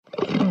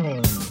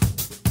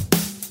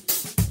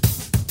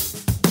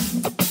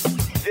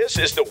This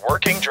is the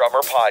Working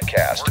Drummer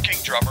Podcast. Working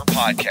Drummer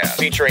Podcast.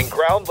 Featuring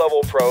ground level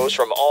pros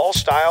from all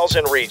styles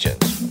and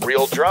regions.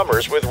 Real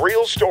drummers with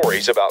real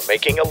stories about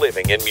making a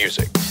living in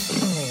music.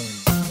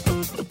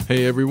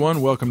 Hey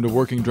everyone, welcome to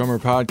Working Drummer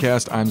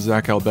Podcast. I'm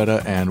Zach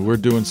Albetta, and we're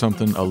doing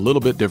something a little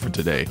bit different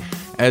today.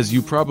 As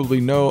you probably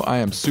know, I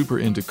am super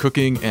into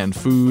cooking and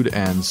food,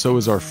 and so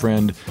is our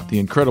friend, the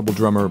incredible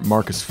drummer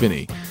Marcus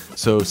Finney.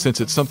 So since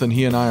it's something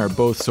he and I are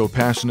both so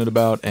passionate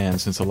about, and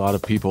since a lot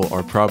of people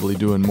are probably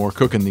doing more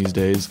cooking these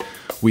days,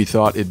 we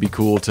thought it'd be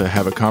cool to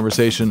have a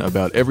conversation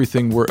about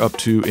everything we're up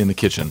to in the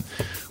kitchen.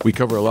 We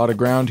cover a lot of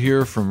ground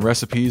here, from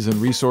recipes and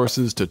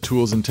resources to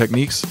tools and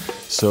techniques.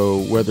 So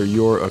whether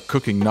you're a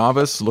cooking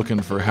novice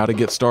looking for how to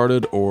get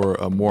started, or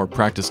a more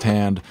practiced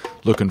hand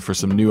looking for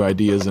some new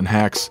ideas and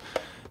hacks,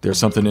 there's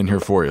something in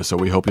here for you, so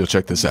we hope you'll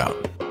check this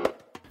out.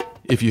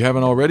 If you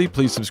haven't already,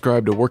 please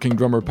subscribe to Working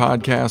Drummer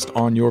Podcast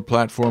on your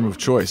platform of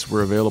choice.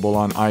 We're available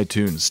on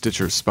iTunes,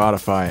 Stitcher,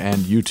 Spotify,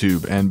 and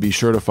YouTube, and be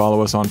sure to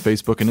follow us on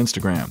Facebook and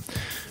Instagram.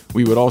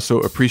 We would also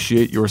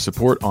appreciate your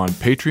support on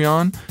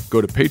Patreon.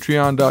 Go to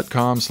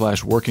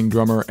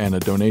patreon.com/workingdrummer, and a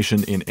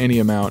donation in any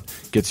amount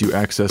gets you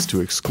access to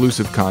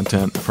exclusive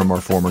content from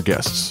our former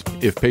guests.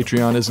 If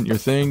Patreon isn't your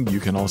thing, you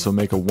can also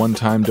make a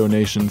one-time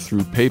donation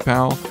through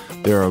PayPal.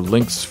 There are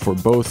links for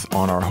both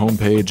on our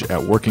homepage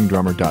at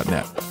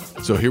workingdrummer.net.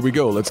 So here we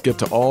go. Let's get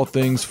to all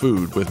things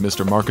food with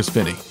Mr. Marcus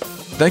Finney.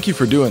 Thank you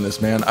for doing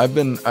this, man. I've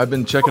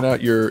been checking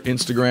out your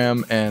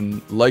Instagram,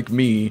 and like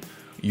me,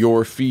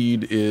 your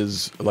feed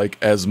is like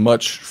as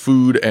much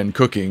food and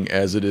cooking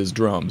as it is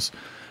drums.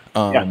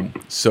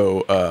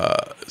 So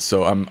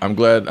I'm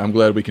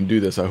glad we can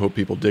do this. I hope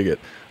people dig it.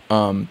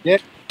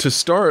 To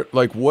start,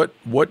 like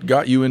what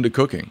got you into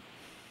cooking?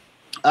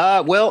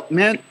 Well,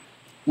 man,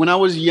 when I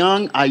was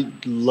young, I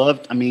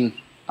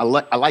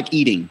like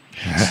eating.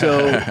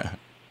 So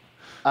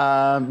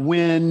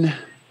when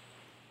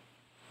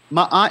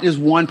my aunt is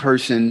one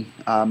person,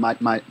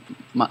 my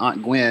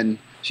Aunt Gwen,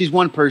 she's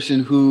one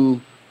person who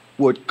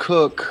would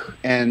cook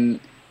and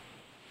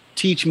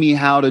teach me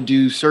how to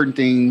do certain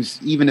things,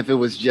 even if it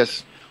was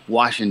just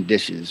washing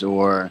dishes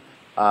or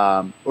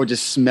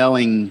just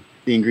smelling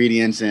the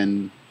ingredients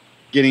and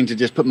getting to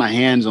just put my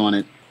hands on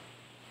it,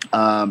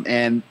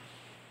 and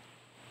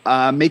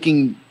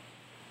making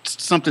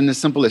something as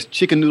simple as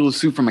chicken noodle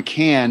soup from a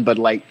can, but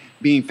like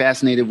being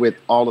fascinated with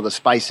all of the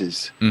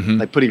spices,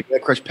 like putting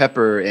red crushed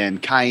pepper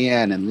and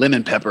cayenne and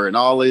lemon pepper and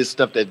all this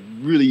stuff that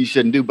really you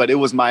shouldn't do. But it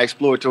was my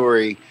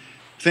exploratory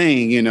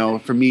thing,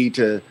 for me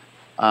to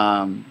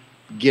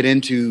get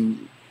into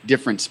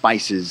different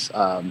spices.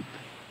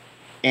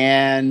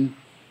 And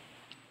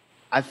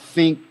I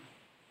think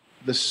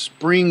the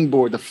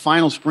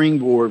final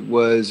springboard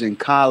was in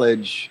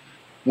college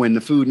when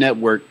the Food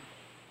Network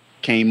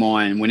came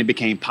on, when it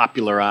became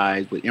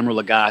popularized with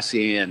Emeril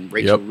Lagasse and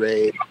Rachel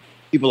Ray,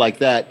 people like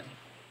that.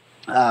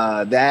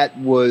 That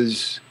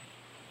was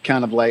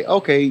kind of like,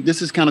 okay,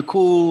 this is kind of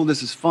cool.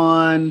 This is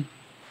fun.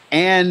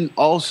 And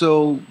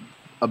also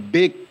a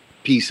big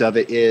piece of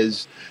it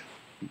is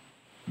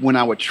when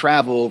I would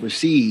travel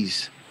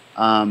overseas.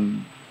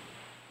 The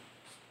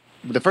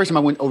first time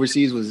I went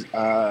overseas was,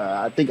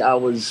 I think I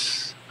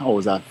was,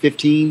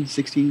 15,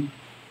 16?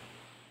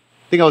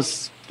 I think I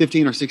was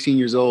 15 or 16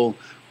 years old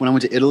when I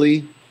went to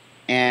Italy,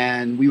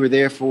 and we were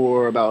there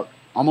for about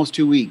almost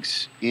 2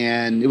 weeks,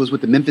 and it was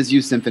with the Memphis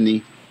Youth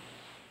Symphony,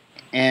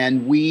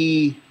 and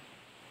we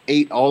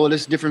ate all of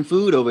this different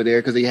food over there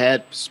because they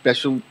had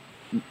special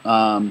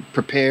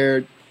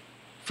prepared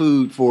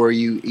food for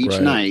you each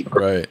night.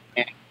 Right.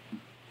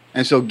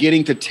 And so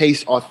getting to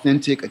taste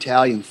authentic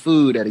Italian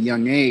food at a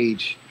young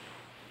age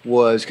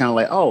was kind of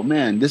like, oh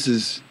man, this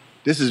is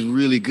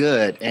really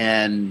good.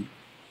 And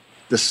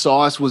the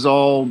sauce was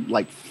all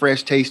like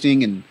fresh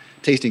tasting, and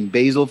tasting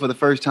basil for the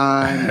first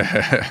time.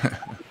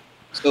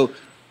 So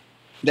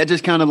that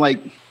just kind of like,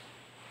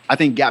 I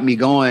think got me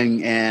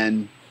going.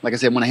 And like I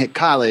said, when I hit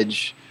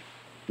college,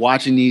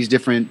 watching these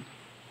different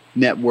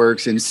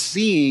networks and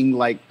seeing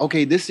like,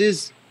 okay, this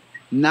is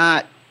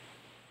not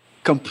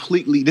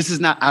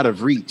out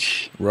of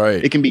reach.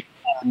 Right. It can be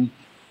fun.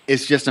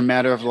 It's just a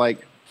matter of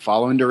like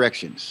following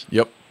directions.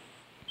 Yep.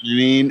 You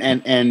mean,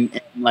 and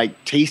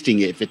like tasting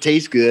it. If it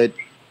tastes good,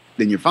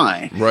 then you're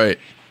fine. Right.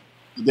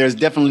 There's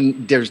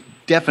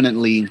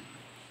definitely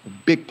a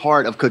big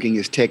part of cooking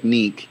is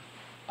technique.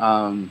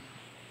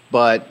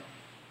 But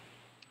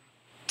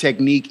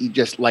technique,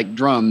 just like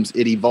drums,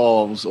 it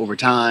evolves over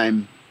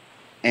time.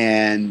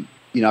 And,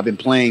 I've been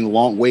playing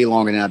way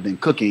longer than I've been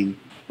cooking,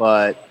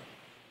 but,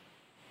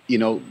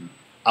 I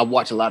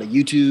watch a lot of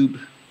YouTube.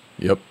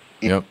 Yep.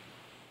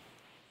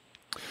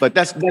 But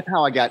that's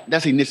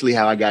initially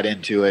how I got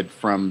into it,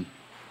 from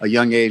a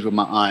young age with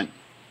my aunt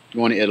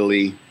going to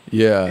Italy.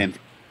 Yeah.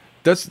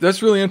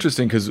 That's really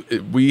interesting because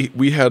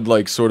we had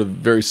like sort of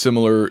very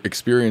similar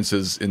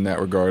experiences in that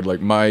regard.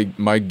 Like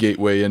my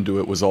gateway into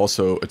it was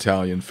also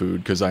Italian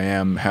food because I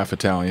am half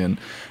Italian,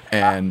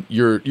 and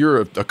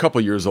you're a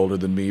couple years older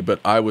than me, but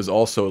I was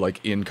also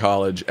like in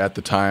college at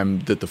the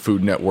time that the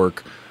Food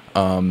Network,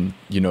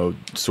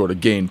 sort of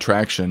gained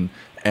traction.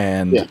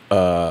 And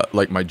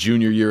like my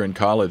junior year in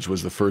college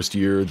was the first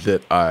year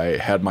that I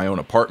had my own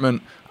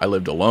apartment. I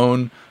lived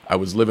alone. I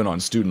was living on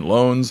student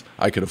loans.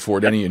 I could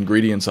afford any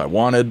ingredients I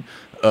wanted,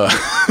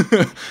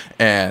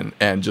 and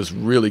just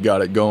really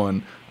got it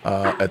going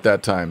at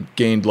that time.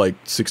 Gained like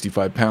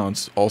 65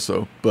 pounds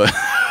also, but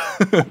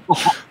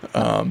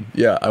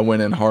I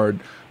went in hard.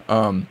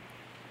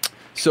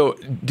 So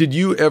did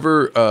you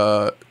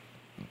ever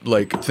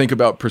like think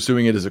about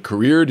pursuing it as a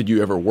career? Did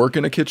you ever work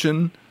in a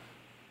kitchen?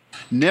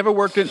 Never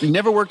worked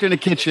in a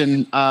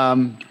kitchen.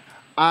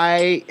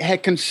 I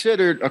had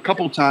considered a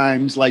couple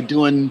times like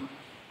doing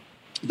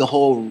the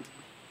whole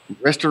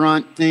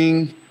restaurant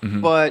thing,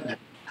 but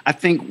I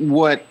think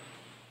what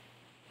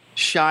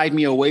shied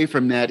me away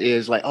from that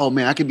is like, oh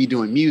man, I could be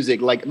doing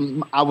music. Like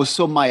I was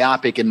so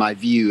myopic in my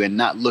view and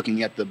not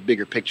looking at the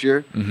bigger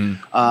picture,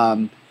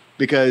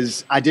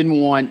 because I didn't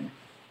want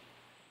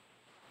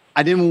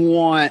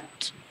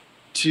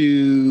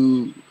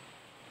to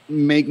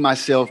make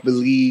myself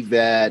believe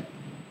that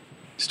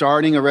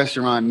starting a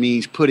restaurant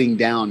means putting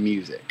down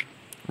music.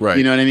 Right.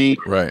 You know what I mean?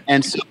 Right.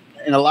 And so,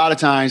 and a lot of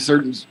times,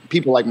 certain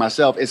people like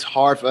myself, it's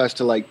hard for us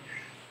to like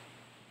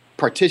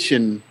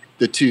partition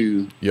the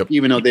two,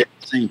 even though they're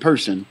the same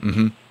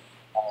person.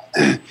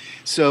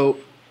 So,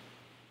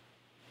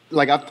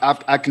 like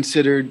I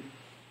considered,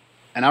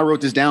 and I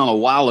wrote this down a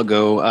while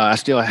ago.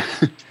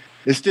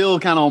 It's still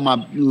kind of on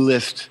my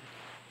list,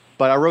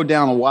 but I wrote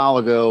down a while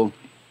ago,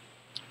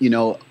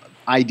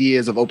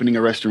 ideas of opening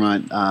a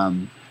restaurant,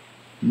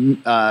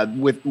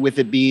 with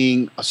it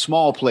being a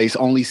small place,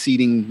 only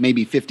seating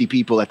maybe 50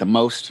 people at the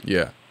most.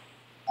 Yeah.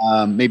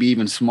 Maybe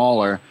even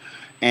smaller,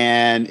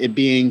 and it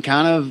being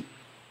kind of,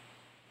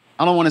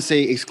 I don't want to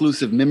say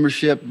exclusive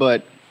membership,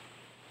 but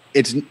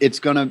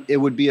it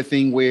would be a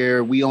thing where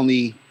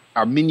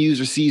our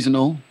menus are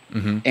seasonal,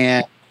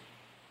 and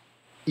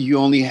you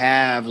only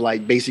have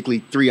like basically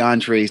 3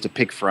 entrees to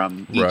pick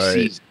from each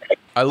season.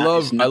 I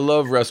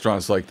love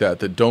restaurants like that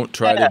don't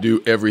try to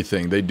do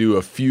everything. They do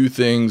a few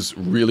things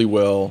really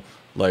well.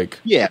 Like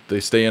they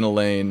stay in a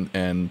lane,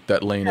 and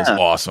that lane is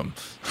awesome.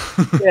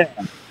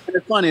 And the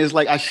fun is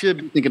like I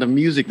should be thinking of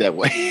music that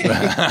way.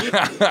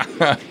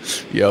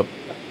 Yep.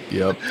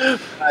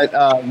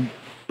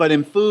 But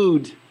in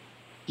food,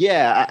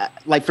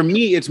 like for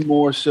me, it's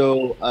more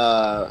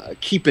so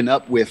keeping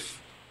up with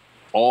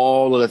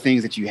all of the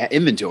things that you have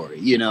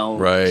inventory.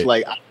 Right? It's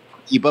like I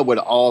keep up with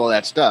all of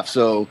that stuff.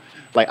 So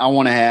like I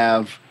want to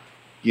have,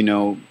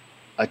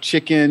 a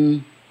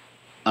chicken,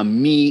 a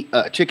meat,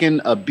 a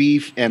chicken, a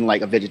beef, and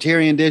like a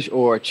vegetarian dish,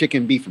 or a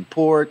chicken, beef, and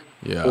pork,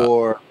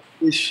 or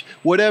fish,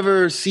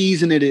 whatever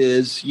season it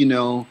is,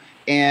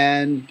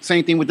 and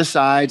same thing with the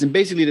sides. And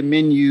basically the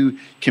menu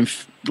can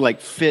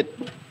fit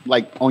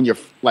like on your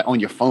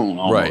phone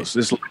almost. Right.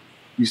 It's like,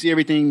 you see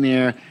everything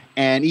there,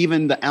 and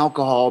even the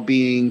alcohol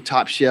being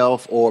top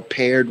shelf or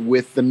paired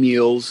with the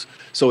meals.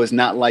 So it's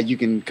not like you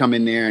can come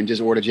in there and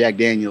just order Jack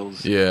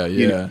Daniels.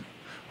 Yeah.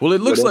 Well,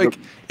 it looks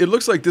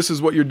like this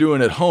is what you're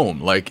doing at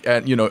home. Like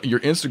at your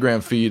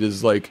Instagram feed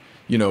is like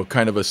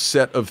kind of a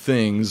set of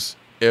things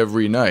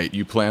every night.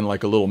 You plan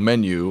like a little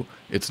menu.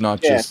 It's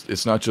not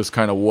just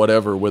kind of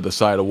whatever with a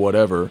side of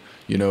whatever.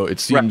 It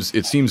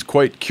seems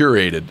quite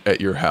curated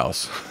at your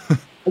house.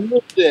 A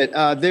little bit.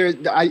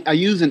 I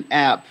use an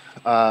app.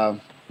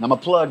 I'm gonna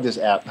plug this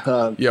app.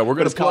 We're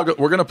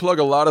gonna plug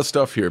a lot of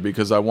stuff here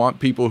because I want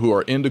people who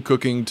are into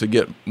cooking to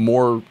get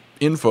more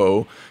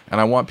info, and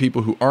I want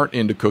people who aren't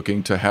into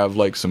cooking to have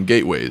like some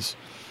gateways.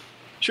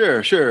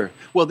 Sure.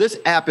 Well, this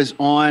app is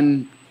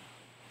on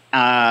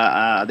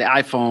the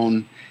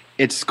iPhone.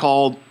 It's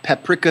called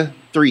Paprika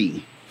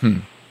 3.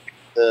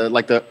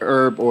 Like the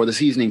herb or the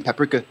seasoning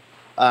Paprika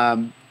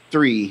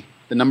 3,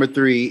 the number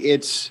 3.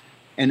 It's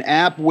an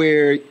app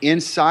where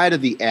inside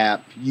of the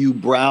app you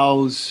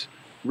browse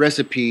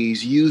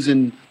recipes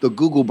using the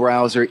Google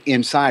browser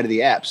inside of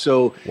the app.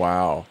 So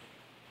wow.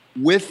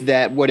 With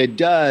that, what it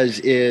does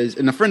is,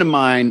 and a friend of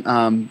mine,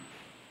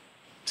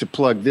 to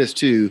plug this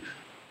too,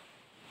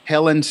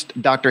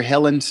 Dr.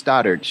 Helen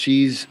Stoddard.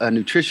 She's a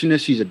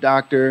nutritionist. She's a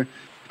doctor,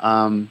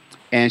 and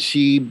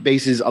she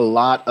bases a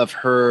lot of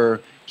her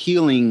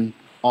healing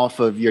off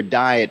of your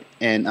diet,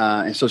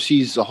 and so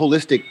she's a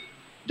holistic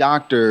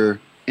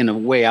doctor in a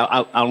way.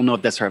 I don't know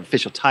if that's her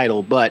official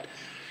title, but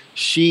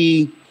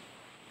she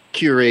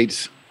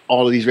curates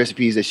all of these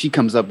recipes that she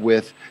comes up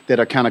with that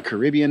are kind of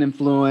Caribbean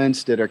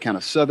influenced, that are kind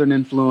of Southern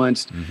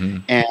influenced,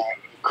 and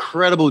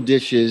incredible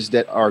dishes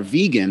that are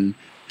vegan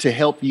to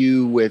help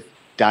you with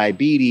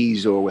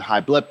diabetes or with high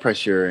blood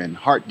pressure and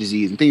heart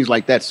disease and things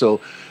like that. So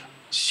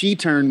she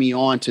turned me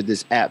on to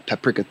this app,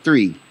 Paprika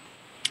 3.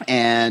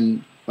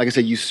 And like I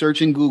said, you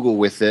search in Google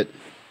with it,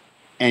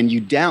 and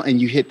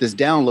you hit this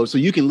download. So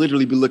you can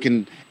literally be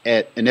looking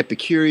at an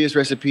Epicurious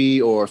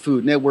recipe or a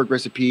Food Network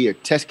recipe, a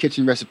Test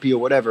Kitchen recipe,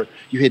 or whatever.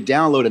 You hit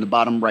download in the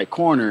bottom right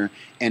corner,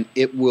 and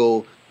it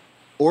will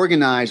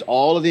organize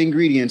all of the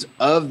ingredients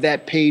of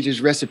that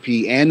page's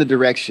recipe and the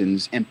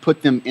directions and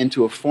put them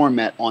into a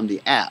format on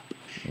the app.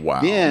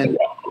 Wow. Then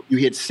you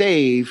hit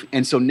save,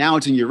 and so now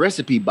it's in your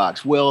recipe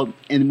box. Well,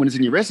 and when it's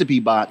in your recipe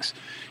box,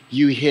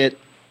 you hit,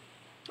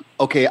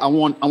 okay, I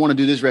want to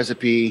do this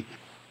recipe.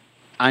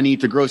 I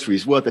need the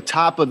groceries. Well, at the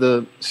top of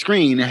the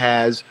screen, it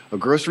has a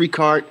grocery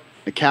cart,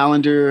 a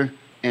calendar,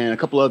 and a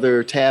couple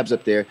other tabs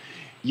up there.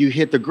 You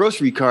hit the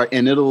grocery cart,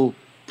 and it'll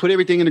put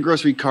everything in the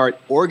grocery cart,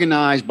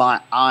 organized by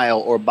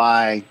aisle or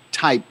by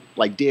type,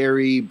 like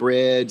dairy,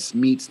 breads,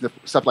 meats,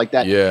 stuff like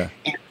that. Yeah.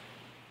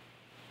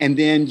 And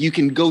then you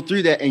can go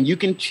through that, and you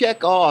can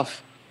check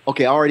off,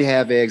 okay, I already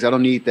have eggs. I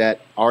don't need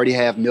that. I already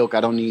have milk.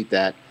 I don't need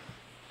that.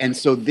 And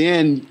so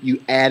then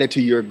you add it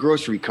to your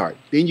grocery cart.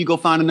 Then you go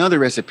find another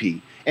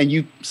recipe. And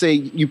you say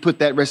you put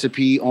that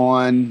recipe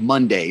on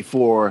Monday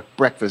for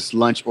breakfast,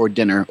 lunch, or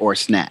dinner, or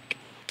snack.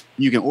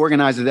 You can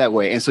organize it that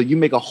way. And so you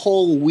make a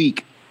whole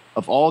week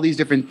of all these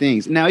different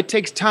things. Now, it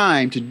takes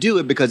time to do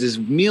it because it's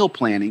meal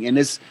planning, and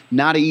it's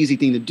not an easy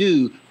thing to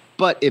do,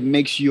 but it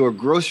makes your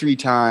grocery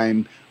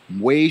time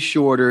way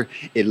shorter.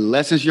 It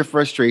lessens your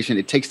frustration.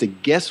 It takes the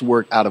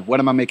guesswork out of what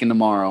am I making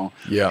tomorrow.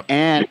 Yeah.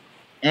 And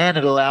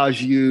it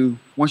allows you,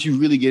 once you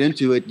really get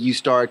into it, you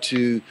start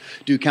to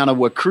do kind of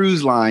what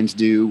cruise lines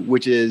do,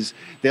 which is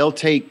they'll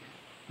take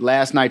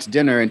last night's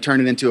dinner and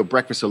turn it into a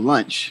breakfast or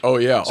lunch. Oh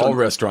yeah, so, all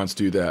restaurants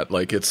do that.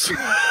 Like it's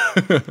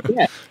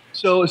yeah.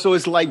 So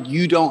it's like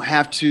you don't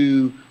have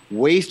to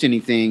waste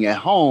anything at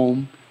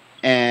home,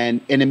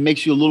 and it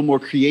makes you a little more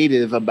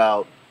creative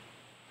about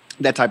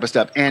that type of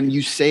stuff, and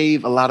you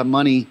save a lot of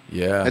money.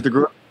 Yeah. At the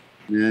grocery.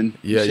 Man.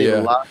 Yeah, you save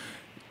a lot.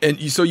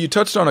 And so you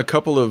touched on a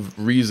couple of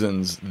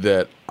reasons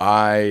that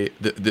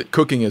that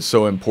cooking is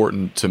so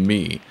important to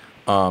me.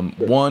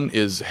 One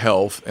is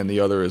health, and the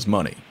other is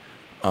money.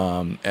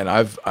 And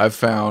I've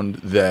found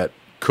that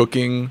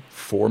cooking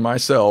for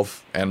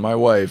myself and my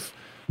wife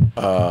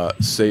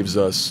saves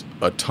us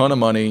a ton of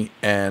money,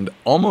 and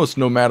almost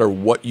no matter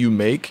what you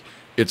make,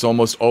 it's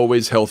almost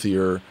always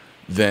healthier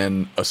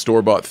than a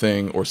store-bought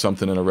thing or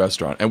something in a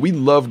restaurant. And we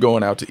love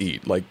going out to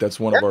eat. Like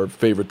that's one of our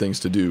favorite things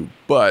to do.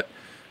 But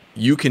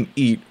you can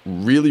eat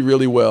really,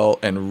 really well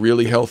and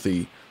really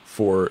healthy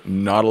for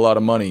not a lot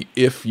of money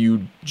if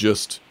you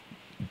just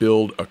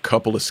build a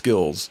couple of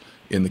skills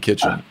in the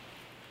kitchen.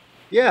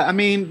 Yeah, I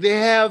mean, they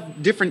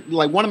have different.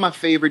 Like one of my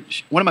favorite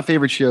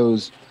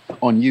shows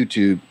on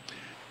YouTube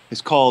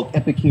is called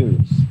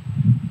Epicurious.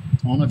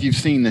 I don't know if you've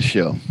seen this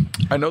show.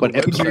 I know the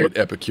website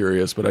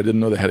Epicurious, but I didn't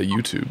know they had a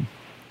YouTube.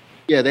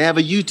 Yeah, they have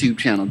a YouTube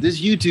channel. This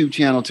YouTube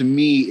channel to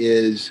me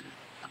is,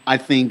 I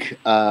think.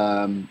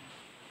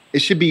 It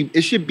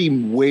should be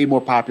way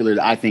more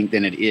popular, I think,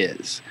 than it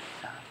is,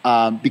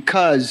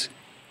 because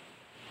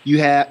you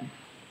have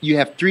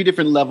 3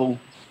 different level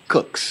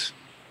cooks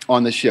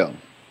on the show.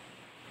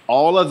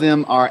 All of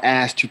them are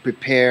asked to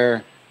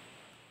prepare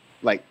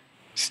like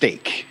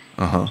steak.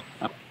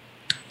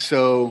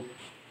 So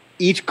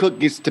each cook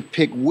gets to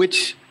pick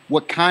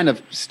what kind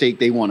of steak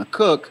they want to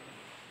cook,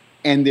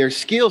 and their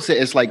skill set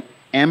is like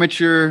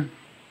amateur,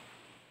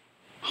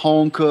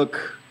 home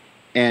cook,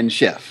 and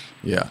chef.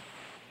 Yeah.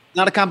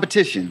 Not a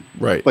competition,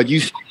 right? But you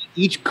see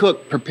each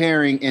cook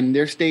preparing in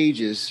their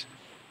stages.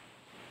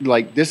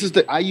 Like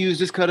I use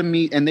this cut of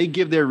meat, and they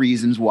give their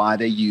reasons why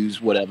they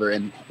use whatever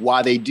and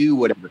why they do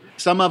whatever.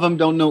 Some of them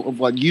don't know.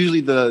 Well,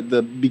 usually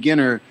the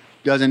beginner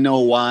doesn't know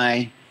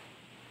why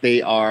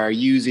they are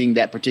using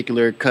that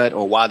particular cut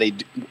or why they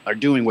are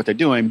doing what they're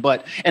doing.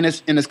 But and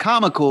it's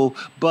comical,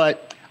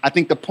 but I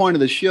think the point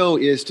of the show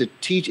is to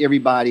teach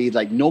everybody,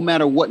 like, no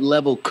matter what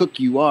level cook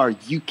you are,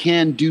 you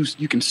can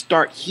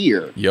start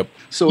here. Yep.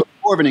 So it's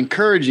more of an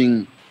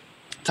encouraging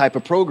type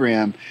of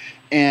program.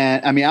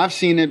 And I mean, I've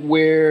seen it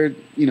where,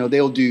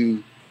 they'll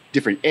do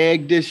different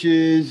egg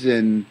dishes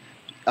and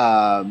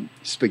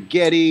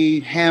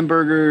spaghetti,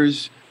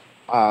 hamburgers,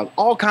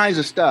 all kinds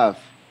of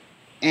stuff.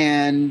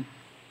 And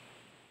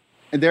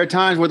there are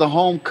times where the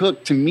home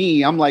cook, to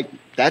me, I'm like,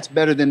 that's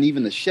better than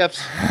even the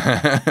chef's.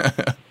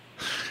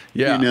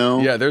 Yeah,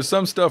 yeah. There's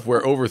some stuff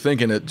where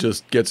overthinking it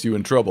just gets you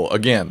in trouble.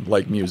 Again,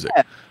 like music.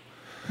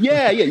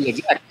 Yeah,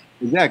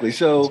 exactly.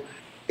 So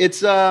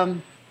it's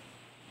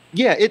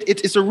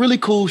it's a really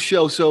cool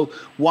show. So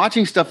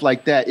watching stuff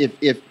like that,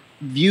 if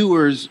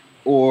viewers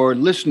or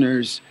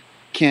listeners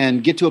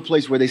can get to a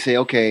place where they say,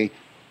 okay,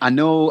 I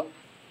know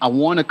I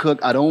want to cook.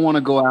 I don't want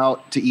to go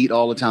out to eat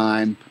all the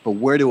time, but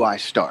where do I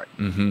start?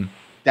 Mm-hmm.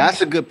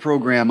 That's a good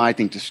program, I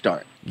think, to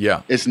start.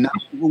 Yeah, it's not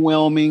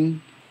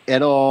overwhelming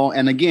at all.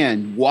 And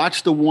again,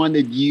 watch the one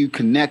that you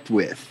connect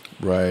with.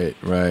 Right.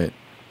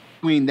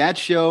 Between that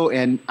show,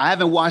 and I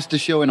haven't watched the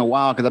show in a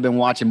while because I've been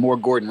watching more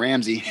Gordon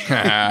Ramsay.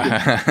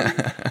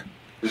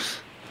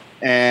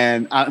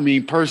 And I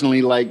mean,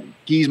 personally, like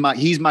he's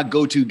my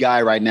go-to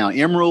guy right now.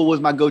 Emeril was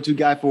my go-to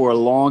guy for a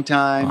long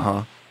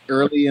time,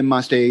 early in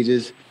my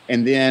stages.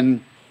 And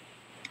then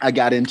I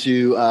got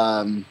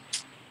into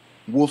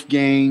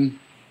Wolfgang.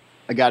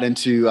 I got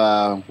into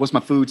what's my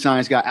food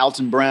science guy,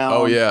 Alton Brown.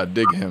 Oh yeah,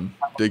 dig him.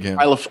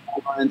 Tyler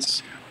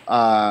Florence.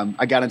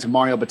 I got into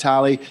Mario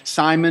Batali.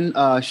 Simon,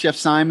 Chef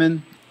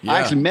Simon. Yeah. I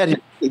actually met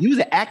him. He was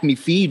at Acme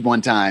Feed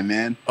one time,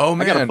 man. Oh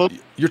man,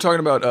 you're talking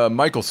about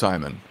Michael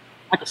Simon.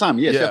 Michael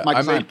Simon, yeah. Chef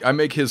Michael Simon. I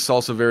make his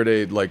salsa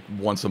verde like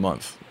once a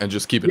month and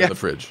just keep it in the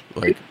fridge.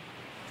 Like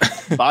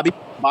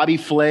Bobby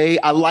Flay.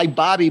 I like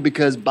Bobby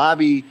because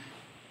Bobby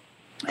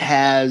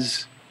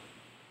has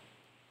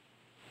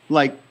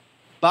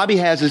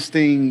this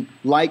thing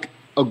like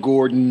a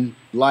Gordon,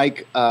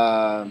 like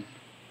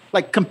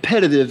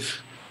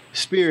competitive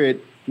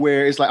spirit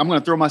where it's like I'm going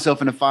to throw myself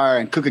in the fire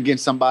and cook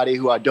against somebody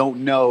who I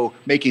don't know,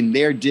 making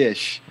their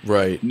dish,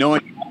 right?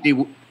 Knowing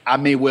I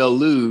may well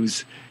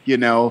lose,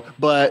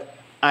 but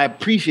I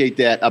appreciate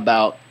that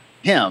about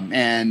him.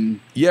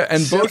 And yeah,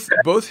 and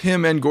both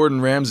him and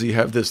Gordon Ramsay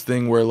have this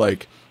thing where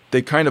like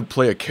they kind of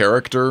play a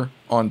character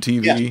on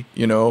TV,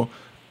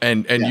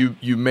 and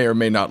you may or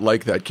may not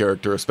like that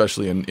character,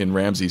 especially in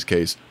Ramsay's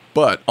case.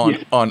 But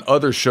on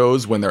other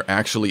shows when they're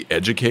actually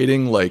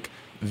educating, like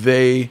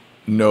they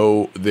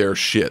know their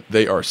shit.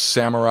 They are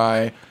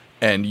samurai,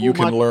 and you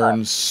can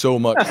learn so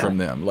much from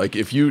them. Like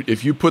if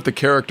you put the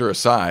character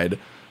aside,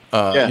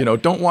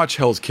 don't watch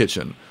Hell's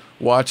Kitchen.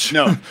 Watch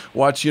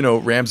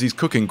Ramsay's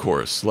cooking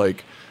course,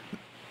 like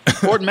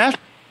Gordon Master.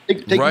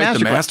 Take right,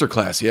 the master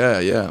class.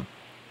 Yeah.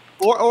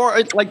 Or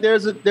it's like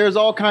there's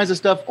all kinds of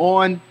stuff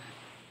on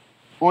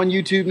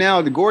YouTube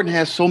now. The Gordon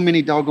has so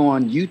many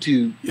doggone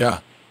YouTube. Yeah.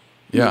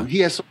 He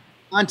has so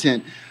much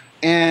content,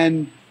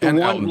 and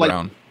Alton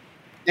Brown.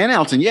 And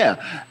Alton,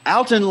 yeah.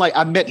 Alton, like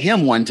I met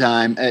him one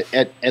time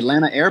at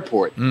Atlanta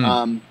Airport.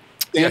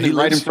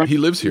 He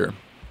lives here.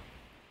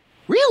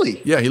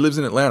 Really? Yeah, he lives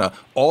in Atlanta.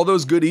 All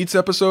those Good Eats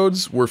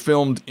episodes were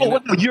filmed.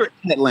 You're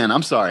in Atlanta.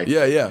 I'm sorry.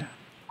 Yeah.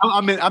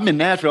 I'm in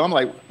Nashville. I'm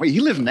like, wait,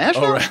 he lives in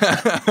Nashville? Oh,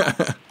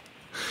 right.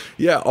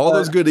 Yeah, all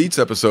those Good Eats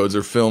episodes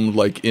are filmed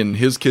like in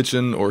his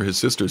kitchen or his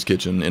sister's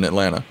kitchen in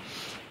Atlanta.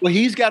 Well,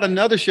 he's got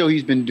another show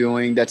he's been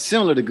doing that's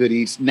similar to Good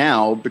Eats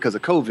now because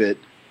of COVID.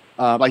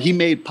 Like he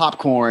made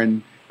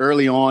popcorn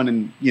early on,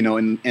 and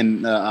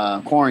in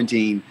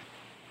quarantine,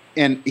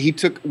 and he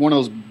took one of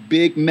those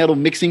big metal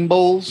mixing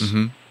bowls,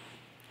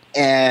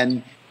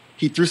 and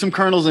he threw some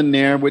kernels in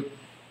there with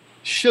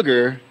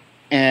sugar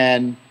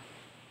and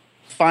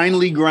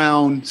finely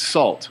ground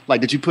salt,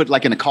 like that you put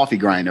like in a coffee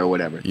grinder or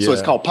whatever. Yeah. So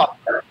it's called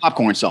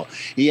popcorn salt.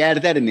 He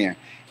added that in there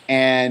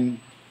and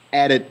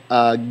added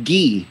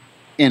ghee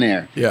in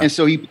there. Yeah. And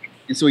so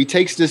he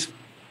takes this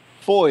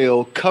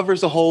foil,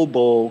 covers the whole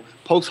bowl,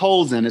 pokes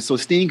holes in it so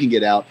steam can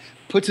get out,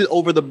 puts it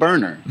over the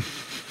burner.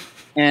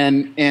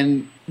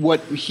 and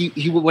what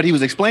he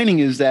was explaining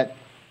is that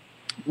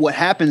what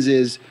happens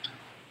is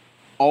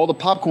all the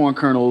popcorn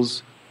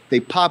kernels, they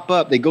pop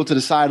up, they go to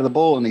the side of the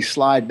bowl, and they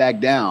slide back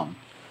down.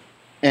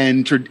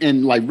 And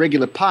in like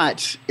regular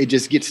pots, it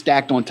just gets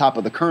stacked on top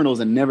of the kernels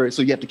and never.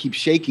 So you have to keep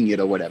shaking it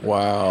or whatever.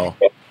 Wow.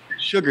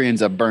 Sugar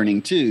ends up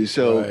burning too.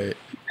 So right.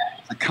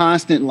 It's a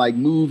constant like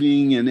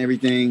moving and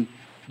everything.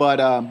 But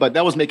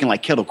that was making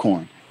like kettle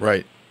corn.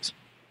 Right.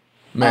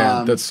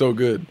 Man, that's so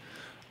good.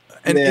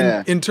 And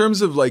in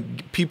terms of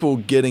like people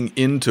getting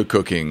into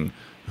cooking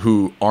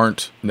who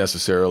aren't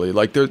necessarily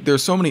like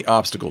there's so many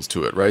obstacles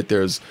to it, right?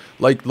 There's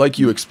like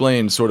you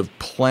explained, sort of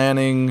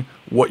planning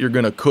what you're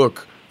going to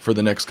cook for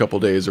the next couple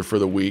days or for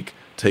the week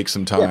takes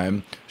some time.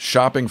 Yeah.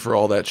 Shopping for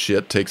all that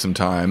shit takes some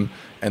time,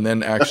 and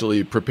then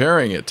actually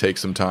preparing it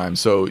takes some time.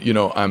 So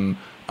I'm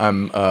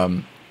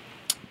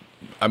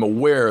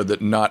aware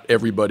that not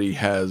everybody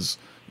has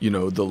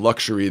the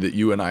luxury that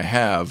you and I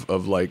have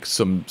of like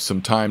some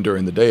time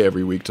during the day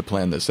every week to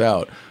plan this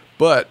out.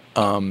 But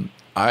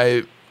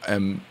I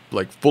am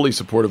like fully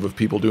supportive of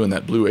people doing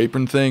that Blue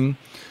Apron thing.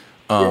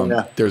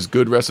 There's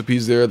good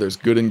recipes there. There's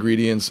good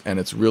ingredients, and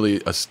it's really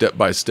a step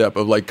by step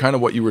of like kind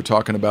of what you were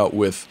talking about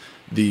with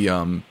the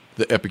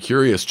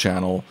Epicurious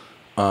channel.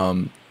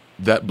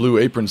 That Blue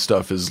Apron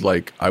stuff is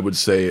like, I would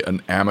say,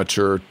 an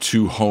amateur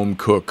to home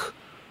cook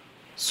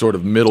sort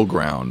of middle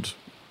ground.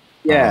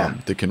 Yeah,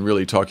 that can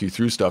really talk you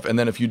through stuff. And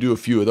then if you do a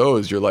few of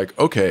those, you're like,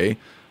 okay,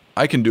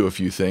 I can do a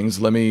few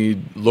things. Let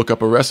me look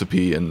up a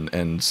recipe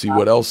and see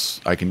what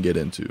else I can get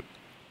into.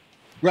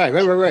 Right.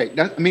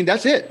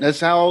 That's it. That's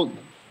how.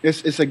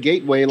 It's a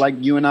gateway like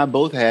you and I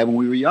both had when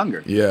we were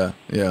younger. Yeah.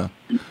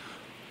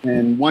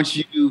 And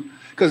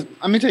because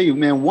let me tell you,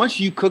 man, once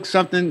you cook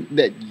something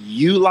that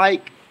you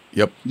like,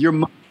 yep, you're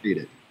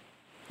motivated.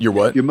 You're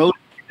what?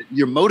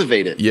 You're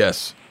motivated.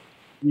 Yes.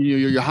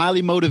 You're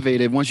highly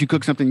motivated once you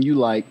cook something you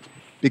like,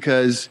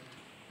 because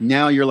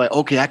now you're like,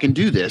 okay, I can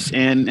do this,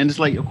 and it's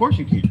like, of course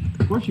you can.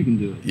 Of course you can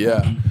do it.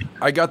 Yeah.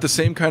 I got the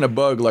same kind of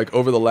bug. Like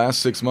over the last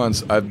 6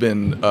 months, I've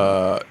been,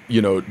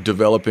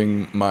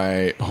 developing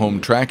my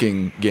home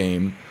tracking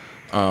game.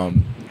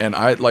 And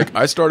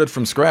I started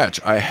from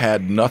scratch. I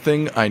had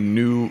nothing. I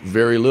knew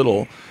very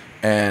little.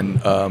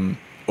 And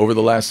over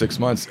the last 6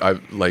 months,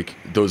 I've like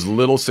those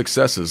little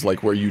successes,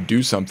 like where you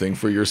do something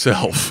for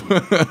yourself.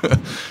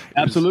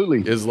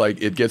 Absolutely. Is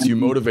like, it gets you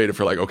motivated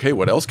for like, okay,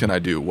 what else can I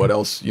do? What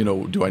else,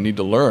 do I need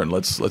to learn?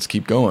 Let's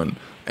keep going.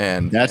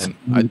 And I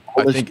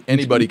think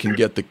anybody can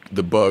get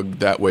the bug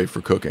that way for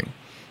cooking.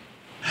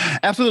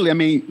 Absolutely. I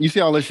mean, you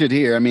see all this shit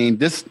here. I mean,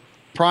 this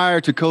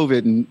prior to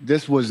COVID,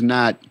 this was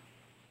not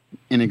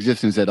in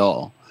existence at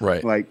all.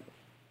 Right. Like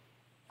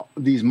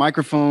these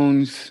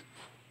microphones,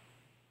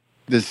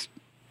 this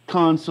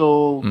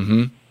console,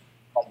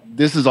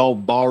 this is all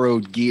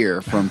borrowed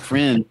gear from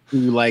friends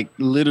who like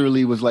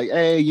literally was like,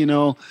 hey,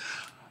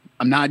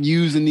 I'm not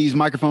using these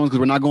microphones because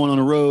we're not going on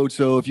the road.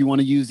 So if you want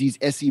to use these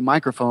SE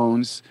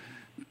microphones,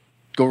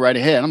 go right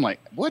ahead. I'm like,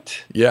 what?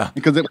 Yeah.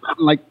 Because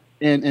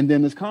and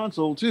then this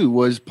console too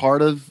was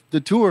part of the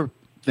tour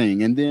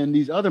thing. And then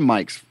these other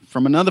mics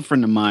from another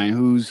friend of mine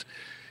who's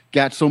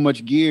got so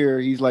much gear.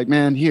 He's like,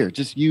 man, here,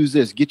 just use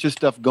this. Get your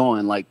stuff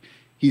going. Like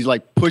he's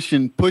like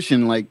pushing,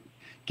 like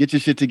get your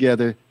shit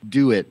together,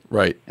 do it.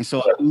 Right. And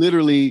so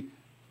literally,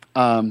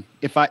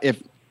 if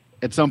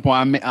at some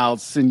point I'll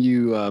send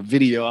you a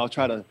video, I'll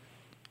try to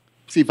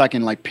see if I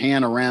can like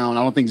pan around.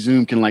 I don't think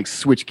Zoom can like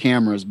switch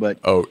cameras, but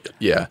oh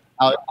yeah,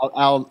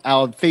 I'll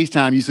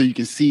FaceTime you so you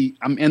can see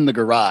I'm in the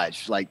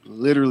garage, like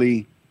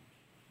literally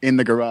in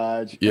the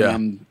garage. Yeah.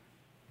 And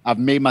I've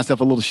made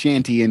myself a little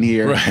shanty in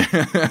here. Right.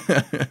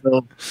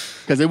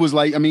 Because it was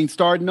like, I mean,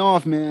 starting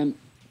off, man,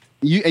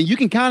 you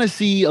can kind of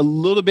see a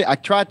little bit. I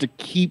tried to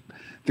keep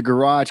the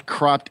garage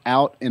cropped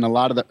out in a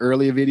lot of the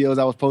earlier videos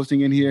I was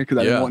posting in here because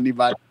I didn't want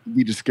anybody to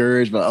be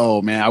discouraged. But,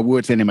 oh, man, I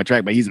would send him a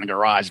track, but he's in the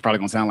garage. It's probably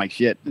going to sound like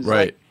shit. It's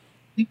right.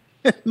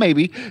 Like,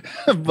 maybe.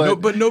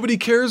 But nobody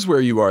cares where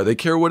you are. They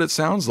care what it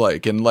sounds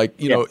like. And like,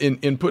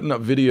 in putting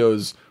up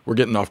videos, we're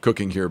getting off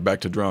cooking here,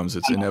 back to drums.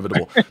 It's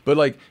inevitable. But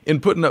like in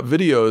putting up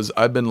videos,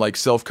 I've been like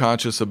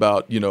self-conscious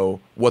about,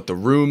 what the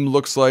room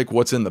looks like,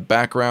 what's in the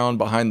background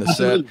behind the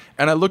set.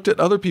 And I looked at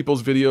other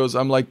people's videos.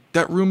 I'm like,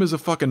 that room is a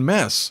fucking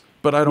mess,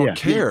 but I don't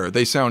care. Yeah.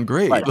 They sound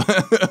great. Right.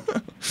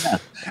 Yeah.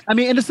 I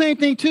mean, and the same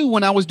thing too,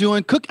 when I was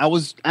doing I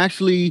was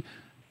actually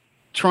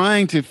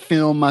trying to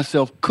film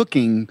myself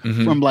cooking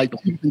from like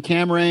different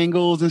camera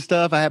angles and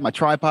stuff. I had my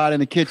tripod in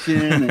the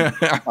kitchen and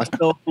my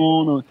cell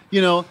phone,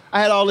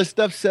 I had all this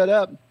stuff set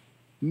up.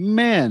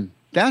 Man,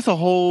 that's a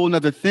whole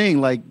nother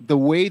thing. Like the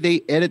way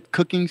they edit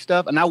cooking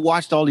stuff. And I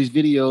watched all these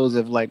videos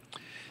of like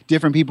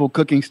different people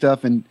cooking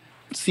stuff and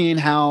seeing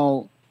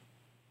how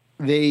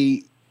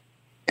they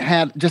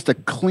had just a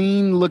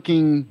clean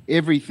looking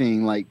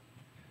everything, like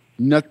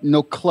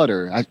no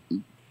clutter.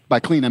 By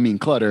clean, I mean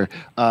clutter.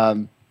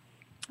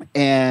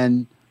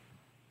 And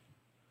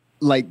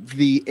like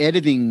the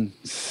editing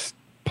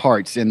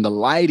parts and the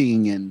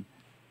lighting and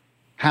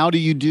how do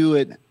you do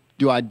it?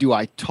 Do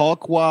I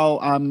talk while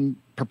I'm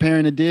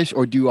preparing a dish,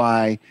 or do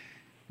I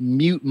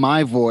mute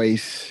my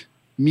voice,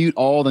 mute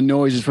all the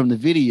noises from the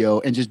video,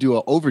 and just do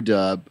an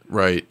overdub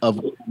of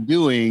what I'm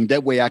doing?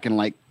 That way I can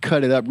like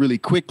cut it up really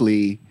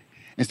quickly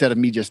instead of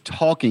me just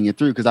talking it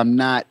through, because I'm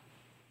not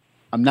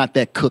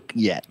that cook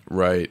yet.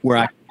 Right. Where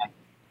I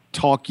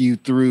talk you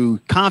through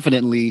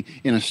confidently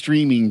in a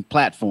streaming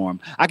platform.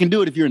 I can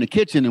do it if you're in the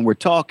kitchen and we're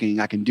talking,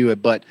 I can do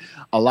it, but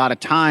a lot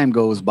of time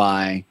goes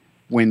by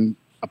when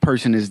a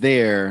person is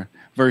there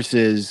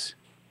versus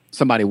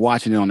somebody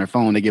watching it on their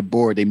phone. They get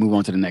bored, they move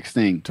on to the next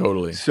thing.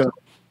 Totally. So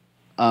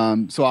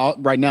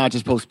right now I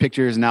just post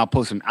pictures, and I'll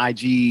post some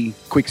IG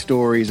quick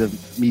stories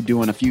of me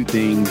doing a few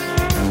things.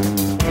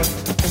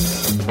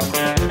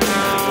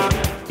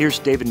 Here's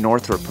David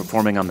Northrup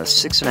performing on the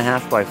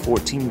 6.5 by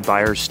 14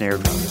 Beyer snare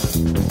drum.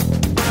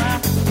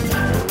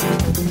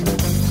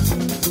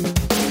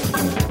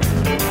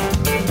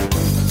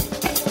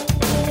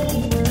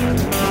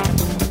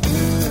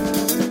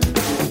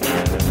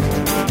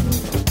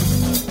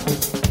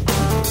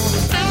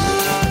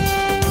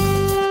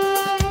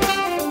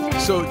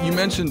 So you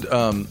mentioned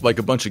like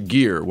a bunch of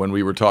gear when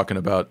we were talking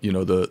about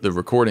the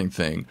recording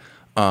thing,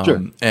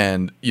 Sure.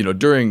 And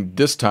during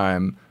this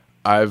time,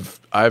 I've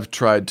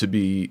tried to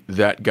be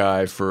that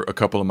guy for a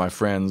couple of my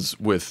friends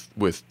with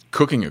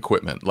cooking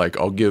equipment. Like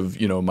I'll give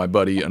my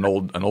buddy an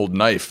old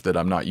knife that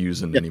I'm not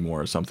using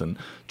anymore or something,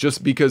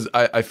 just because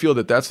I feel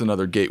that that's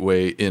another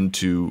gateway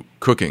into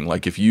cooking.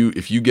 Like if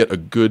you get a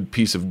good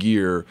piece of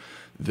gear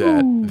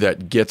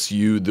that gets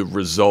you the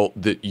result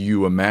that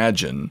you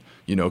imagine,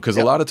 because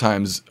a lot of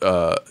times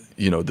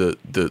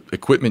the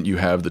equipment you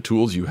have, the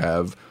tools you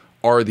have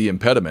are the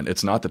impediment.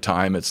 It's not the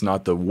time, it's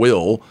not the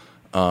will.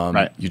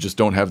 You just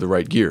don't have the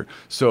right gear.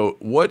 So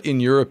what, in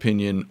your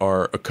opinion,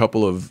 are a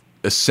couple of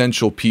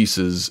essential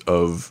pieces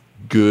of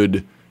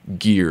good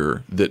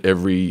gear that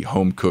every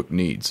home cook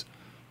needs?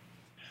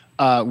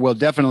 Well,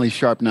 definitely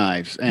sharp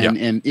knives.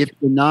 And if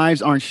the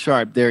knives aren't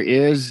sharp, there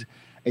is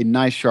a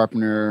knife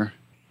sharpener.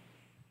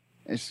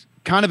 It's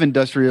kind of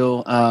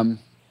industrial.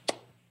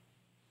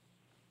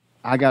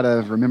 I got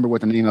to remember what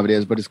the name of it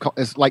is, but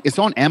it's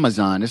on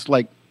Amazon. It's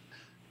like,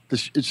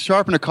 the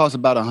sharpener costs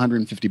about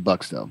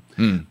 $150 though,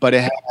 but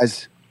it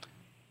has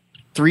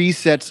 3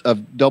 sets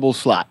of double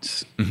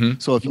slots. Mm-hmm.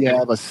 So if you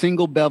have a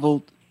single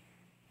beveled,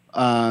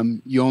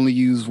 you only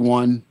use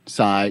one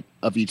side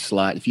of each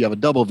slot. If you have a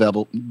double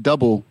beveled,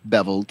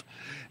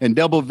 and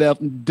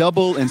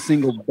double and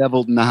single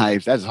beveled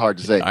knives, that's hard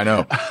to say. I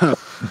know.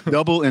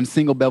 Double and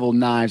single beveled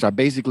knives are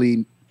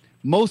basically,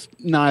 most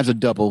knives are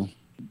double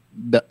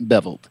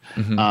beveled.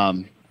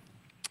 Mm-hmm.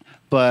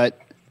 But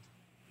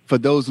for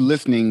those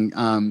listening,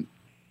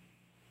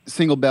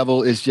 single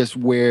bevel is just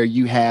where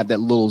you have that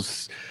little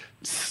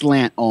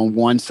slant on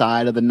one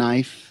side of the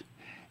knife,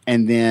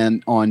 and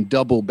then on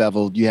double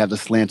beveled you have the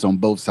slants on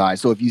both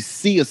sides. So if you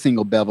see a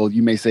single bevel,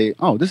 you may say,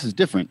 "Oh, this is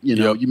different." You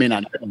know, Yep. you may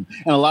not know. And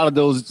a lot of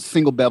those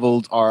single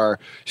bevels are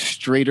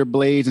straighter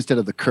blades instead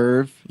of the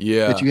curve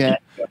that you have.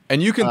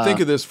 And you can think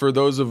of this, for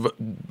those of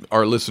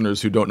our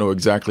listeners who don't know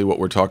exactly what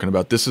we're talking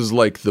about, this is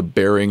like the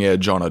bearing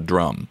edge on a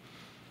drum.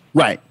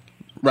 Right.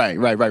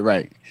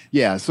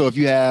 Yeah. So if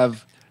you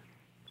have,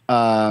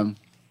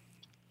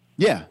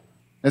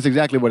 that's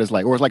exactly what it's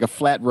like. Or it's like a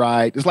flat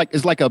ride. It's like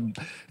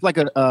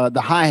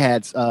the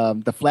hi-hats,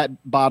 the flat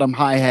bottom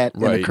hi-hat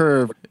and the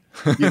curve.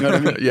 You know what I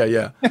mean?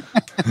 Yeah.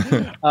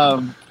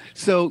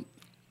 So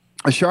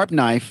a sharp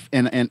knife,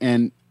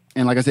 and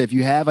like I said, if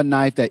you have a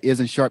knife that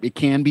isn't sharp, it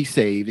can be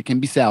saved. It can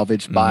be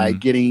salvaged by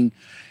getting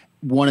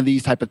one of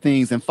these type of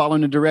things and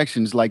following the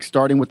directions, like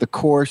starting with the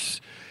coarse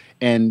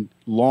and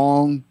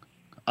long,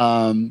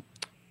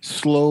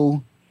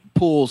 slow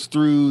pulls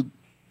through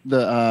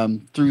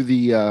the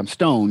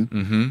stone.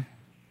 Mm-hmm.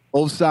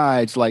 Both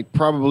sides, like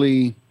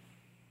probably,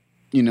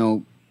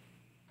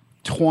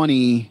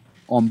 20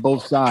 on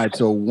both sides.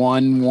 So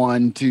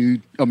 1,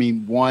 2,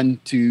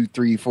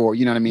 3, 4,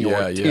 you know what I mean?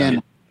 Or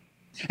 10.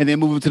 And then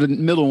move to the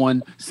middle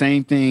one,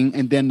 same thing.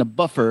 And then the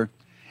buffer,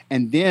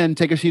 and then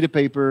take a sheet of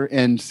paper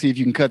and see if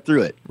you can cut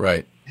through it.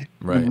 Right.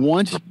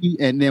 Once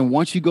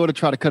you go to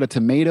try to cut a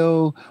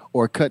tomato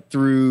or cut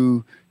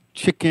through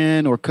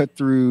chicken or cut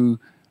through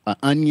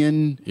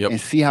onion, and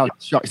see how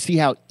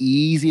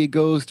easy it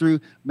goes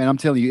through, man, I'm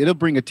telling you, it'll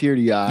bring a tear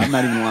to your eye. I'm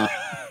not even lying.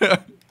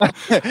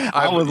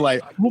 I was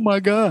like, oh my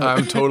God.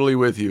 I'm totally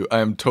with you. I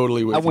am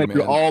totally with you, man. I went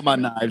through all my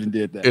knives and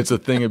did that. It's a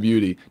thing of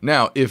beauty.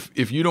 Now,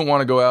 if you don't want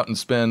to go out and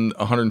spend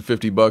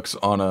 $150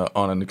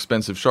 on an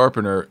expensive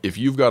sharpener, if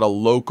you've got a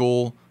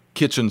local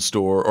kitchen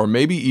store, or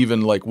maybe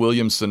even like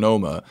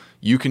Williams-Sonoma,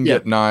 you can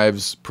get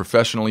knives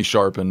professionally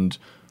sharpened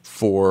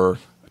for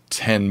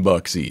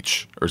 $10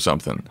 each or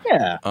something.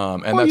 Yeah.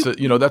 And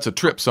that's a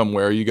trip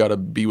somewhere. You got to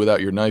be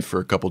without your knife for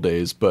a couple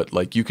days, but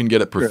like you can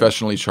get it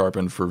professionally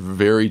sharpened for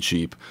very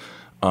cheap.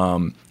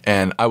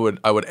 And I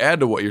would add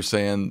to what you're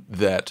saying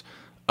that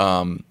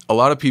a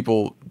lot of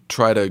people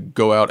try to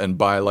go out and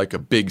buy like a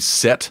big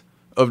set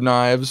of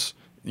knives,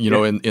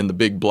 in the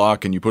big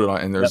block, and you put it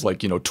on, and there's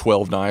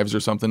 12 knives or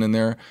something in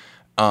there.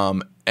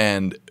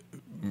 And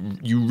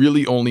you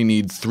really only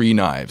need 3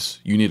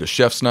 knives. You need a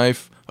chef's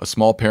knife, a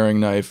small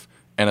paring knife,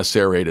 and a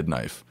serrated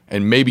knife.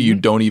 And maybe you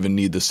don't even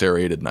need the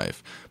serrated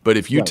knife. But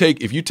if you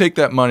take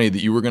that money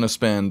that you were going to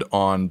spend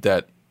on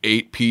that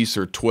 8-piece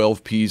or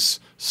 12-piece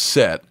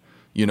set,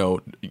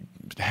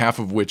 half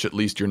of which at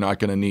least you're not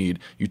going to need,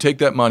 you take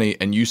that money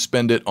and you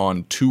spend it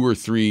on 2 or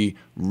 3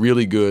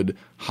 really good,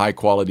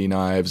 high-quality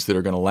knives that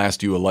are going to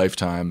last you a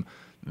lifetime,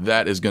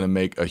 that is going to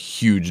make a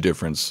huge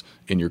difference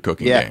in your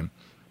cooking game.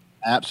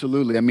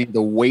 Absolutely. I mean,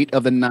 the weight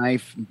of the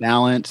knife,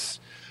 balance,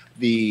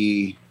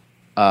 the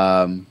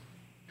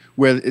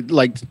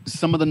like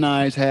some of the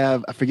knives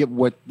have, I forget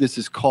what this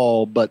is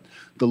called, but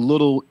the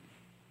little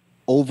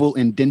oval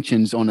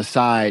indentions on the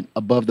side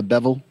above the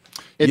bevel.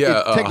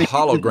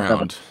 Hollow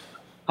ground.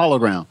 Hollow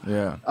ground.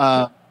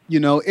 Yeah.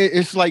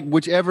 It's like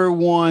whichever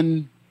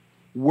one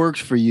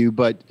works for you,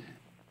 but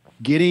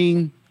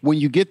when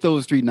you get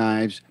those 3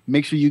 knives,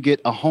 make sure you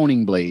get a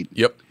honing blade.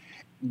 Yep.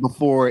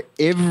 Before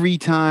every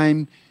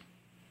time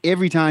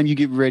you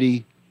get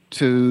ready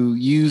to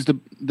use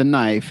the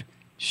knife,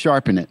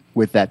 sharpen it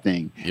with that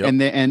thing. Yep.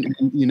 And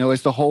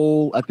it's the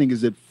whole, I think,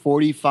 is it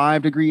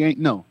 45-degree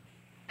angle? No,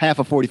 half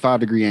a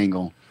 45-degree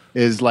angle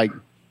is like.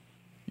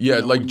 Yeah,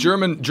 like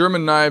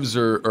German knives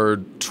are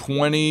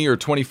 20 or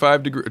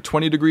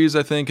 20 degrees,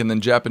 I think, and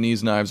then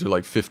Japanese knives are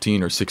like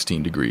 15 or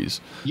 16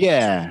 degrees.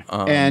 Yeah,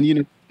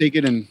 and take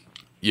it and.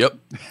 Yep.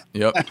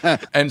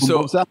 And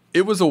so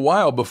it was a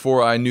while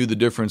before I knew the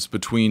difference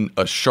between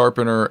a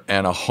sharpener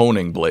and a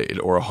honing blade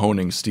or a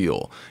honing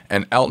steel.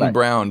 And Alton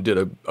Brown did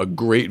a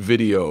great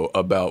video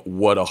about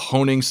what a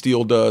honing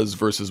steel does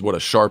versus what a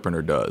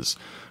sharpener does.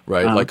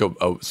 Right? Like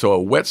a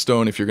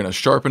whetstone, if you're going to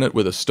sharpen it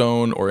with a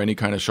stone or any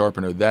kind of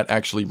sharpener, that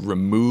actually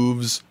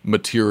removes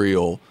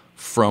material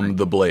from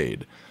the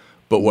blade.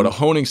 But what a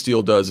honing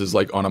steel does is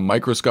like on a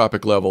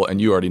microscopic level,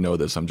 and you already know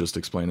this, I'm just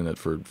explaining it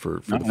for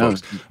the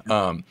folks.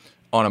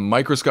 On a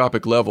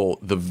microscopic level,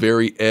 the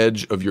very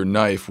edge of your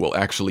knife will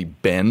actually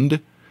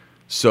bend.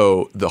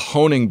 So the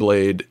honing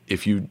blade,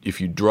 if you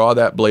draw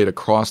that blade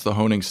across the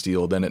honing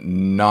steel, then it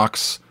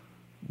knocks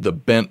the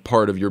bent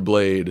part of your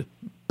blade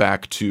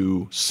back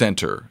to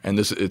center. And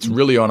it's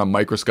really on a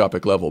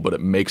microscopic level, but it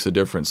makes a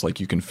difference.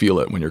 Like you can feel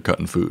it when you're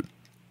cutting food.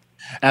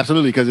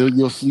 Absolutely, because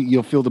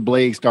you'll feel the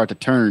blade start to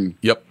turn.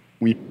 Yep.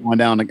 When you're going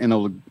down,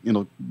 and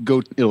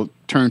it'll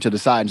turn to the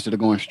side instead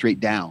of going straight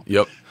down.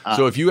 Yep.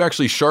 So if you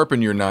actually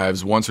sharpen your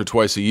knives once or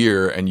twice a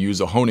year and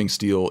use a honing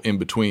steel in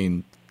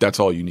between, that's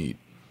all you need.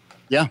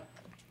 Yeah,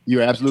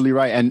 you're absolutely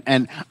right.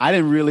 And I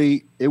didn't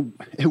really.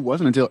 It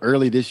wasn't until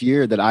early this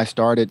year that I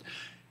started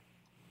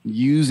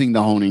using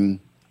the honing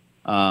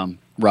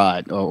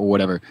rod or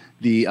whatever.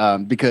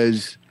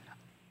 Because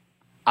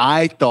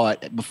I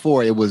thought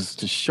before it was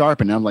to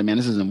sharpen. I'm like, man,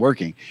 this isn't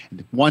working.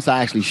 Once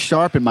I actually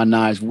sharpened my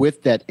knives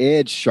with that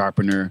edge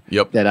sharpener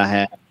that I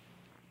had,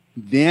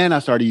 then I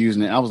started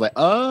using it. I was like,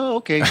 oh,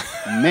 okay,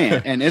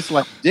 man. And it's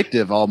like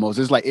addictive almost.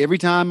 It's like every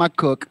time I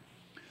cook,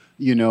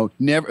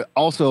 never.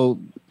 Also,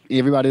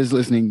 everybody is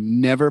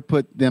listening, never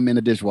put them in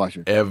a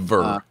dishwasher.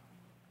 Ever.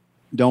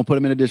 Don't put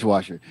them in a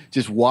dishwasher.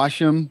 Just wash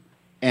them.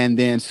 And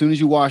then as soon as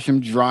you wash them,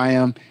 dry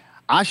them.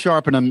 I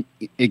sharpen them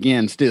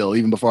again still,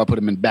 even before I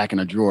put them back in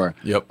a drawer.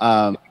 Yep.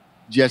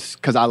 Just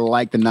because I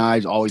like the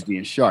knives always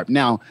being sharp.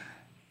 Now,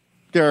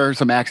 there are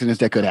some accidents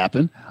that could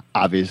happen,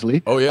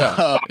 obviously. Oh,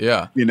 yeah.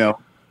 Yeah.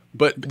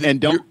 But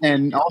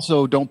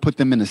also don't put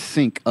them in a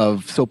sink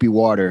of soapy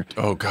water.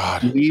 Oh,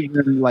 God. Leave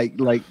them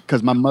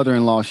because my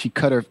mother-in-law, she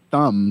cut her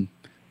thumb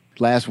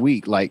last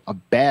week, like a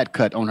bad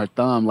cut on her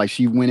thumb. Like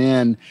she went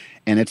in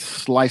and it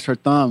sliced her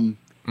thumb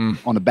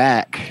on the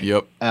back.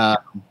 Yep.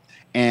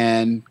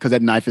 And because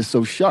that knife is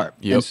so sharp.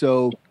 Yep. And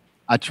so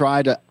I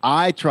try to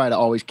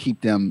always keep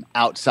them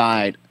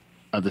outside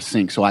of the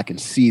sink so I can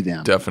see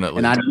them.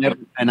 Definitely.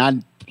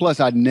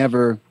 I'd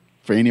never,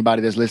 for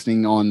anybody that's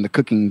listening on the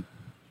cooking,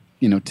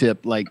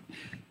 tip, like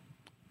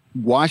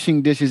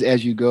washing dishes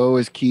as you go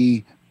is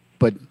key,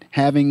 but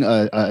having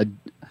a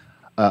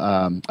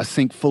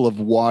sink full of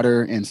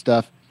water and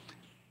stuff,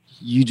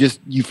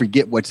 you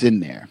forget what's in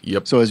there.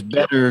 Yep. So it's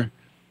better,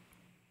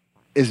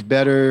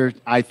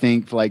 I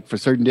think, for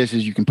certain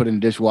dishes you can put in a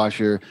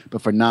dishwasher,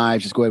 but for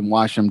knives, just go ahead and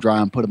wash them, dry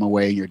them, put them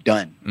away, you're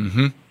done.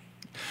 Mm-hmm.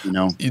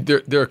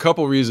 There are a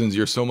couple reasons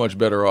you're so much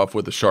better off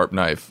with a sharp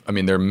knife. I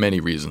mean, there are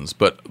many reasons,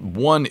 but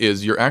one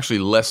is you're actually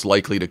less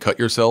likely to cut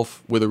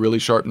yourself with a really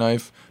sharp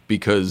knife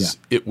because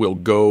it will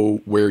go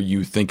where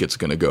you think it's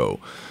going to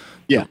go.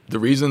 Yeah. The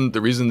reason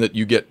that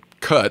you get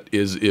cut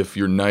is if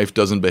your knife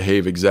doesn't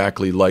behave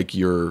exactly like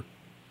you're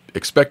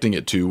expecting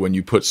it to when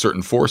you put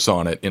certain force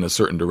on it in a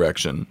certain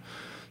direction.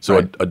 So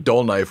a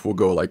dull knife will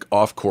go like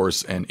off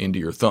course and into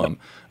your thumb.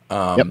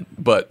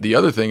 But the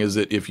other thing is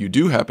that if you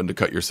do happen to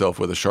cut yourself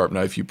with a sharp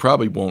knife, you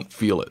probably won't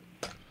feel it.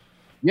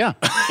 Yeah,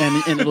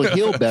 and it'll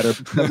heal better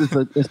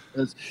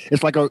because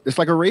it's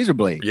like a razor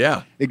blade.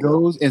 Yeah, it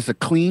goes. It's a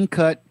clean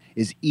cut.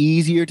 It's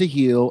easier to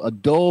heal. A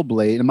dull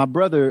blade. And my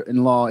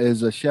brother-in-law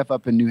is a chef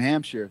up in New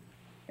Hampshire,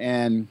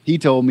 and he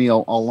told me a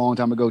long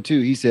time ago too.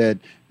 He said,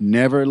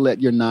 never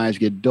let your knives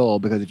get dull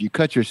because if you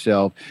cut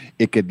yourself,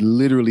 it could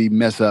literally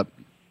mess up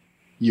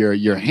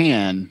your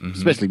hand,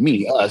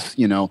 especially us.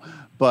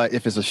 But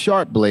if it's a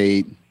sharp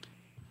blade,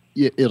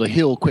 it'll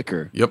heal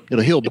quicker. Yep.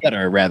 It'll heal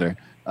better, rather,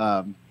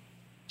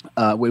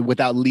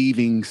 without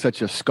leaving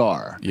such a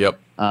scar. Yep.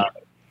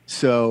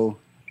 So,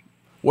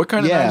 what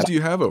kind of knives do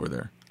you have over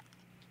there?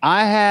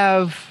 I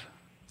have.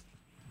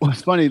 Well,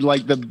 it's funny.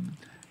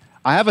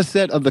 I have a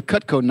set of the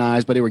Cutco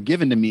knives, but they were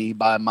given to me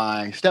by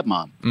my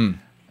stepmom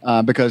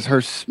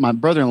because my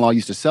brother-in-law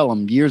used to sell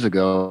them years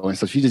ago, and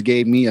so she just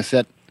gave me a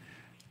set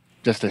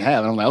just to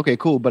have. And I'm like, okay,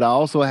 cool. But I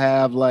also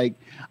have I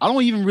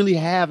don't even really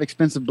have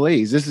expensive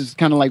blades. This is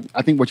kind of like,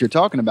 I think what you're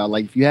talking about.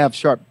 Like if you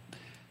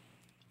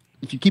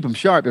keep them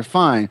sharp, they're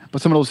fine.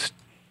 But some of those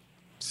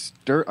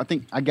I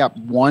think I got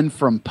one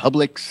from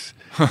Publix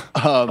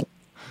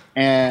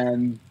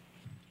and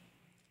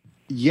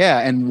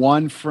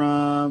one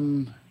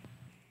from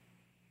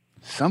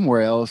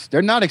somewhere else.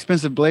 They're not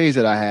expensive blades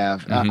that I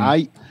have.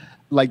 I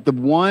like the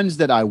ones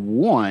that I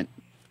want.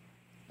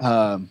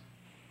 I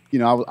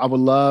would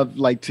love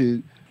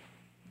to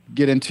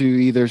get into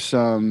either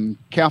some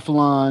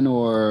Calphalon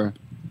or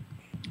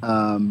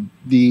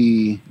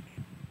the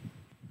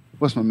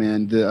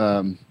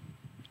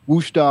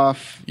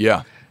Wusthof.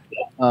 Yeah.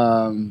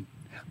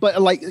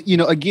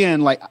 But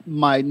again,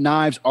 my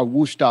knives are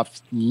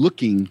Wusthof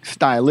looking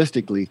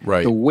stylistically.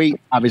 Right. The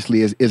weight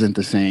obviously isn't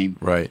the same.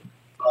 Right.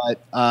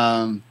 But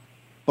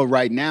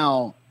right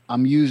now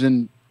I'm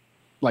using,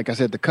 like I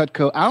said, the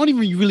Cutco. I don't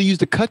even really use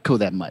the Cutco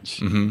that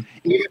much. Even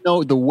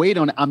though the weight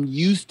on it, I'm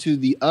used to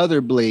the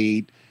other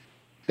blade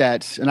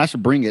and I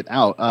should bring it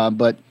out.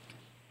 But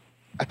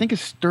I think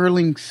it's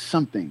Sterling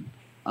something.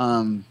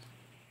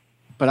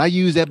 But I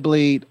use that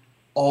blade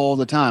all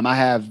the time. I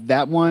have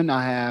that one.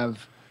 I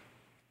have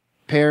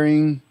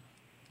pairing,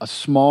 a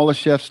smaller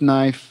chef's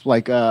knife,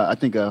 I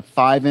think a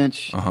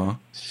 5-inch,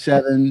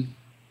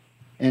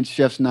 7-inch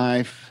chef's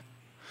knife.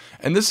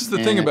 And this is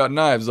the thing about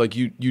knives. Like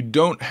you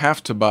don't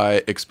have to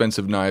buy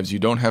expensive knives. You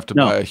don't have to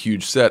buy a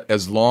huge set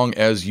as long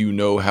as you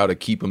know how to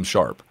keep them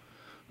sharp.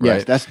 Right?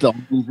 Yes, that's the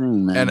only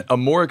thing, man. And a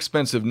more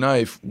expensive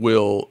knife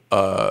will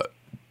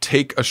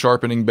take a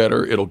sharpening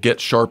better. It'll get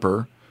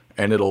sharper,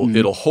 and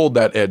it'll hold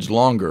that edge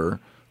longer.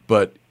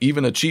 But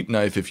even a cheap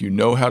knife, if you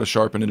know how to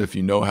sharpen it, if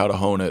you know how to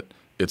hone it,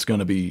 it's going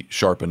to be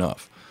sharp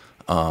enough.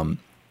 And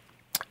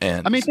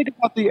I mean, think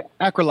about the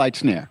acrylite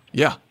snare.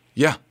 Yeah.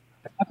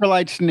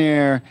 Acrylite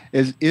snare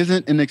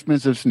isn't an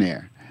expensive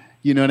snare.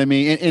 You know what I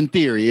mean? In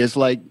theory, it's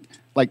like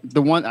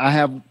the one I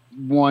have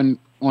one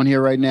on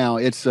here right now.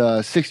 It's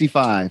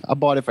 65. I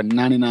bought it for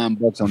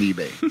 $99 on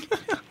eBay.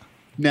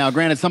 Now,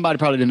 granted, somebody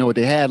probably didn't know what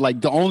they had.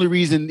 Like, the only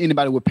reason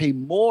anybody would pay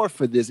more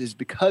for this is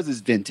because it's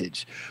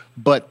vintage,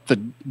 but the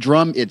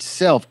drum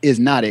itself is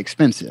not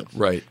expensive,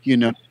 right? You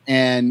know,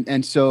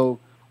 and so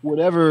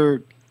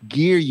whatever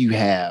gear you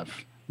have,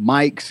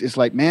 mics, it's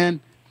like, man,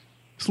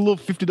 it's a little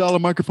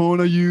 $50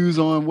 microphone I use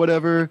on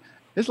whatever.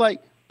 It's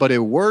like, but it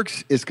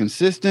works, it's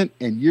consistent,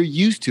 and you're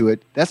used to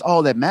it. That's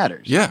all that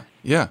matters. Yeah.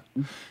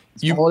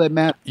 All that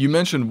matters. You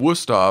mentioned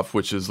Wusthof,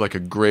 which is like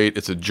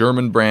it's a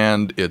German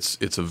brand.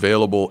 It's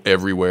available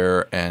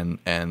everywhere,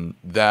 and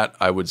that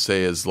I would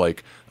say is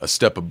like a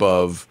step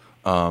above,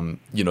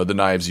 the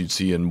knives you'd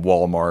see in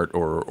Walmart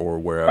or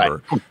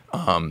wherever.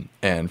 Right.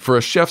 And for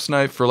a chef's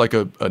knife, for like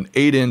an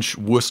 8-inch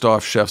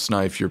Wusthof chef's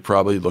knife, you're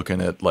probably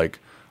looking at like,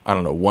 I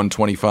don't know,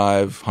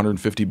 $125,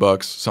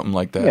 $150, something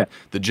like that. Yeah.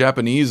 The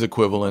Japanese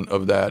equivalent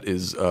of that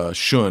is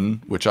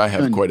Shun, which I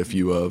have quite a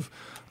few of,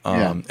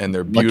 and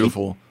they're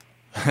beautiful. Lucky.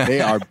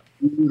 They are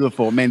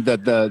beautiful. Man,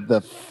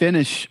 the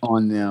finish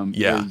on them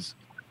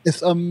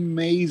it's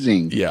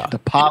amazing. Yeah. The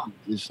pop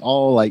is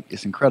all like,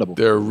 it's incredible.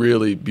 They're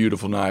really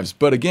beautiful knives.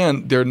 But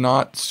again, they're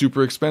not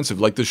super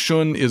expensive. Like the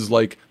Shun is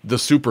like the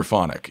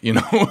Superphonic,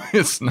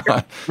 it's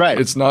not right.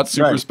 It's not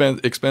super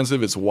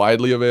expensive. It's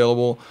widely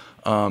available.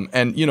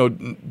 And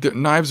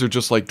knives are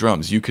just like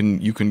drums. You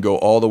can go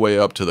all the way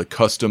up to the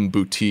custom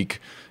boutique,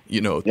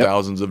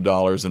 thousands of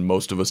dollars, and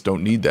most of us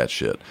don't need that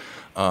shit.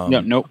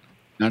 Nope.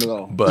 Not at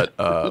all.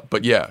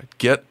 But yeah,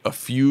 get a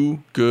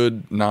few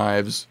good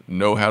knives,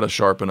 know how to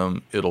sharpen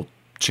them. It'll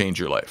change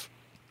your life.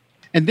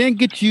 And then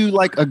get you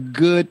like a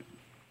good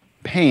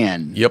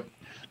pan. Yep.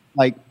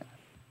 Like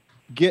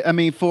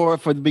for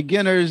the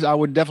beginners, I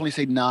would definitely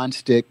say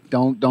non-stick.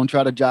 Don't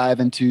try to jive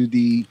into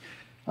the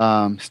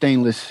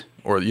stainless.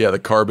 Or the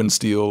carbon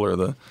steel or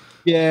the.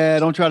 Yeah,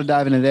 don't try to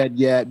dive into that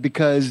yet,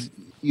 because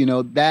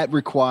that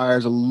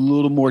requires a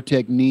little more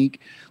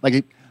technique.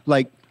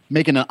 Like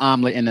making an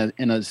omelet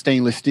in a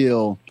stainless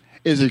steel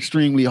is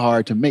extremely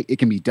hard to make. It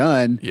can be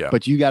done,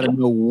 but you got to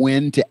know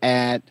when to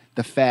add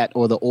the fat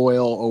or the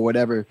oil or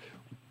whatever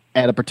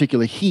at a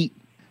particular heat,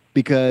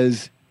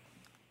 because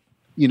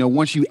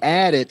once you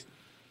add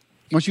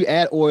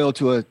oil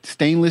to a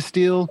stainless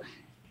steel,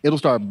 it'll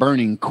start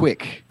burning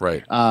quick.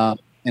 Right.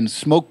 And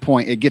smoke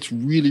point, it gets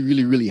really,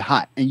 really, really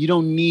hot, and you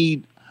don't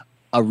need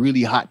a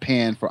really hot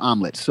pan for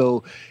omelets.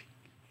 So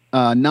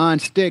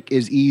non-stick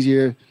is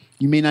easier.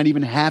 You may not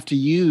even have to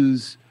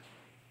use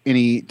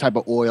any type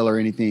of oil or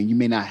anything. You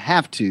may not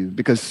have to,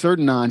 because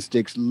certain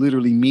non-sticks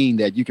literally mean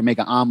that you can make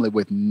an omelet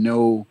with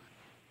no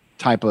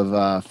type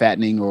of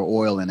fattening or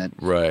oil in it.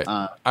 Right.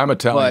 I'm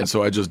Italian,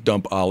 so I just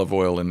dump olive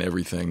oil in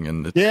everything,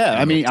 and it's,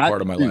 it's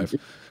part of my life.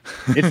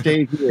 It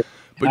stays here.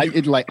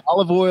 It's like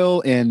olive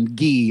oil and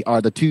ghee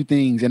are the two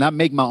things, and I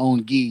make my own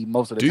ghee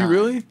most of the time. Do you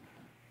really?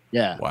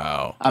 Yeah.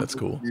 Wow, that's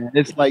cool.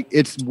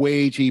 It's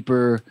way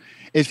cheaper.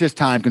 It's just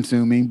time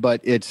consuming,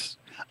 but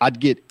I'd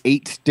get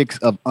 8 sticks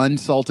of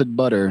unsalted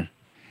butter,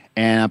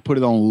 and I put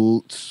it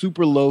on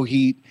super low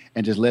heat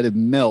and just let it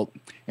melt.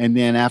 And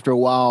then after a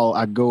while,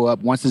 I go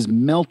up. Once it's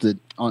melted,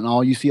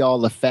 you see all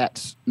the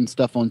fats and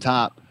stuff on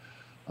top,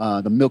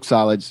 the milk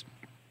solids,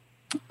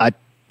 I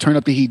turn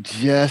up the heat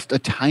just a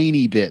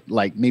tiny bit,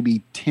 like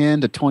maybe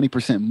 10 to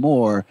 20%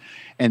 more,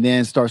 and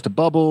then it starts to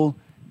bubble.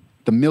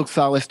 The milk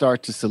solids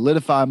start to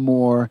solidify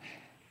more,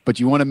 but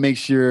you want to make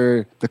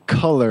sure the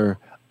color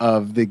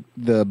of the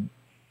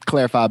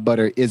clarified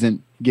butter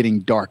isn't getting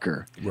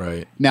darker.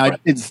 Right. Now,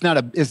 it's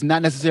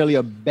not necessarily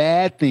a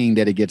bad thing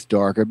that it gets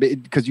darker,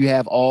 because you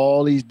have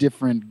all these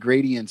different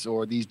gradients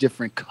or these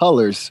different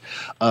colors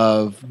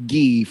of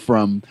ghee,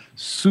 from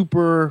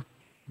super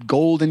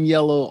golden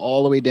yellow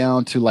all the way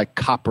down to like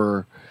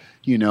copper,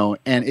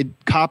 and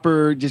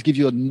copper just gives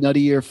you a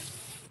nuttier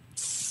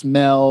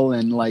smell,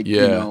 and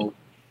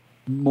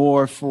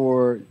more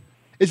for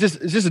it's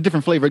just a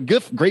different flavor.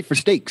 Great for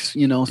steaks,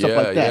 stuff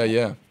like that.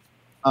 Yeah.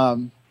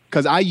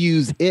 Because I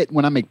use it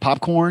when I make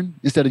popcorn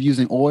instead of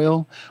using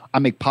oil. I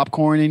make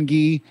popcorn in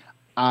ghee.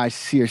 I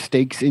sear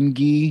steaks in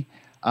ghee.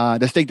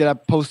 The steak that I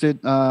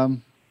posted,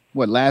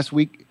 last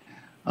week,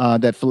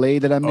 that filet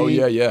that I made.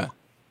 Oh, yeah.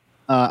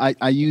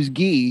 I use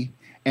ghee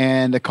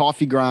and the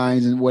coffee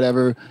grinds and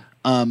whatever,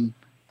 and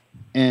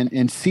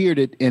seared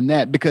it in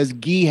that, because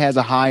ghee has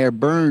a higher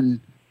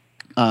burn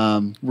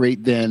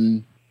rate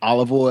than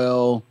olive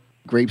oil,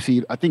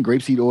 grapeseed. I think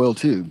grapeseed oil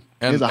too.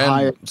 And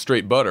higher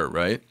straight butter,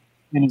 right?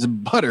 And it's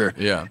butter.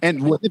 Yeah.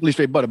 And typically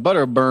straight butter.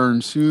 Butter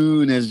burns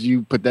soon as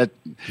you put that,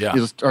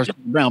 it'll start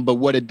brown. But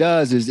what it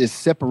does is it's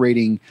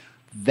separating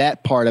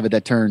that part of it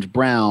that turns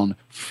brown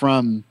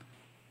from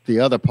the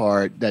other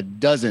part that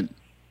doesn't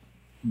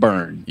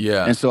burn.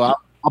 Yeah. And so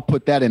I'll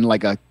put that in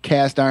like a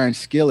cast iron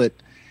skillet,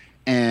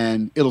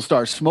 and it'll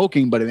start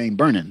smoking, but it ain't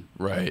burning.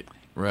 Right.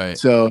 Right.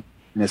 So,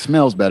 and it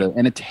smells better,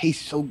 and it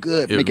tastes so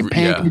good. Making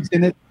pancakes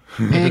in it,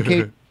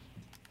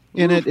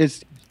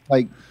 it's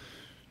like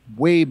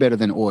way better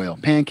than oil.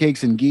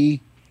 Pancakes and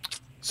ghee.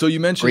 So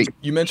you mentioned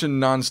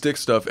nonstick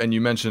stuff, and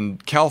you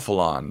mentioned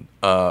Calphalon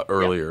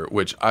earlier,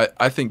 which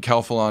I think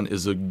Calphalon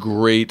is a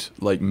great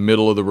like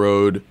middle of the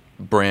road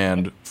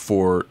brand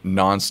for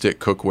nonstick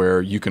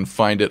cookware. You can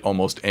find it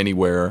almost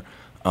anywhere.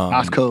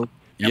 Costco,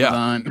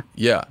 Amazon.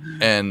 Yeah,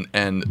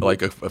 and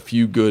like a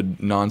few good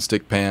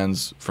nonstick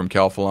pans from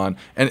Calphalon,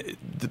 and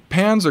the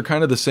pans are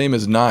kind of the same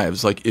as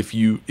knives. Like if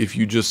you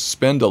just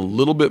spend a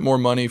little bit more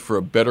money for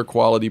a better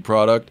quality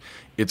product,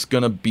 it's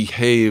gonna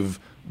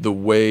behave the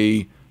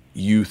way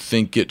you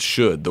think it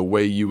should, the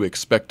way you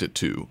expect it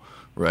to,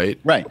 right?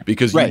 Right.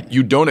 Because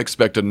you don't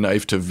expect a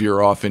knife to veer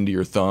off into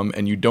your thumb,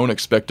 and you don't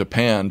expect a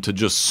pan to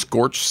just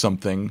scorch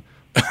something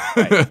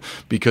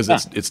because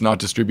it's not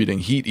distributing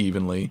heat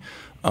evenly.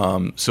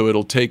 So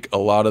it'll take a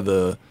lot of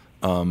the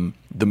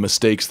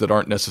mistakes that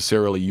aren't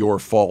necessarily your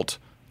fault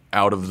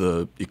out of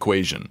the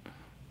equation.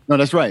 No,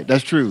 that's right.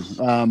 That's true.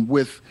 So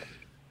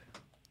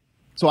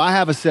I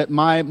have a set.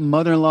 My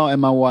mother-in-law and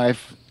my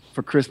wife,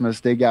 for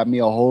Christmas, they got me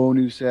a whole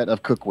new set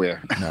of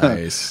cookware.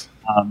 Nice.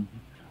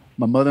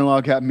 My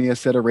mother-in-law got me a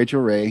set of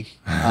Rachel Ray.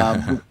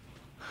 I'm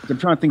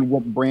trying to think of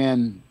what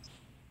brand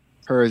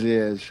hers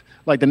is.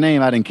 Like the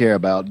name I didn't care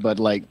about, but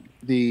like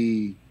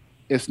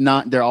it's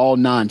not. They're all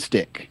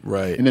non-stick.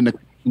 Right. And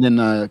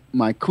then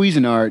my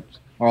Cuisinart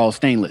are all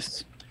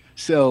stainless.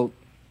 So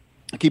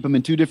I keep them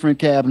in two different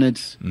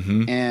cabinets,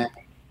 and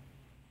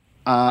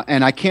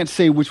I can't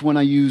say which one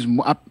I use.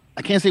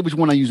 I can't say which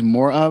one I use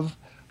more of,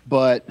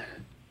 but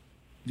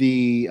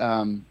the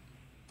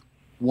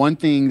one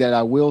thing that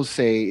I will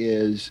say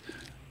is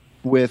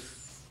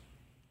with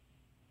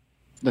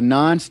the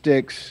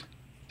non-sticks,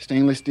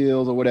 stainless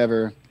steels or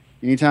whatever,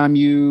 anytime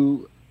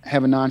you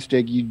have a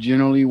non-stick, you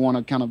generally want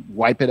to kind of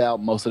wipe it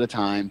out most of the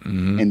time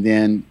and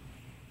then,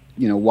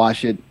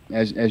 wash it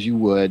as you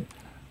would.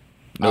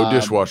 No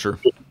dishwasher.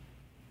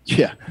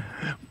 Yeah.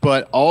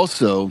 But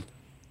also,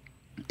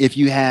 if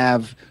you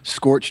have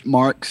scorched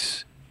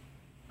marks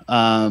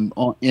on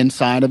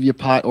inside of your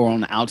pot or on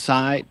the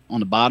outside,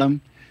 on the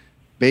bottom,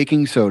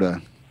 baking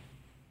soda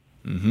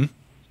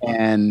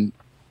and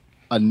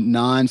a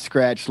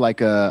non-scratch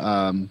like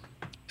a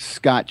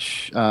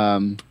Scotch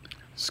Brite.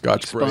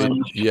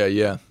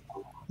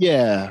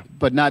 Yeah,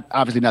 but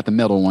obviously not the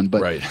metal one,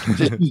 but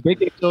just use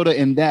baking soda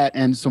in that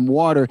and some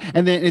water.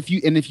 And then if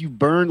you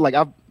burn, like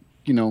I've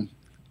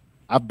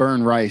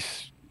burned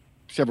rice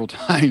several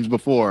times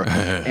before,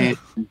 and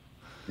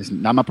it's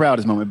not my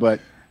proudest moment, but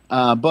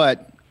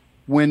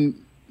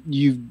when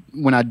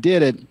I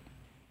did it,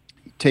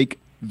 take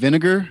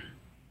vinegar,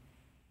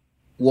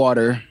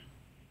 water,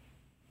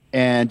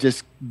 and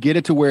just get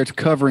it to where it's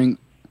covering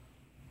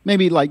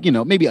maybe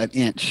maybe an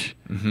inch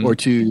or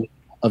two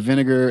of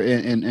vinegar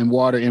and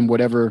water in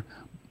whatever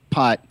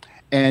pot,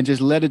 and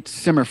just let it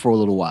simmer for a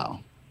little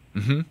while.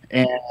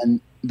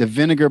 And the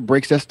vinegar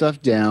breaks that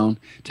stuff down.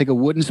 Take a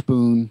wooden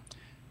spoon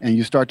and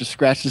you start to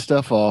scratch the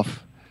stuff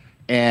off,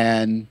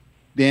 and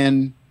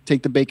then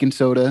take the baking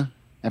soda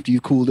after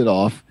you've cooled it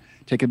off.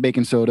 Take a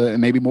baking soda and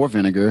maybe more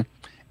vinegar,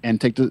 and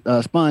take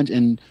the sponge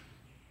and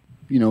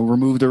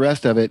remove the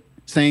rest of it.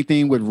 Same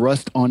thing with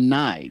rust on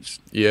knives.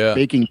 Yeah,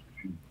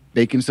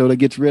 baking soda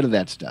gets rid of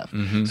that stuff.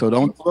 So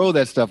don't throw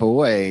that stuff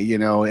away,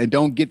 and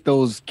don't get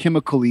those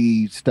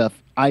chemically stuff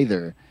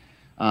either.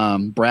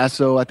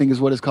 Brasso, I think is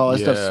what it's called.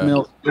 That stuff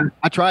smells.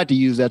 I tried to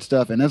use that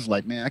stuff, and it's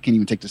like, man, I can't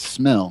even take the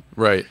smell.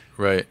 Right.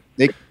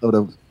 Baking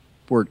soda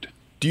worked.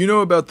 Do you know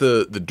about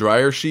the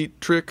dryer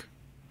sheet trick?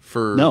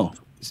 No.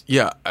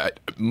 Yeah,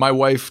 my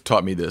wife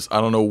taught me this.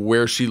 I don't know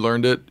where she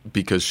learned it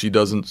because she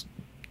doesn't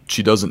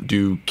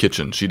do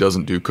kitchen. She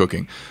doesn't do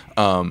cooking.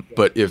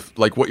 But if,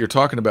 like what you're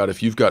talking about,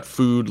 if you've got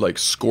food like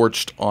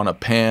scorched on a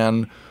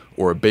pan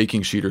or a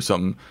baking sheet or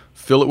something,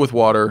 fill it with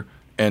water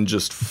and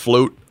just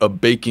float a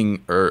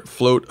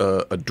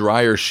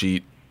dryer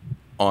sheet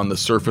on the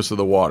surface of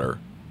the water.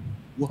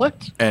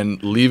 What?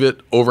 And leave it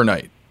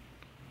overnight.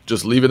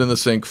 Just leave it in the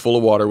sink full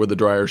of water with the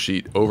dryer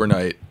sheet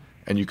overnight,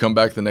 and you come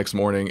back the next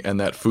morning and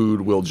that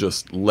food will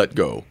just let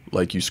go.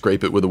 Like you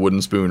scrape it with a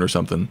wooden spoon or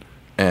something.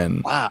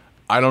 And wow.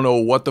 I don't know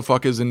what the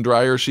fuck is in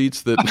dryer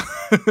sheets that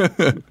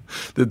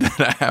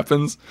that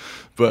happens,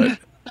 but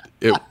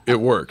it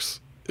works.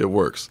 It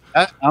works.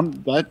 I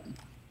might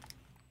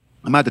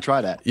have to try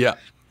that. Yeah.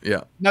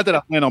 Not that I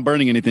plan on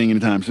burning anything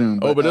anytime soon.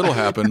 But it'll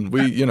happen.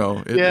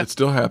 It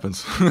still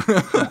happens.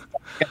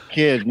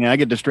 Kids, man, I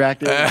get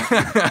distracted.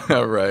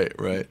 Right.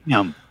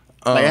 Yeah.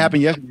 It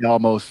happened yesterday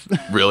almost.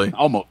 Really?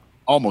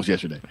 almost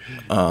yesterday.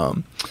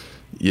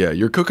 Yeah,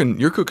 you're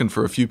cooking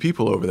for a few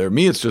people over there.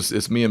 Me,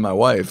 it's me and my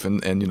wife,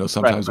 and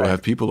sometimes we'll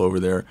have people over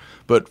there.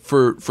 But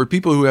for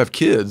people who have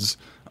kids,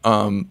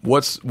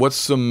 what's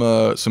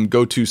some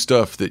go-to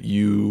stuff that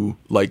you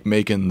like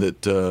making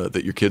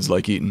that your kids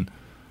like eating?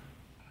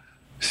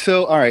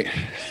 So, all right,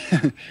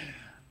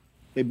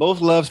 they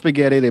both love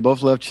spaghetti. They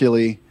both love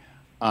chili.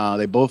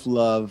 They both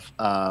love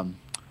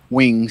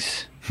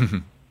wings.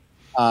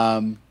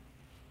 And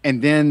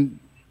then,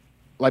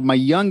 like, my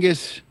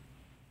youngest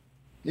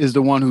is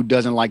the one who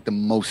doesn't like the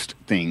most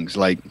things.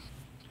 Like,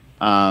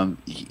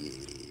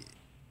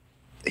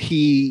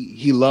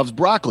 he loves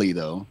broccoli,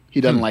 though.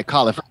 He doesn't like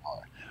cauliflower.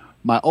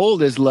 My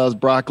oldest loves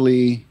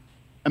broccoli.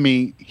 I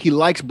mean, he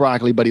likes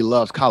broccoli, but he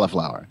loves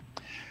cauliflower.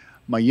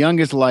 My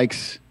youngest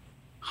likes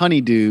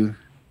honeydew.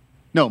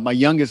 No, my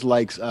youngest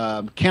likes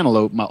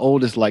cantaloupe. My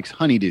oldest likes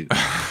honeydew.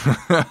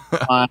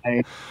 All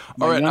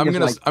right,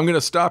 I'm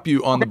gonna stop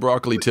you on the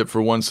broccoli tip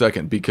for 1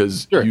 second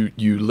because Sure.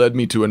 you led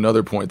me to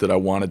another point that I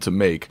wanted to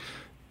make,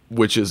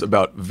 which is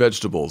about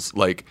vegetables.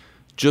 Like,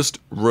 just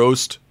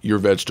roast your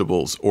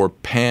vegetables or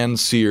pan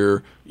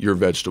sear your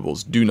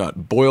vegetables. Do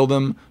not boil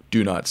them.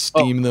 Do not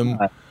steam them.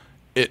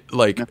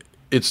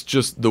 It's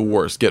just the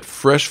worst. Get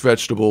fresh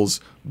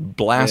vegetables,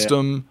 blast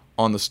them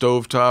on the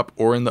stovetop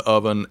or in the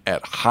oven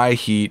at high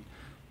heat,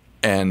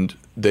 and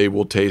they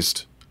will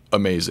taste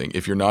amazing.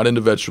 If you're not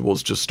into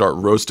vegetables, just start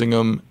roasting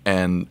them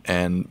and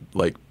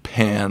like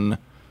pan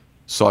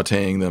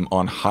sauteing them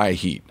on high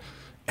heat.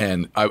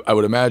 And I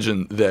would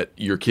imagine that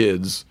your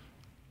kids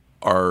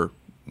are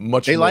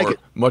much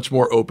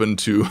more open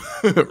to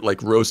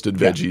like roasted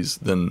veggies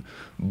than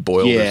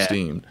boiled or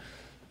steamed.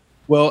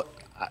 Well,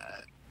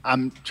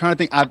 I'm trying to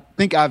think. I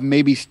think I've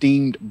maybe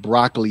steamed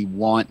broccoli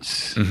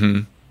once.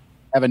 Mm-hmm.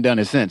 Haven't done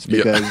it since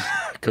because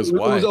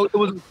why? It was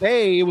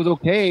okay. It was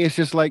okay. It's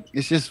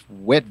just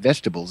wet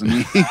vegetables. I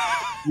mean,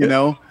 you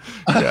know,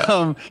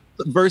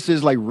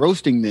 versus like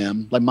roasting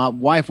them. Like my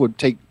wife would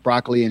take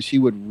broccoli and she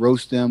would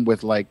roast them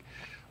with like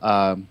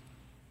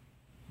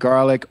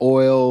garlic,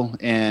 oil,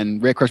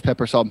 and red crushed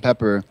pepper, salt and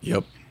pepper.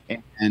 Yep.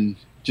 And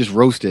just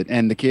roast it.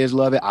 And the kids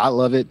love it. I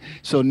love it.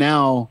 So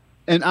now,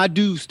 and I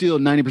do still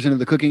 90% of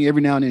the cooking.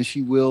 Every now and then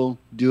she will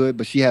do it,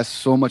 but she has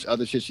so much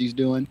other shit she's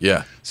doing.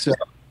 Yeah. So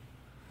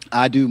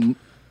I do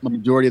the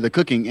majority of the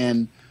cooking.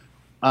 And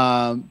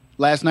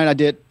last night I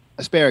did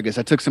asparagus.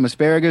 I took some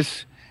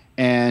asparagus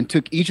and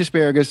took each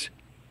asparagus,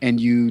 and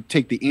you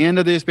take the end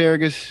of the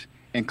asparagus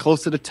and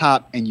close to the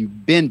top and you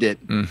bend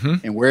it. Mm-hmm.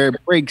 And where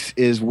it breaks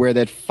is where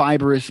that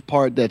fibrous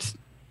part that's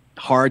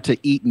hard to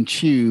eat and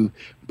chew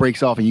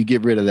breaks off, and you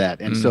get rid of that.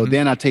 And so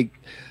then I take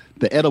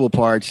the edible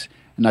parts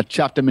and I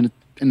chop them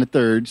in the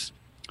thirds.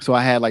 So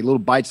I had like little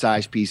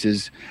bite-sized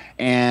pieces,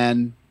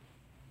 and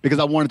because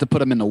I wanted to put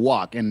them in the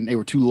wok, and they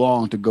were too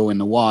long to go in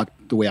the wok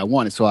the way I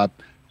wanted. So I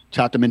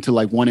chopped them into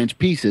like 1-inch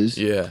pieces.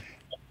 Yeah.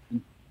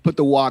 Put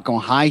the wok on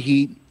high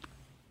heat.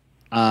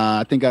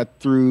 I think I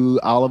threw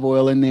olive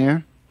oil in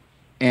there,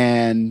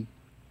 and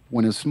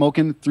when it was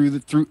smoking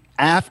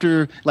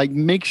after, like,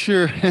 make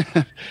sure,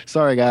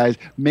 sorry guys,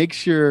 make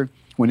sure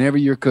whenever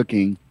you're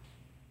cooking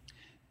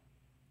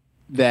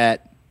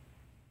that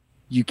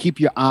you keep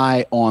your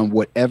eye on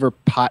whatever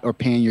pot or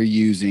pan you're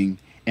using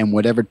and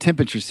whatever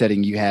temperature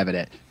setting you have it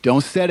at.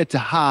 Don't set it to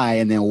high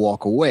and then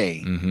walk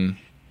away. Mm-hmm.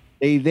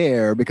 Stay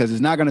there, because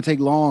it's not going to take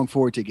long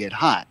for it to get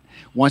hot.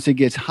 Once it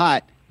gets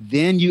hot,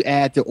 then you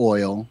add the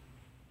oil.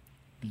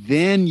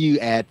 Then you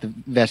add the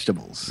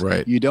vegetables.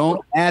 Right. You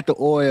don't add the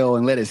oil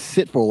and let it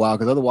sit for a while,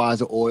 because otherwise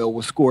the oil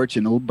will scorch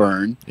and it'll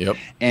burn. Yep.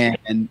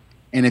 And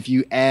if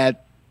you add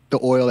the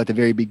oil at the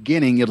very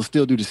beginning, it'll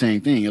still do the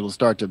same thing. It'll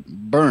start to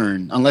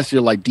burn unless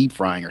you're like deep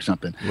frying or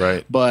something.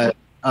 Right. But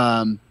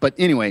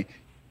anyway,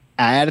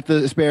 I added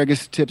the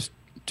asparagus tips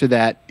to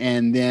that,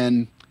 and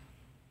then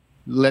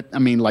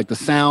like the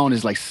sound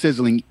is like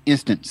sizzling,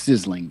 instant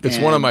sizzling. It's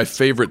one of my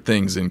favorite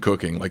things in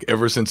cooking. Like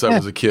ever since I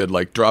was a kid,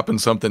 like dropping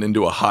something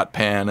into a hot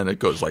pan and it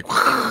goes like,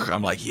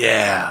 I'm like,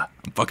 yeah,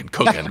 I'm fucking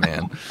cooking,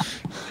 man.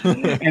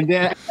 And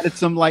then I added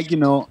some, like,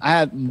 I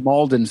had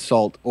Maldon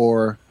salt,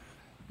 or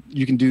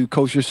you can do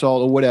kosher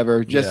salt or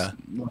whatever.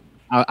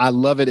 I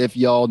love it if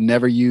y'all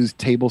never use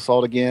table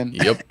salt again.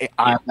 Yep.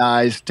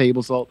 Ionized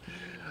table salt.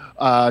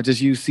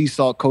 Just use sea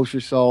salt,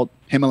 kosher salt,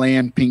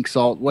 Himalayan pink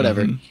salt,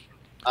 whatever.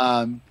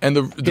 Mm-hmm. And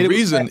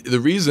the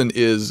reason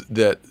is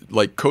that,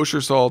 like,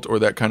 kosher salt or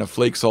that kind of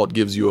flake salt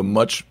gives you a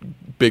much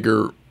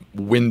bigger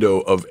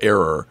window of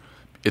error.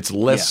 It's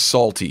less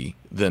salty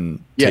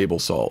than table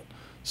salt,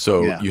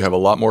 so you have a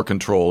lot more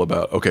control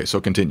about. Okay,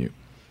 so continue.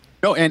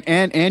 No,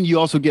 and you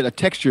also get a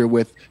texture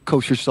with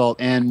kosher salt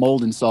and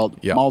Maldon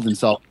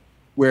salt,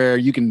 where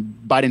you can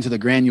bite into the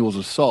granules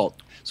of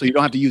salt, so you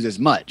don't have to use as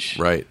much.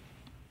 Right.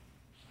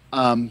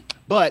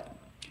 But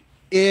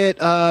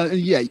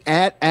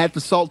add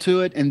the salt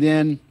to it, and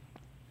then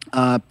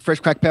fresh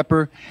cracked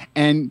pepper,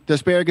 and the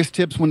asparagus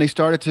tips, when they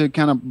started to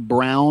kind of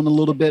brown a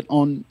little bit,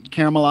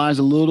 caramelize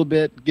a little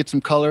bit, get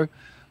some color.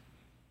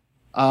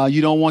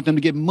 You don't want them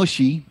to get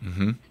mushy.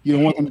 Mm-hmm. You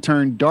don't want them to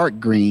turn dark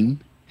green.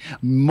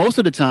 Most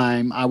of the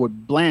time I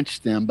would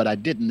blanch them, but I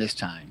didn't this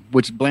time,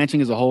 which blanching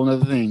is a whole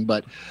other thing.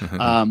 But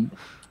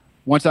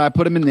once I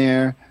put them in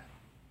there,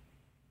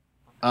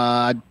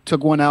 I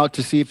took one out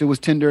to see if it was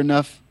tender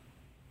enough.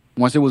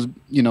 Once it was,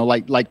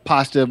 like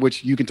pasta,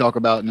 which you can talk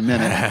about in a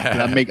minute.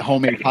 I make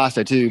homemade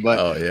pasta too,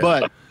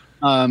 but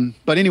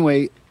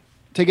anyway,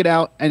 take it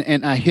out,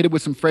 and I hit it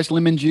with some fresh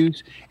lemon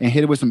juice and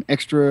hit it with some a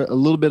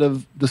little bit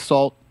of the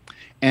salt,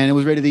 and it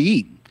was ready to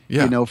eat.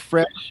 Yeah. You know,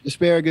 fresh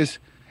asparagus.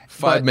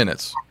 5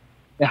 minutes.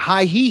 The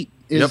high heat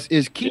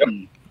is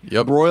key.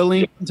 Yep.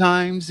 Broiling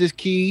sometimes is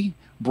key.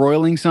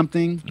 Broiling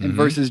something and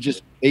versus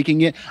just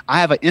baking it. I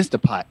have an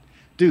Instapot.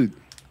 Dude,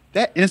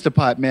 that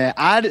Instapot, man,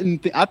 I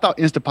thought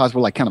Instapots were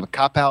like kind of a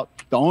cop-out.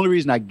 The only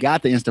reason I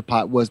got the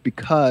Instapot was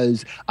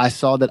because I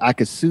saw that I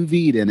could sous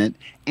vide in it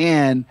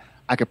and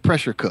I could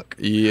pressure cook.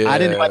 Yeah, I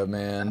didn't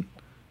man.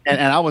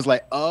 And I was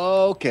like,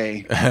 oh,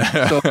 okay.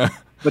 So,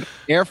 but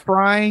air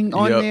frying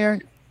on there,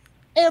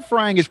 air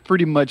frying is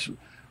pretty much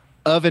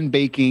oven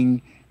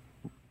baking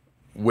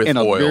with in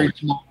a oil. very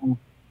small.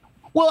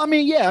 Well, I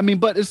mean,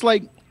 but it's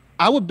like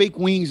I would bake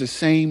wings the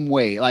same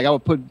way. Like I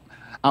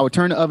would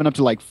turn the oven up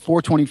to like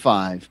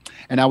 425,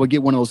 and I would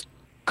get one of those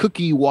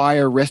cookie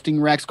wire resting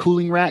racks,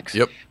 cooling racks.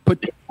 Yep.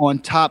 Put them on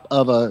top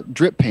of a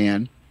drip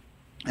pan,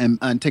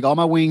 and take all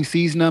my wings,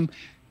 season them,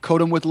 coat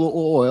them with a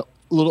little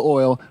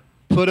oil,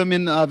 put them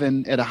in the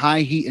oven at a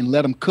high heat, and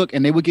let them cook,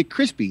 and they would get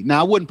crispy.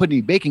 Now I wouldn't put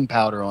any baking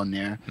powder on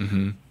there.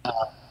 Mm-hmm.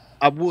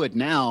 I would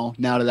now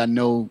that I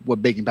know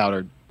what baking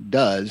powder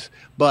does,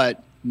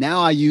 but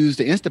now I use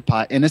the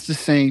Instapot, and it's the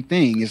same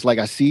thing. It's like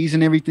I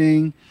season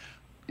everything,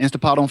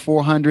 Instapot on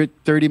 400,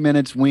 30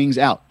 minutes, wings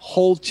out.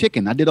 Whole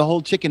chicken. I did a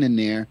whole chicken in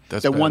there.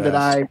 That's the one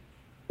badass.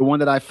 the one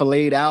that I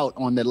filleted out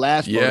on the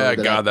last Yeah,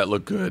 photo that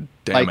looked good.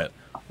 Damn like,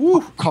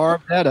 it.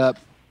 carved that up.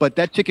 But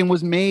that chicken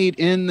was made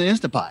in the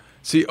Instapot.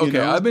 See, okay,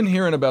 know? I've been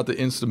hearing about the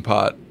Instant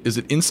Pot. Is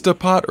it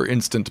Instapot or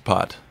Instant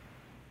Pot?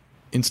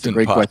 Instant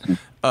Great Pot. question.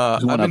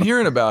 I've been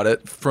hearing about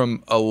it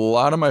from a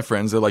lot of my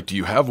friends. They're like, "Do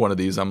you have one of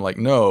these?" I'm like,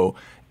 "No."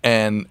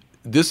 And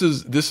this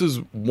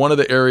is one of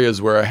the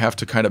areas where I have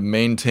to kind of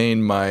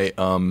maintain my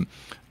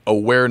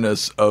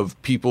awareness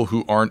of people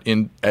who aren't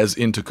as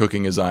into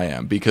cooking as I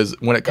am, because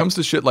when it comes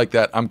to shit like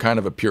that, I'm kind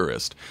of a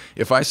purist.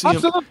 If I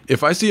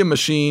see a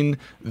machine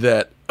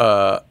that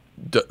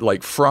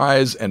like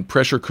fries and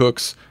pressure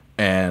cooks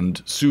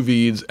and sous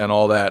vides and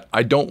all that,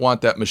 I don't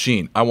want that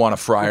machine. I want a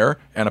fryer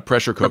and a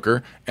pressure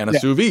cooker and a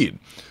sous vide,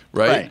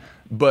 right?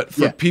 But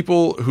for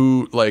people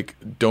who like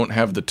don't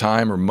have the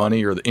time or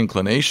money or the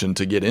inclination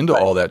to get into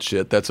all that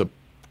shit, that's a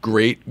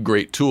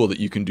great tool that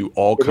you can do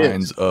all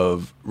kinds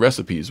of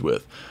recipes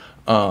with.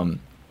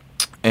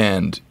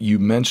 And you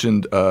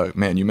mentioned,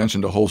 you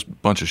mentioned a whole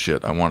bunch of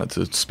shit I wanted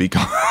to speak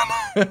on.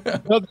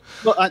 Well,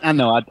 I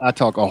know I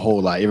talk a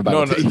whole lot.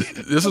 Everybody,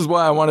 this is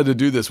why I wanted to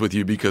do this with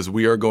you, because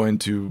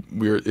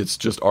it's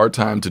just our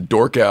time to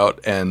dork out,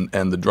 and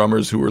the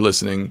drummers who are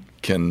listening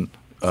can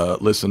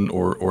listen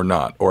or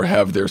not, or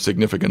have their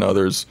significant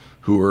others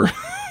who are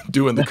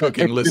doing the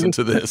cooking listen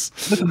to this.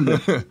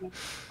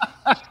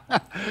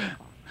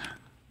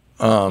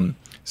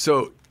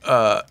 So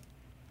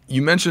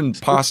you mentioned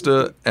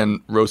pasta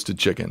and roasted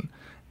chicken,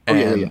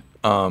 and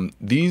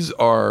these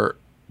are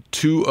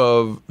two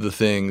of the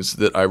things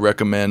that I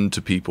recommend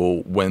to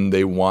people when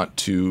they want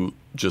to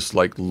just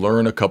like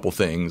learn a couple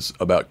things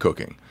about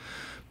cooking,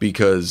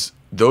 because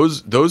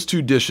those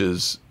two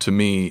dishes to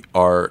me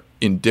are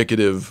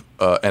indicative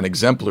and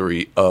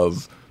exemplary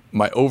of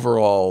my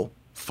overall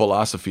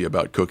philosophy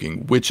about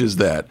cooking, which is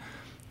that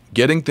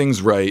getting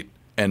things right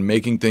and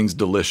making things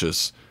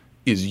delicious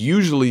is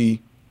usually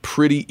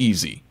pretty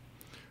easy,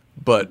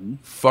 but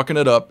fucking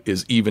it up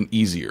is even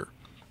easier.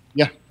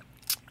 Yeah.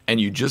 And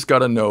you just got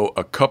to know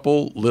a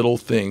couple little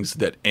things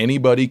that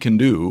anybody can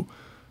do,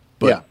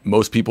 but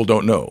most people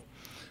don't know.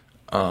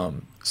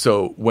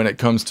 So when it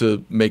comes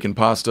to making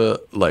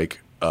pasta, like,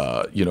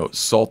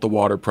 salt the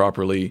water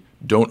properly,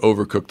 don't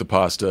overcook the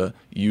pasta,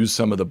 use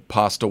some of the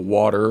pasta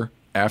water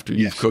after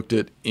you've cooked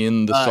it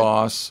in the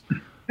sauce.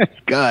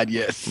 God,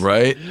 yes.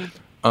 Right?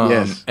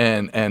 Yes.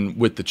 And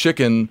with the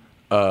chicken,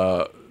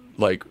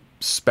 like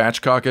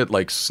spatchcock it,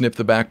 like snip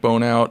the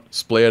backbone out,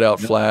 splay it out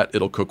flat.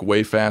 It'll cook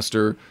way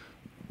faster.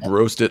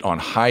 Roast it on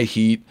high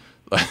heat.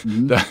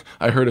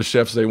 I heard a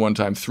chef say one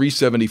time,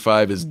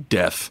 375 is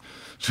death.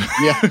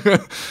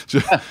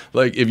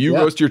 Like if you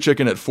roast your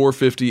chicken at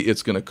 450,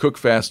 it's going to cook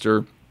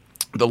faster.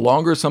 The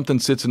longer something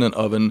sits in an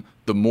oven,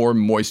 the more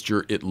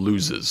moisture it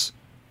loses.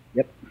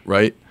 Yep.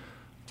 Right?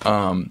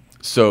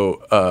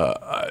 So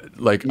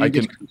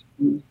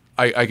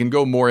I can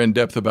go more in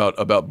depth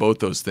about both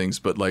those things,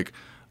 but like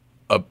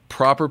a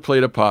proper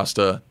plate of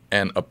pasta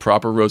and a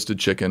proper roasted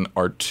chicken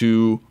are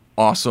two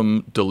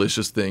awesome,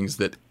 delicious things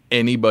that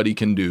anybody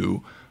can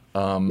do.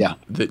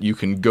 That you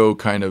can go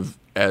kind of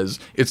as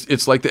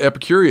it's like the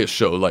Epicurious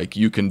show. Like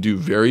you can do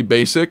very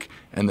basic,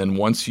 and then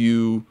once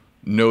you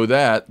know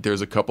that,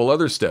 there's a couple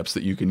other steps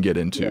that you can get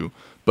into. Yeah.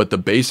 But the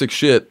basic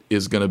shit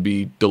is going to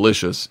be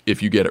delicious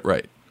if you get it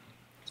right.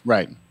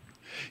 Right.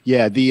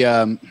 Yeah.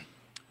 The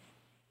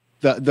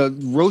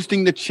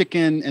roasting the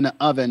chicken in the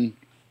oven,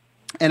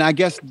 and I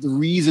guess the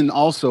reason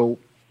also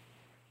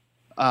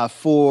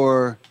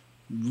for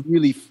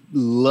really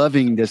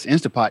loving this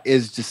Instapot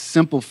is the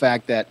simple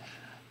fact that,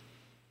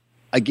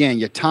 again,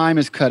 your time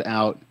is cut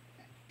out,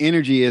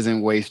 energy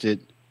isn't wasted,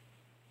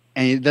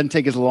 and it doesn't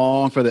take as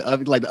long for the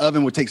oven. Like the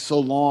oven would take so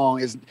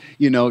long as,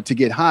 to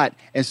get hot.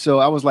 And so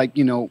I was like,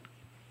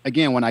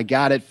 again, when I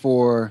got it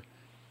for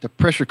the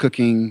pressure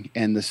cooking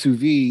and the sous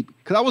vide,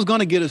 because I was going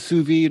to get a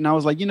sous vide, and I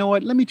was like, you know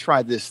what, let me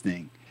try this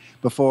thing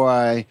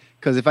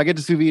because if I get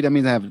the sous vide, that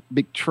means I have a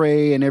big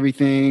tray and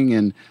everything.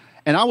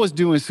 And I was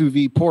doing sous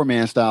vide poor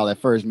man style at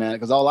first, man,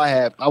 because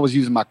I was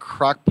using my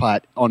crock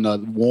pot on the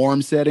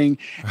warm setting,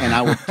 and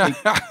I would take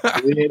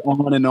the lid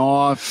on and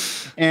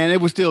off, and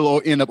it would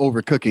still end up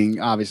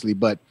overcooking, obviously.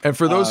 And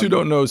for those who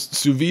don't know,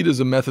 sous vide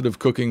is a method of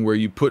cooking where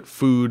you put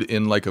food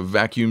in like a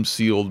vacuum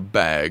sealed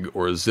bag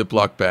or a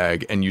Ziploc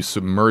bag, and you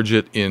submerge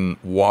it in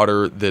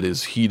water that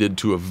is heated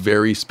to a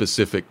very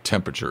specific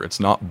temperature.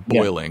 It's not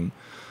boiling. Yeah.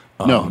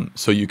 No.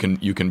 So you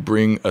can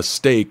bring a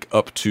steak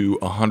up to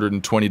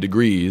 120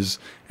 degrees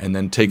and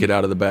then take it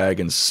out of the bag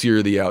and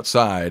sear the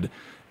outside,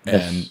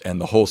 and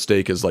the whole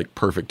steak is like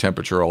perfect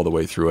temperature all the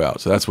way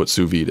throughout. So that's what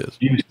sous vide is.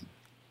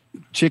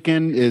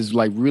 Chicken is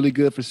like really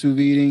good for sous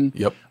videing.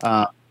 Yep.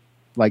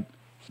 Like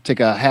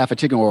take a half a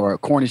chicken or a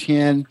Cornish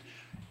hen,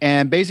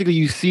 and basically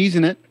you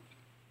season it.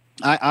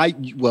 I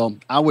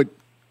would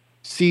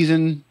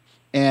season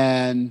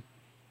and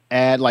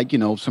add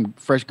some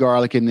fresh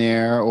garlic in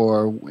there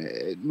or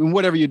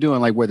whatever you're doing,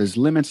 like whether it's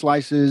lemon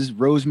slices,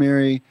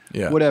 rosemary,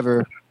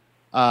 whatever.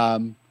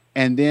 And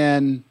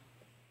then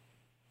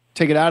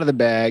take it out of the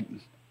bag,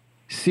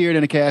 sear it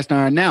in a cast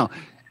iron. Now,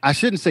 I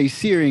shouldn't say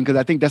searing because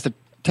I think that's a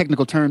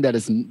technical term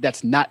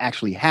that's not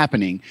actually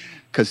happening,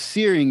 because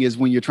searing is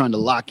when you're trying to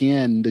lock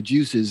in the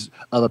juices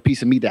of a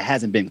piece of meat that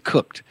hasn't been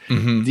cooked.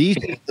 Mm-hmm. These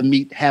pieces of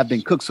meat have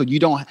been cooked,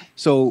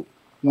 so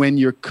when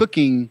you're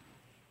cooking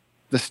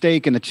the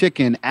steak and the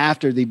chicken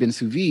after they've been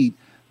sous vide,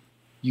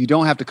 you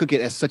don't have to cook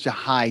it at such a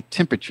high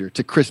temperature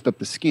to crisp up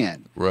the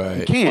skin. Right.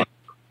 You can,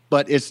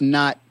 but it's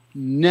not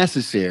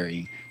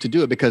necessary to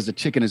do it because the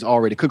chicken is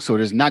already cooked, so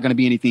there's not going to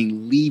be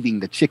anything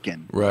leaving the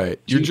chicken. Right.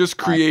 You're just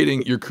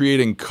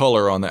creating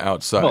color on the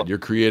outside. Oh, you're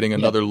creating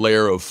another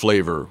layer of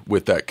flavor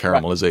with that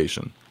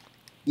caramelization. Right.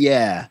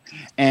 Yeah.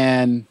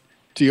 And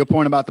to your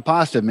point about the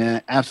pasta,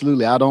 man,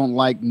 absolutely. I don't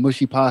like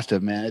mushy pasta,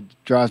 man. It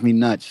drives me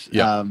nuts.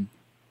 Yeah.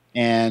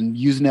 And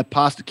using that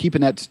pasta,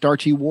 keeping that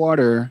starchy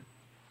water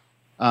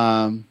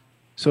so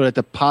that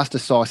the pasta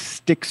sauce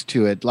sticks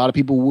to it. A lot of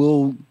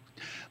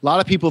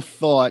people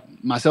thought,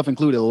 myself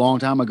included, a long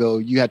time ago,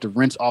 you had to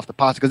rinse off the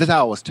pasta, because that's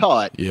how I was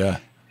taught. Yeah.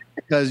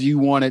 Because you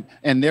wanted,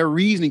 and their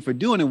reasoning for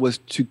doing it was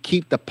to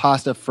keep the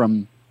pasta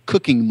from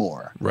cooking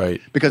more.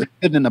 Right. Because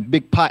it's in a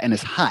big pot and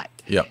it's hot.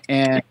 Yeah.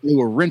 And they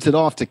will rinse it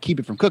off to keep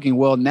it from cooking.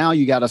 Well, now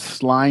you got a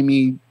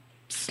slimy,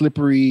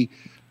 slippery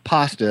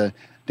pasta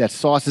that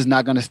sauce is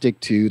not going to stick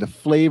to. The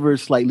flavor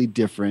is slightly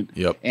different.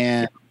 Yep.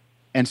 And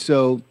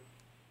so,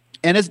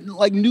 and it's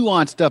like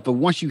nuanced stuff, but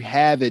once you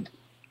have it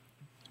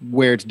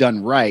where it's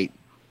done right,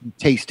 you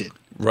taste it.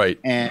 Right.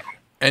 And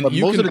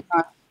you most can, of the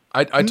time,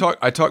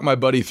 I talked my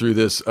buddy through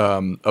this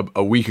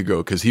a week ago,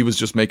 because he was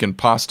just making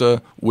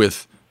pasta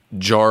with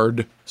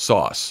jarred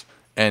sauce.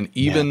 And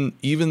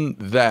even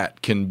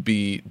that can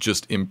be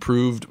just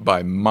improved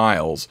by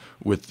miles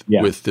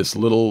with this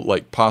little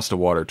like pasta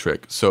water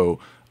trick. So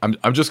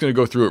I'm just going to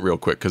go through it real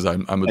quick because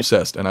I'm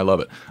obsessed and I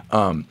love it.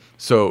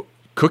 So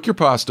cook your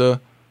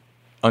pasta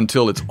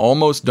until it's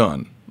almost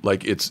done.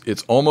 Like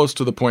it's almost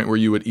to the point where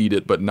you would eat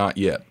it, but not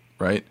yet,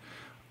 right?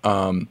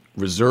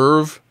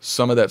 Reserve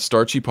some of that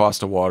starchy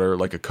pasta water,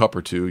 like a cup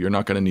or two. You're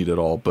not going to need it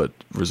all, but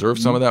reserve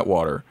some of that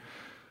water.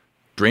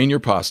 Drain your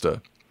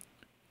pasta.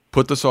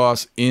 Put the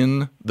sauce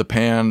in the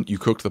pan you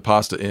cooked the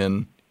pasta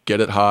in. Get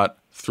it hot.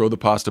 Throw the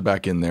pasta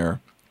back in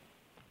there.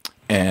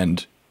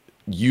 And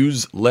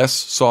use less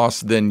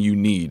sauce than you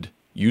need.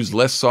 Use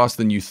less sauce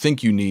than you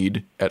think you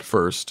need at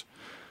first.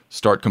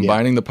 Start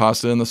combining the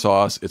pasta and the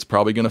sauce. It's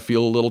probably going to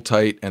feel a little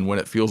tight, and when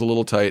it feels a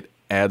little tight,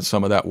 add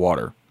some of that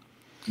water.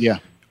 Yeah.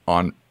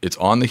 It's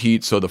on the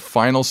heat, so the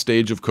final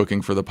stage of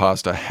cooking for the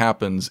pasta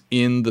happens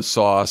in the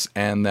sauce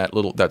and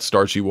that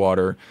starchy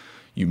water.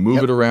 You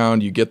move it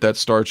around, you get that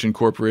starch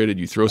incorporated,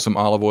 you throw some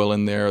olive oil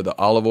in there. The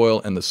olive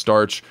oil and the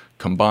starch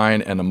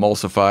combine and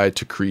emulsify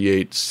to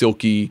create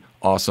silky,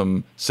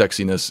 awesome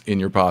sexiness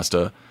in your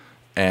pasta.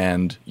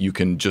 And you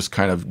can just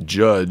kind of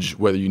judge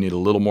whether you need a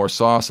little more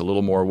sauce, a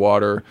little more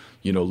water,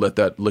 let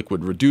that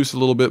liquid reduce a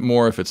little bit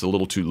more if it's a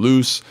little too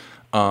loose.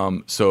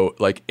 So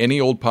like any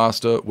old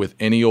pasta with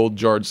any old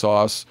jarred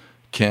sauce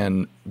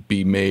can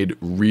be made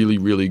really,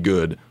 really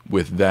good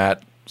with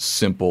that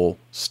simple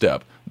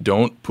step.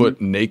 Don't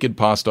put naked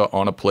pasta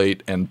on a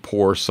plate and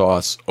pour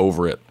sauce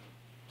over it.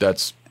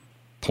 That's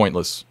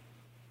pointless.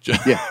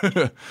 Yeah.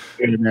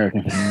 Good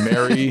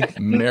American.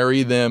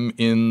 marry them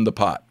in the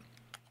pot.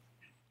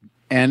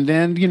 And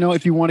then,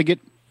 if you want to get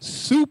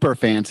super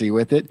fancy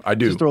with it, I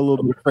do. Just throw a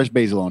little bit of fresh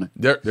basil on it.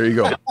 There you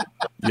go.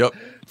 Yep.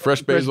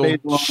 Fresh basil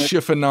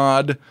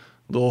chiffonade,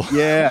 little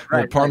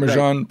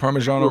Parmesan,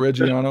 Parmigiano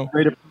Reggiano.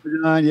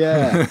 Parmesan,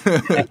 yeah.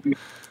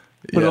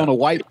 Put it on a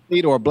white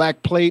plate or a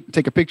black plate,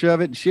 take a picture of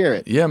it and share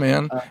it. Yeah,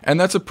 man. And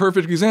that's a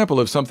perfect example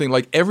of something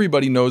like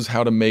everybody knows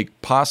how to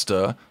make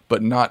pasta,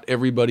 but not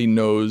everybody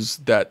knows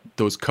that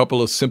those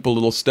couple of simple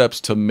little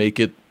steps to make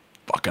it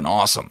fucking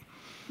awesome.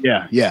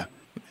 Yeah.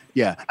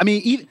 I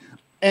mean,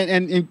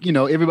 and you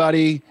know,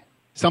 everybody,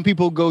 some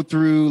people go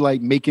through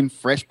like making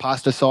fresh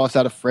pasta sauce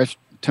out of fresh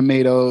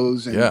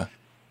tomatoes and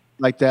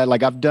like that.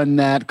 Like I've done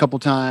that a couple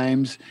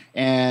times,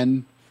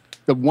 and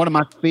one of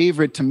my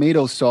favorite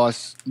tomato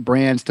sauce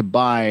brands to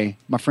buy,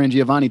 my friend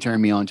Giovanni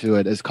turned me onto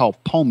it. It's called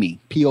Pomi,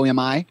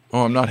 P-O-M-I.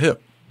 Oh, I'm not hip.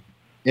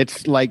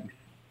 It's like,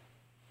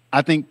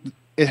 I think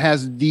it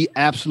has the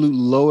absolute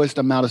lowest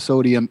amount of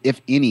sodium,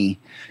 if any.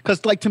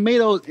 Because like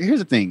tomatoes, here's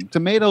the thing.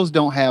 Tomatoes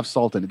don't have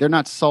salt in it. They're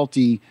not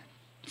salty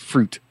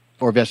fruit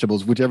or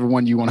vegetables, whichever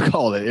one you want to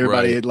call it.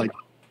 Everybody like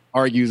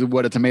argues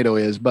what a tomato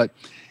is, but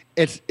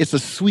it's a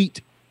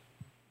sweet,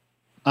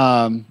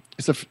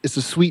 it's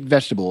a sweet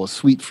vegetable, a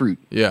sweet fruit.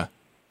 Yeah.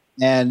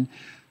 And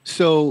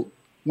so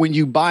when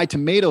you buy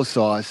tomato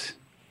sauce,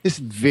 it's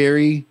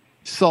very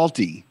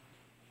salty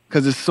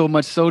because there's so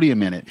much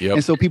sodium in it. Yep.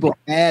 And so people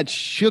add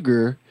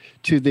sugar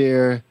to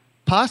their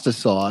pasta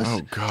sauce.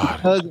 Oh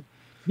God.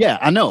 Yeah,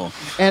 I know.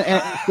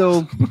 And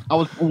so I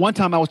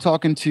was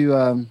talking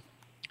to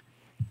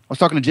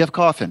Jeff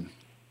Coffin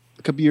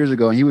a couple years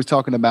ago, and he was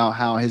talking about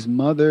how his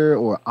mother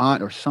or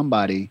aunt or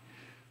somebody,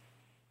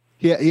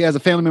 he has a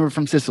family member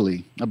from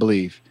Sicily, I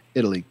believe,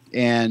 Italy,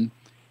 and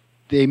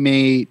they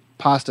made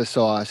pasta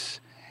sauce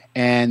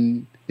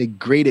and they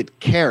grated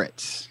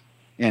carrots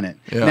in it.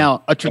 Yeah.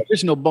 Now, a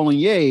traditional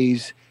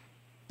bolognese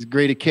is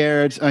grated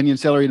carrots, onion,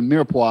 celery, and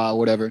mirepoix or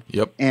whatever.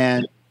 Yep.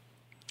 And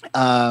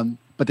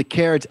but the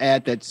carrots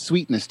add that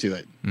sweetness to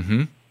it,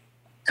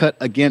 cut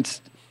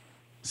against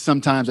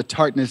sometimes a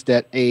tartness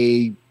that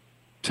a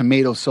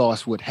tomato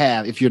sauce would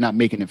have if you're not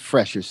making it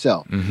fresh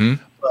yourself.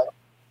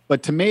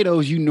 But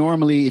tomatoes, you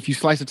normally, if you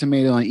slice a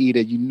tomato and eat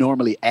it, you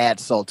normally add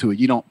salt to it.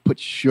 You don't put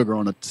sugar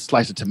on a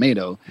slice of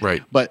tomato.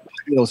 Right. But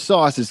tomato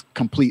sauce is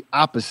complete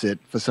opposite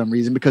for some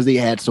reason because they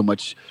add so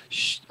much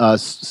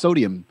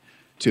sodium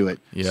to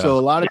it. Yeah. So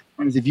a lot of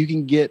times, if you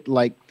can get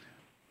like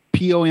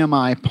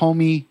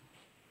Pomi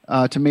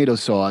tomato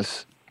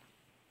sauce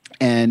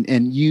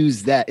and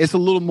use that, it's a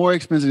little more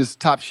expensive. It's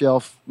top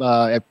shelf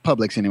at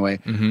Publix anyway.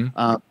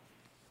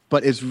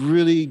 But it's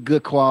really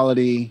good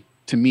quality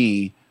to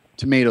me.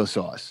 Tomato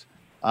sauce.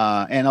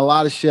 And a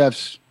lot of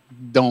chefs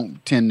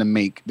don't tend to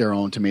make their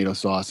own tomato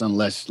sauce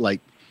unless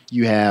like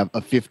you have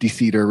a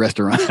 50-seater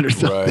restaurant or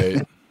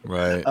something.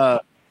 Right.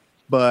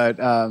 But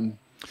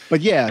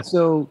yeah,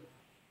 so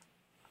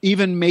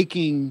even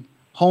making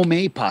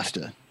homemade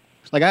pasta,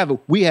 like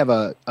we have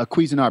a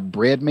Cuisinart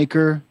bread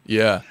maker.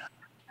 Yeah.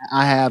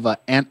 I have a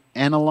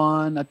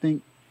Analon, I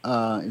think.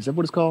 Is that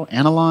what it's called?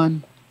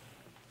 Analon?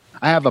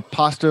 I have a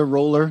pasta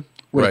roller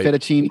with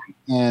fettuccine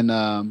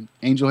and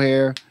angel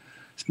hair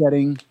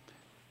setting,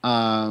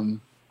 and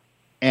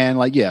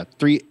like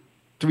three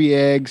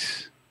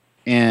eggs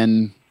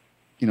and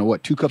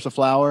 2 cups of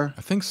flour.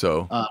 I think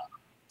so.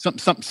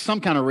 Some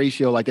kind of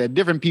ratio like that.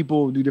 Different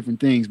people do different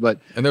things,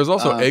 and there's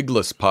also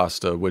eggless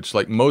pasta, which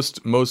like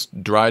most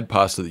dried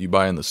pasta that you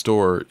buy in the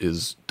store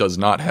does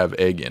not have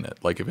egg in it.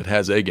 Like if it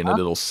has egg in it,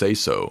 it'll say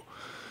so.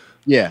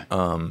 Yeah.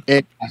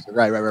 Egg pasta.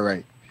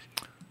 Right.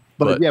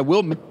 But yeah,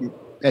 we'll make it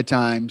at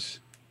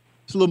times.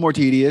 It's a little more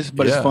tedious,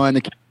 but it's fun.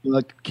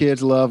 The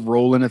kids love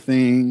rolling a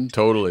thing.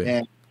 Totally.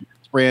 And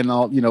spraying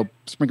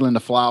sprinkling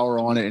the flour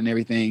on it and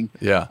everything.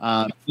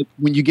 Yeah.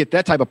 When you get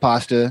that type of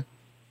pasta,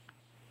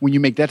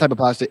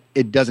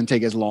 it doesn't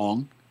take as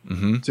long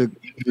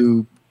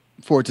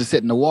for it to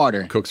sit in the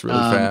water. Cooks really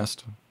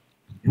fast.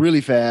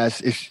 Really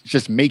fast. It's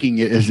just making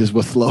it is just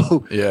what's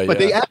slow. Yeah. But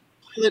they sell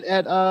it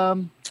at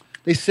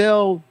they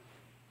sell.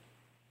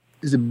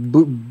 Is it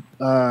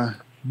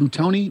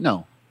Buitoni?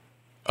 No.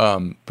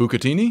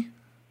 Bucatini?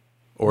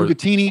 Or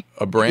Bucatini,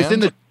 a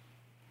brand?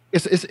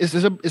 It's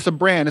a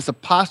brand. It's a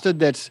pasta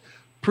that's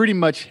pretty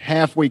much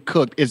halfway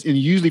cooked. And you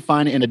usually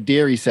find it in a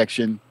dairy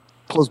section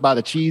close by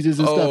the cheeses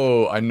and stuff.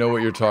 Oh, I know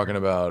what you're talking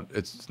about.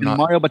 It's not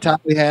Mario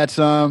Batali had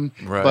some,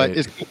 right. But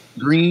it's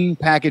green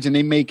package, and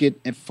they make it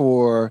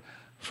for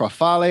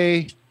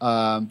farfalle.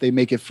 They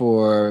make it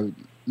for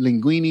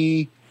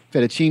linguine,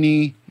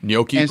 fettuccine,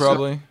 gnocchi,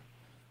 probably.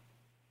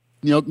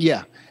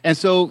 Yeah. And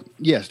so,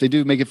 yes, they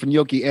do make it for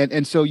gnocchi.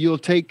 And so you'll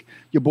take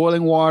your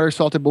boiling water,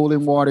 salted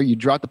boiling water, you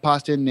drop the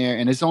pasta in there,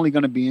 and it's only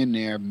going to be in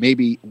there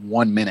maybe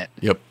 1 minute.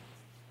 Yep.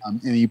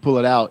 And you pull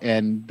it out,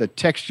 and the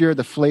texture,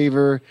 the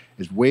flavor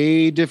is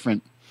way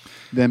different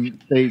than,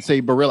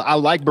 say, Barilla. I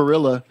like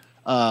Barilla.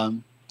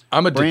 I'm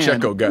a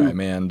DiCecco guy,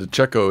 man.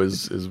 DiCecco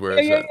is where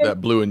it's at,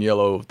 that blue and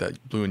yellow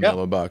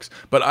box.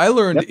 But I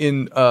learned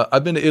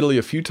I've been to Italy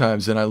a few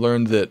times, and I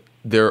learned that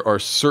there are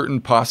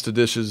certain pasta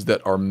dishes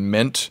that are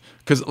meant,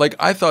 because like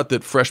I thought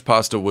that fresh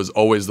pasta was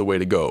always the way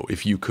to go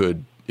if you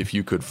could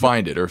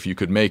find it or if you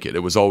could make it. It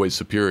was always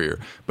superior.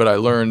 But I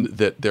learned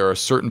that there are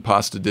certain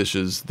pasta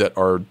dishes that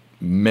are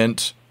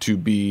meant to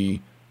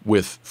be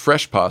with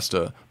fresh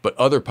pasta, but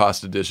other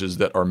pasta dishes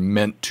that are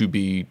meant to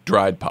be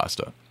dried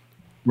pasta.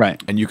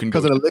 Right. And you can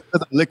because of the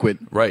liquid.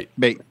 Right.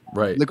 Bake.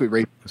 Right. Liquid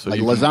rate. So like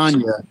you can-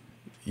 lasagna.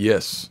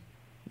 Yes.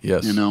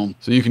 You know.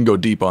 So you can go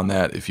deep on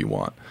that if you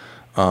want.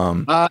 No,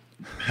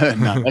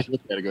 that's your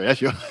category.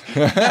 That's your.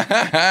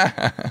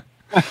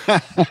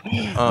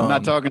 I'm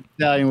not talking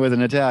Italian with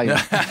an Italian.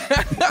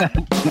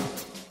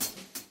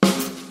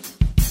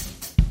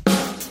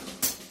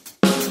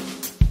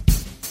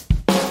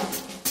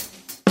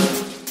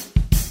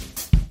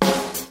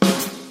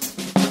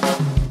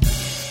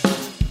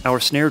 Our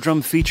snare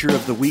drum feature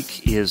of the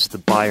week is the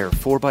Beyer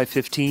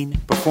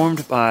 4x15,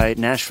 performed by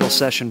Nashville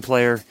session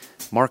player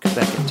Mark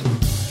Beckett.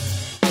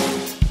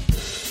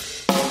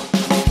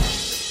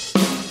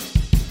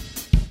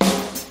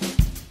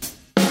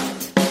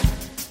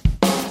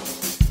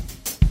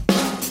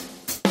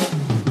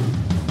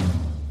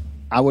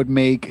 I would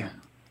make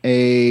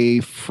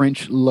a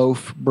French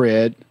loaf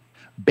bread,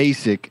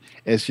 basic.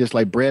 It's just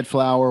like bread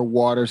flour,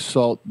 water,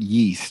 salt,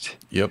 yeast.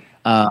 Yep.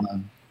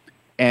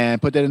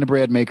 And put that in the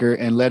bread maker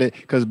and let it,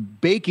 because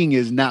baking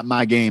is not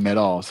my game at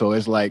all. So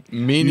it's like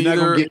Me you're not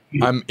gonna neither.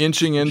 get- I'm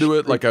inching into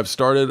it. Like I've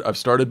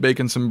started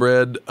baking some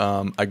bread.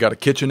 I got a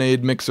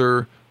KitchenAid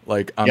mixer.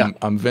 Like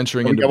I'm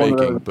venturing We into got one of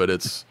baking, those. but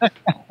it's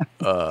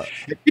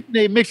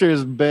KitchenAid mixer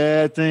is a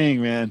bad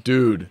thing, man.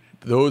 dude,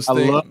 those I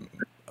things. love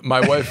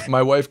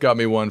My wife got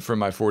me one for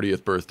my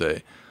 40th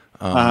birthday.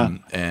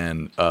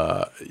 And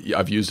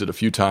I've used it a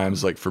few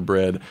times, like for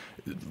bread.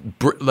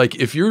 Like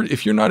if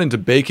you're not into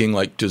baking,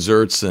 like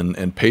desserts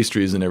and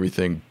pastries and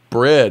everything,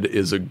 bread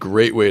is a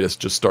great way to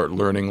just start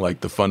learning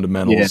like the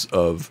fundamentals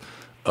of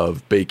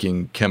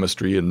baking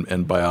chemistry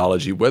and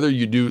biology. Whether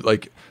you do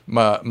like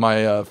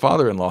my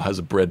father-in-law has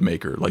a bread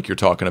maker, like you're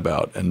talking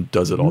about, and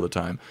does it all the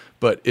time.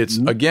 But it's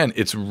again,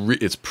 it's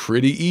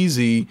pretty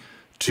easy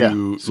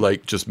to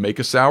like just make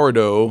a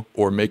sourdough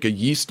or make a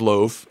yeast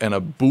loaf and a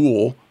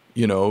boule.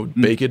 You know,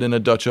 bake it in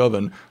a Dutch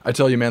oven. I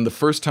tell you, man, the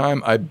first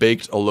time I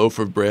baked a loaf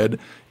of bread,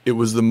 it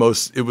was the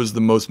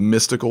most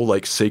mystical,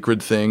 like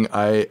sacred thing.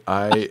 I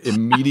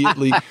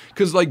immediately,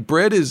 because like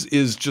bread is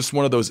just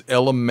one of those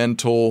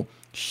elemental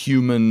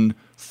human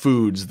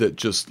foods that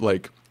just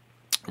like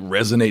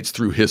resonates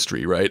through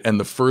history, right? And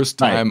the first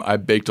time I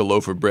baked a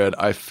loaf of bread,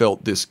 I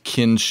felt this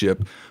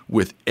kinship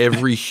with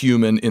every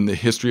human in the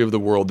history of the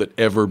world that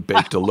ever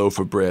baked a loaf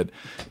of bread.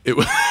 It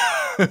was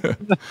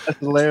That's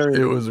hilarious.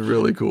 it was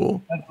really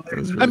cool. It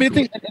was really I mean,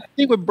 cool. the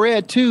thing with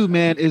bread too,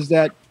 man, is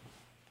that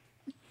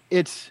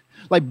it's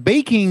like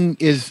baking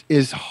is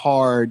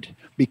hard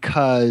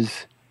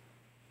because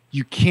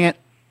you can't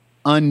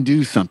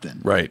undo something.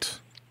 Right.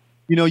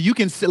 You know, you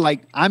can say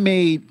like I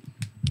made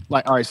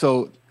like all right,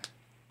 so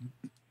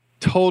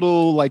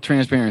total like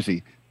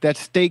transparency. That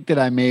steak that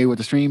I made with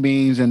the string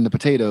beans and the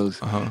potatoes,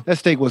 that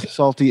steak was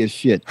salty as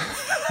shit.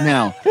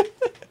 Now,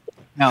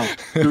 the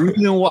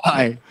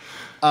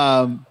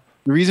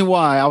reason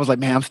why I was like,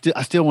 man,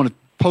 I still want to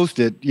post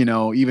it, you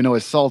know, even though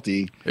it's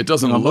salty. It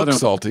doesn't My look mother-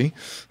 salty.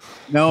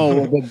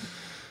 No, but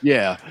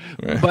yeah.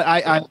 But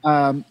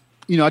I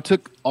you know, I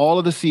took all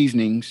of the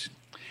seasonings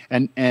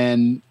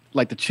and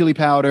like the chili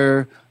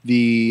powder,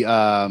 the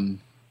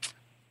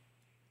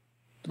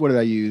what did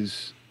I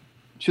use?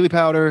 Chili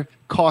powder,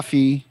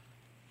 coffee.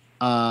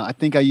 I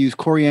think I used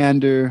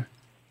coriander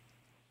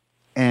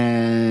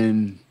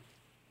and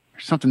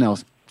something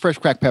else, fresh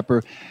cracked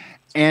pepper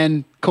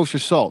and kosher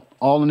salt,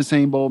 all in the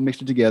same bowl,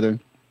 mixed it together.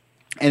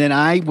 And then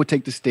I would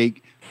take the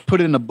steak, put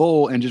it in a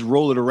bowl, and just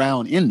roll it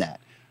around in that.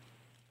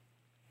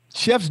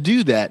 Chefs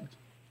do that,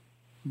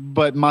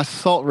 but my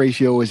salt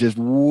ratio is just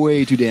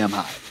way too damn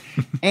high.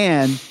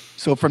 And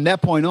so from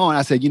that point on,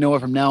 I said, you know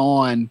what, from now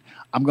on,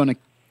 I'm going to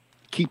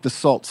keep the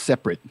salt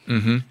separate.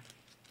 Mm-hmm.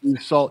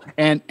 Salt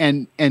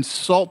and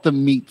salt the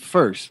meat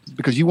first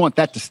because you want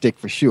that to stick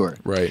for sure.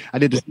 Right. I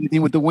did the same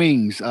thing with the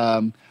wings.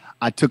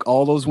 I took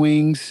all those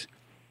wings,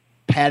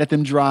 patted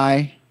them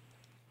dry,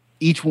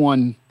 each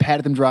one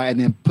patted them dry, and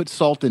then put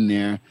salt in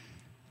there,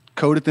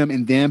 coated them,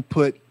 and then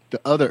put the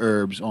other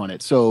herbs on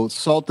it. So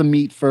salt the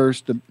meat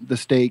first, the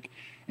steak,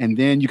 and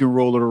then you can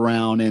roll it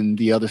around in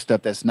the other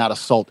stuff that's not a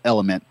salt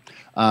element,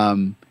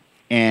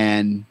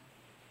 and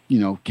you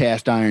know,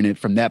 cast iron it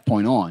from that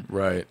point on.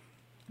 Right.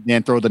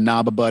 Then throw the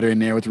knob of butter in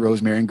there with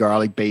rosemary and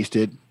garlic, baste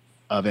it,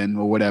 oven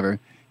or whatever.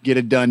 Get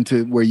it done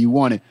to where you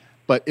want it.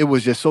 But it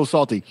was just so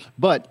salty.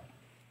 But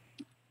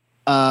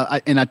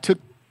I took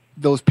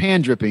those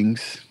pan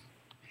drippings,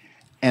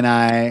 and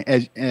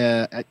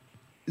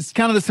it's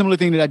kind of the similar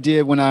thing that I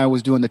did when I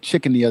was doing the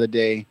chicken the other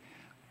day,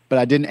 but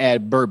I didn't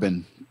add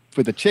bourbon.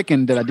 For the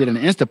chicken that I did in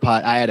the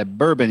Instapot, I added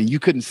bourbon, and you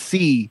couldn't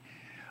see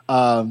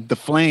the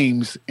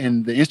flames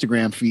in the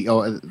Instagram feed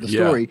or the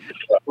story.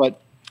 But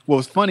what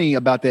was funny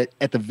about that,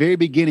 at the very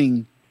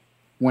beginning,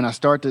 when I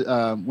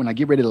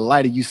get ready to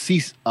light it, you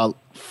see a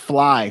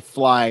fly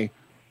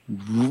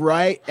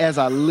right as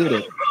I lit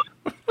it.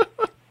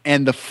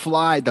 And the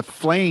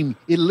flame,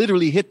 it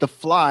literally hit the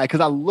fly because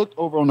I looked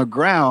over on the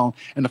ground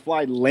and the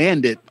fly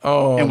landed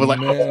and was like,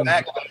 man.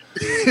 back.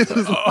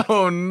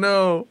 Oh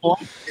no.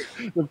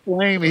 The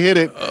flame hit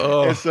it.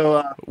 Oh, And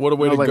so, what a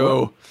way I to was like,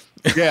 go.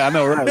 yeah, I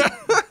know, right?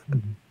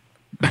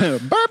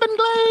 bourbon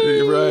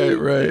glaze.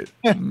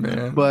 Right,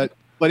 man. But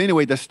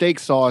anyway, the steak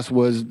sauce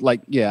was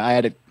like, yeah, I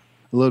added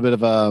a little bit of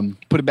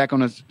put it back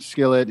on the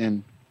skillet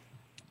and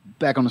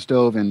back on the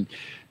stove and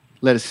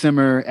let it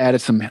simmer. Added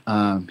some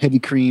heavy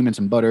cream and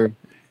some butter,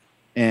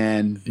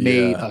 and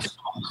made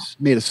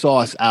a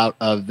sauce out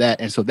of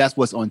that. And so that's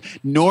what's on.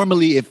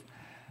 Normally,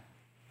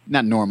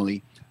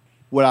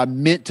 what I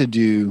meant to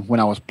do when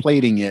I was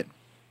plating it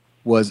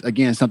was,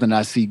 again, something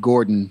I see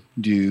Gordon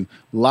do.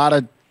 A lot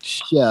of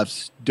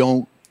chefs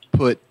don't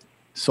put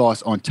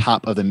sauce on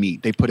top of the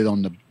meat. They put it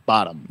on the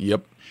bottom.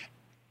 Yep.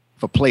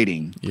 For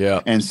plating.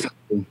 Yeah. And so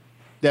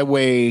that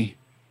way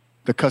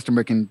the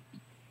customer can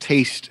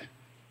taste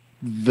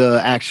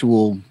the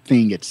actual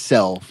thing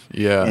itself.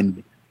 Yeah.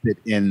 And dip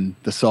it in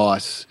the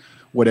sauce,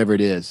 whatever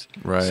it is.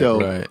 Right. So,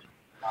 right.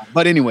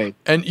 But anyway.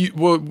 And you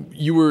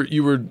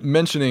were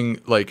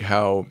mentioning like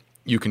how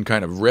you can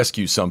kind of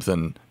rescue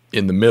something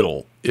in the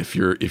middle if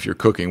you're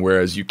cooking,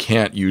 whereas you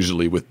can't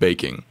usually with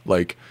baking.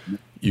 Like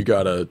you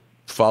gotta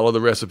follow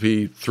the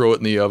recipe, throw it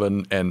in the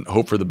oven, and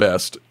hope for the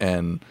best.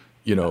 And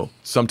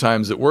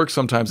sometimes it works,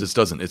 sometimes it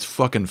doesn't. It's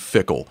fucking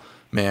fickle,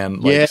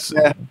 man. Like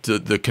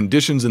the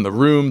conditions in the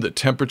room, the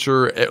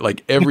temperature,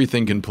 like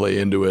everything can play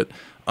into it.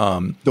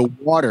 The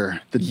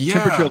water, the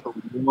temperature of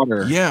the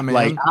water. Yeah, man.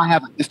 Like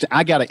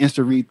I got an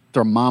InstaRead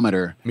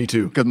thermometer. Me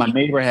too. Because my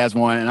neighbor has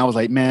one, and I was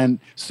like, man.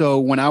 So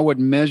when I would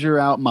measure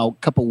out my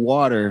cup of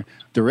water,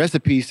 the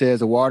recipe says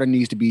the water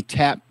needs to be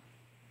tap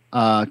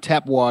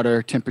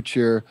water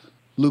temperature,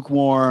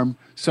 lukewarm,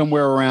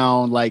 somewhere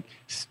around like,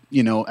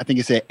 I think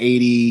it said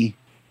 80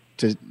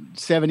 to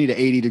 70 to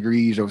 80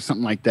 degrees or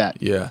something like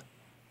that. Yeah.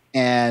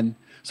 And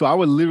so I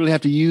would literally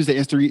have to use the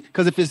InstaRead,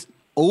 because if it's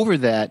over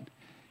that,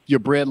 your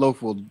bread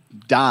loaf will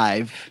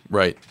dive.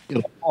 Right.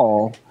 It'll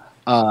fall.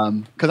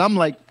 Because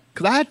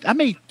I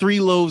made 3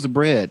 loaves of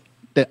bread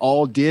that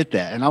all did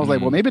that. And I was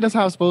like, well, maybe that's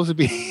how it's supposed to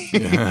be.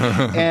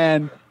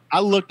 And I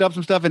looked up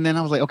some stuff, and then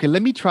I was like, okay,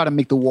 let me try to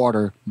make the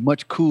water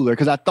much cooler,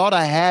 because I thought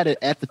I had it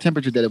at the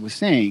temperature that it was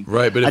saying.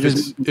 Right, but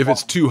if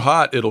it's too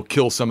hot, it'll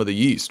kill some of the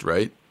yeast,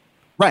 right?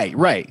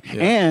 Right.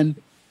 Yeah. And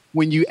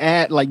when you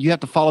add, like, you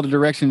have to follow the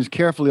directions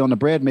carefully on the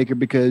bread maker,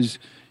 because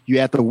you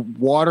add the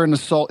water and the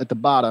salt at the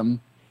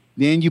bottom,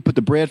 then you put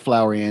the bread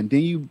flour in,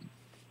 then you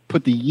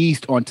put the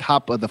yeast on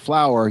top of the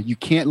flour. You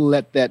can't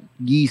let that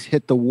yeast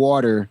hit the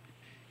water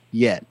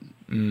yet.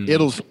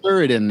 It'll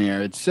stir it in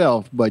there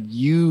itself, but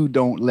you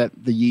don't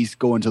let the yeast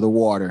go into the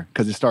water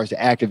because it starts to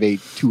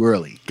activate too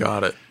early.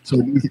 Got it. So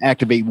it needs to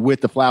activate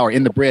with the flour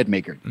in the bread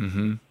maker.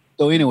 Mm-hmm.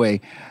 So anyway,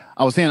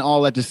 I was saying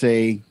all that to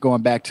say,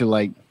 going back to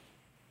like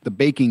the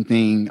baking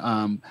thing,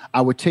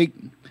 I would take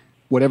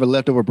whatever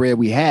leftover bread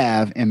we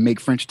have and make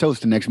French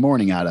toast the next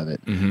morning out of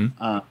it.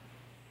 Mm-hmm.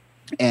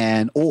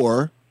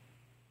 Or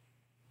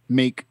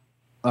make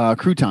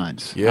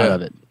croutons out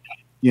of it,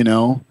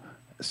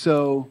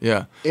 So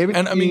yeah,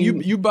 and I mean,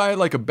 you buy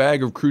like a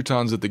bag of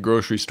croutons at the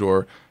grocery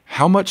store.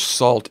 How much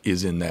salt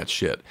is in that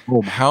shit?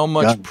 How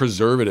much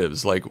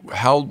preservatives? Like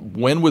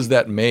when was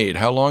that made?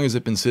 How long has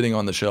it been sitting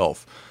on the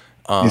shelf?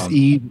 It's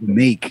easy to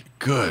make.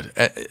 Good.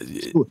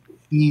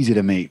 Easy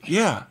to make.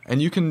 Yeah,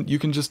 and you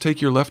can just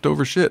take your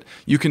leftover shit.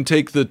 You can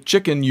take the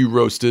chicken you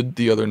roasted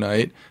the other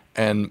night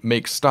and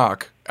make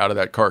stock out of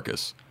that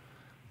carcass.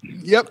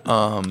 Yep.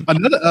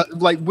 Another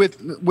like with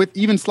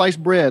even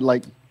sliced bread,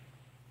 like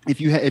if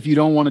you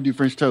don't want to do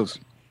French toast,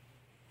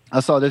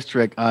 I saw this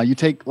trick. You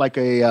take like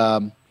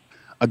a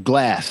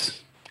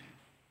glass.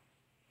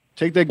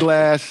 Take that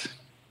glass,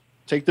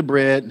 take the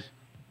bread,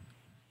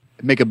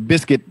 make a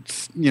biscuit,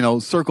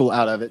 circle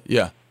out of it.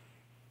 Yeah.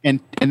 And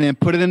then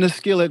put it in a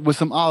skillet with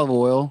some olive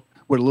oil,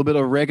 with a little bit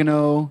of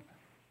oregano,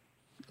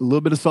 a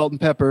little bit of salt and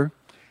pepper,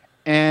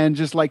 and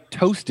just like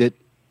toast it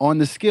on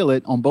the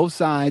skillet on both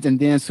sides. And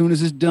then as soon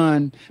as it's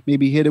done,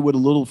 maybe hit it with a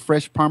little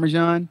fresh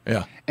Parmesan.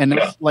 Yeah. And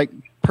that's like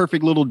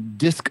perfect little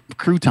disc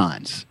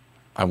croutons.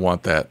 I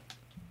want that.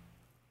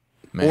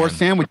 Man. Or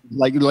sandwiches,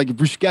 like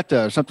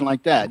bruschetta or something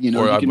like that.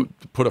 Or I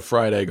put a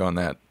fried egg on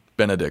that.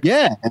 Benedict.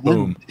 Yeah.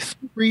 Boom. It's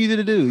super easy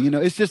to do.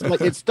 It's just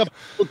like stuff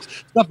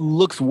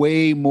looks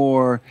way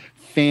more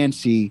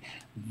fancy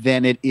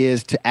than it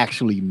is to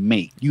actually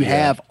make. You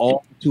have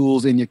all the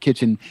tools in your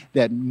kitchen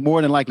that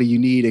more than likely you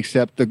need,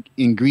 except the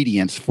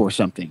ingredients for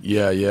something.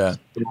 Yeah.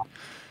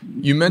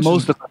 You mentioned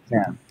most of us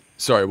have.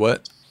 Sorry,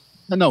 what?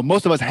 No,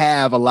 most of us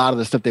have a lot of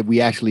the stuff that we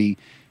actually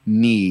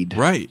need.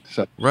 Right.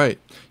 Right.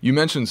 You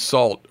mentioned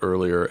salt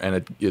earlier,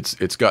 and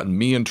it's gotten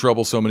me in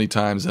trouble so many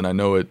times, and I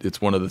know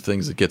it's one of the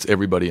things that gets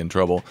everybody in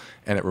trouble.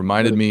 And it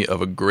reminded me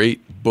of a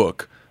great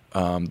book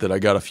that I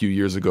got a few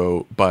years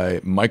ago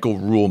by Michael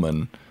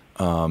Ruhlman.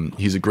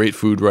 He's a great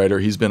food writer.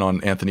 He's been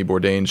on Anthony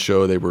Bourdain's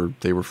show. They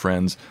were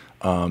friends.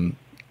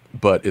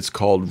 But it's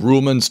called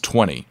Ruhlman's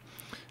 20,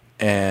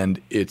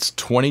 and it's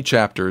 20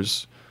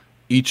 chapters,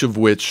 each of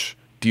which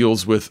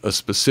deals with a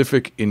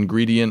specific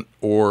ingredient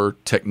or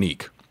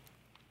technique.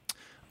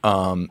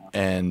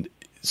 And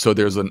so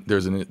there's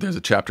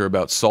a chapter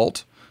about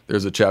salt.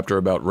 There's a chapter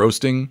about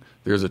roasting.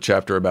 There's a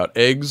chapter about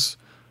eggs.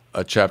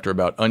 A chapter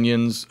about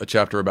onions. A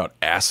chapter about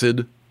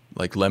acid.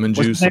 like lemon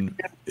What's juice. the name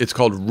And it's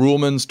called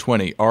Ruhlman's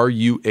 20,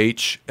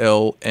 Ruhlman.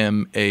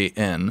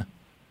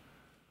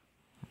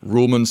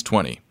 Ruhlman's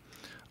 20.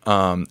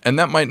 And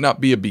that might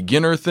not be a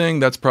beginner thing.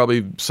 That's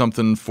probably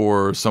something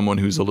for someone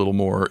who's a little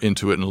more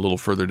into it and a little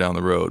further down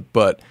the road.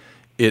 But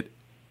it,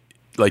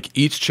 like,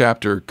 each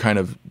chapter kind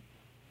of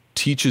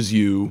teaches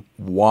you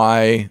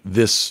why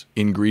this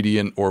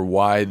ingredient or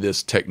why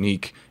this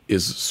technique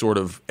is sort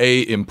of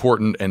A,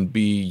 important, and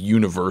B,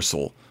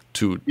 universal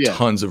to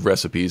tons of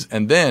recipes.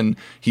 And then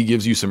he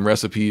gives you some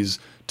recipes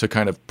to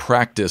kind of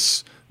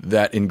practice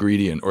that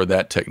ingredient or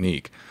that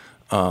technique.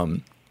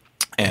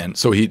 And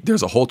so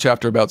there's a whole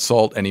chapter about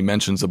salt, and he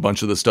mentions a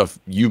bunch of the stuff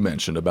you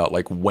mentioned about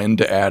like when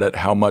to add it,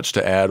 how much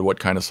to add, what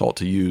kind of salt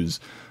to use.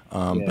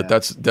 But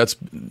that's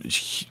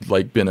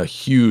like been a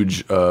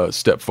huge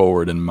step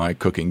forward in my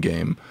cooking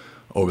game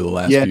over the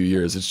last few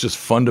years. It's just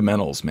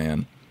fundamentals,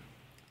 man.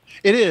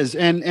 It is,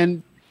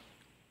 and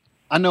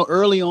I know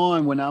early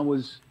on when I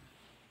was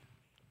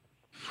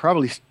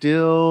probably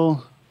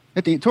still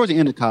towards the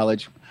end of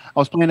college, I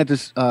was playing at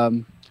this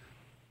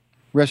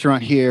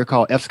restaurant here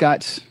called F.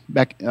 Scott's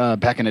back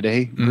in the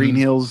day, Green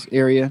Hills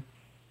area,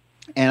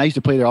 and I used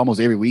to play there almost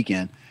every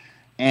weekend.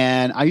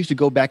 And I used to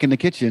go back in the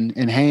kitchen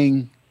and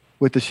hang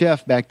with the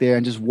chef back there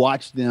and just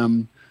watch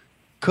them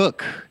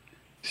cook,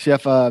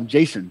 Chef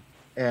Jason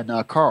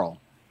and Carl.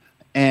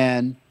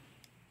 And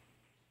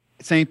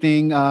same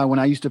thing when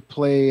I used to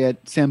play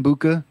at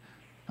Sambuca.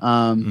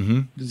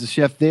 There's a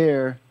chef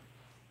there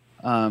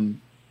who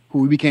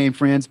we became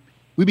friends.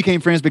 We became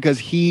friends because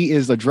he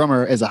is a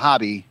drummer as a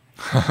hobby,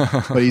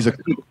 but he's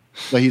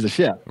a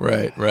chef.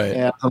 Right.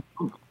 And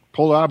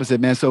polar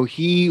opposite, man. So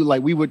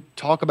we would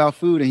talk about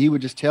food, and he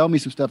would just tell me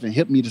some stuff and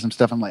hit me to some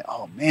stuff. I'm like,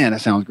 oh man, that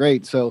sounds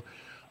great. So,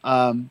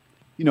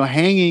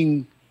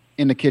 hanging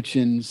in the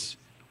kitchens,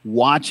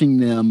 watching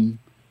them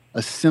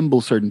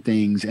assemble certain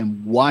things,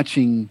 and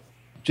watching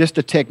just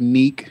the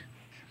technique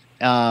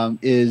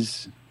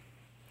is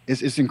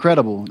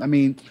incredible. I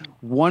mean,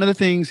 one of the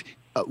things,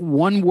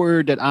 one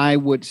word that I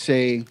would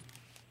say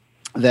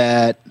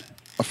that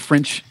a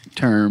French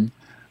term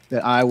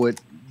that I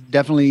would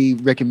definitely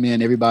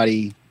recommend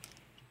everybody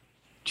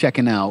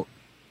checking out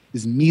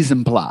is mise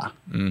en place.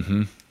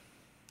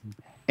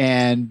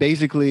 And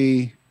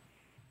basically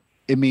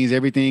it means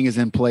everything is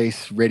in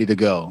place, ready to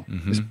go.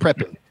 It's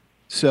prepping.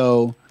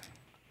 So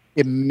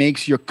it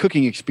makes your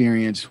cooking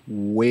experience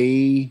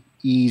way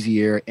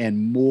easier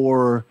and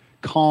more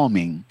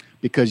calming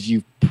because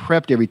you've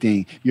prepped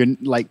everything. You're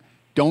like,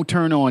 don't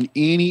turn on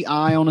any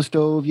eye on the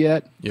stove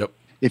yet. Yep.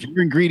 If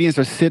your ingredients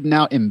are sitting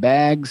out in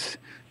bags,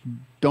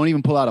 don't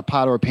even pull out a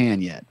pot or a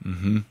pan yet.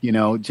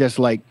 Just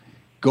like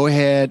go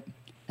ahead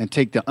and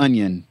take the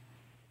onion,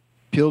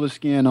 peel the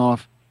skin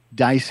off,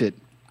 dice it.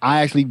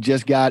 I actually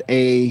just got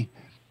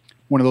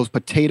one of those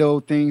potato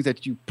things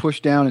that you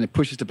push down and it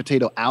pushes the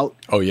potato out.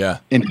 Oh yeah.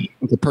 And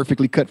the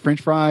perfectly cut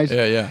French fries.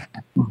 Yeah.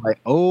 I'm like,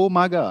 oh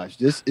my gosh,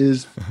 this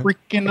is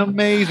freaking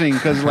amazing.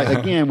 Because like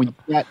again,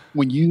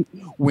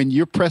 when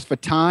you're pressed for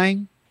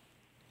time,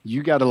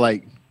 you got to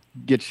like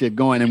get shit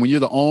going. And when you're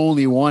the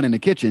only one in the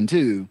kitchen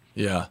too,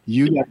 you got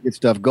to get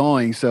stuff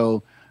going.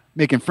 So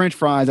making French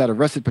fries out of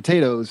russet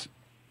potatoes,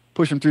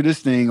 push them through this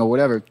thing or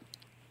whatever.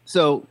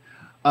 So,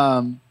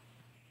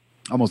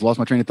 almost lost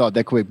my train of thought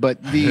that quick,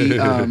 but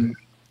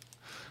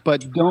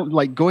but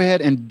don't go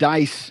ahead and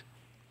dice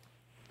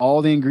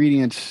all the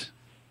ingredients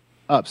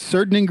up.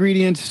 Certain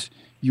ingredients,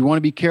 you want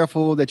to be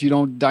careful that you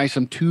don't dice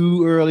them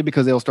too early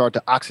because they'll start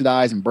to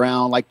oxidize and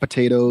brown, like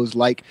potatoes,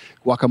 like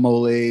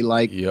guacamole,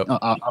 like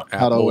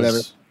avocado, whatever.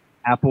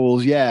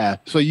 Apples, yeah.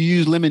 So you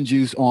use lemon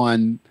juice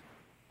on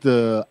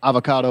the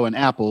avocado and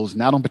apples,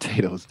 not on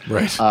potatoes.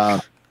 Right.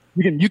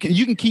 You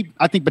can keep,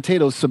 I think,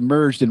 potatoes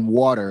submerged in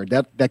water.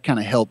 That kind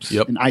of helps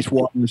in ice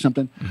water or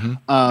something.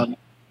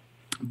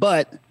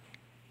 But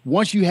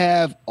once you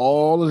have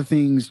all of the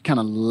things kind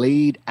of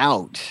laid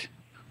out,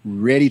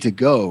 ready to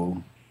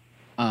go,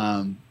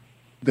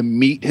 the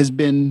meat has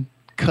been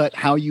cut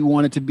how you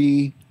want it to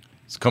be.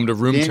 It's come to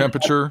room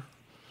temperature.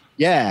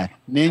 Yeah.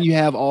 And then you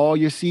have all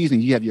your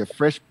seasonings. You have your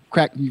fresh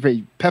cracked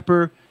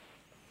pepper.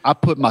 I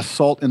put my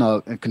salt in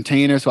a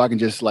container so I can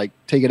just like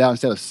take it out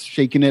instead of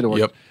shaking it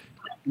or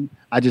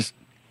I just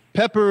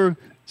pepper.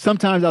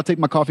 Sometimes I'll take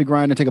my coffee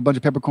grinder, take a bunch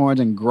of peppercorns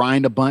and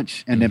grind a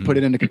bunch and then put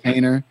it in the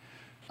container.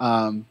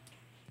 I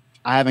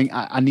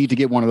need to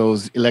get one of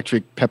those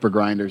electric pepper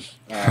grinders.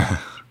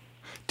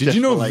 Did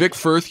you know Vic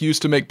Firth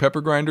used to make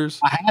pepper grinders?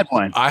 I had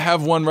one. I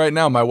have one right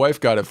now. My wife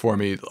got it for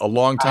me a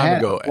long time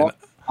ago.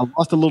 I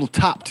lost a little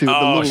top to the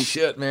little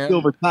shit, man.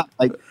 Silver top.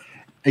 Like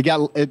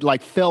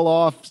it fell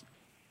off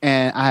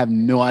and I have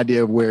no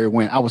idea where it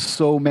went. I was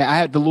so mad. I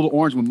had the little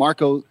orange one.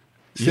 Marco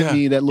sent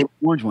me that little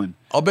orange one.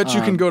 I'll bet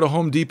you can go to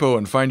Home Depot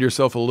and find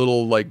yourself a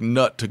little like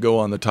nut to go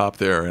on the top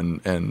there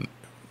and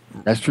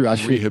that's true. I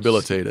should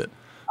rehabilitate it.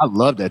 I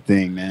love that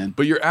thing, man.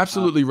 But you're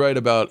absolutely right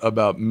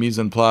about mise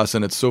en place,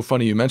 and it's so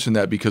funny you mentioned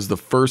that because the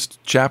first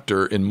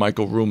chapter in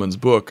Michael Ruhlman's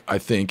book, I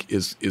think,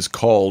 is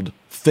called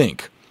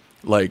Think.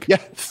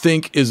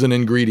 Think is an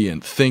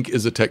ingredient. Think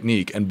is a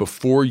technique. And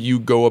before you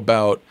go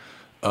about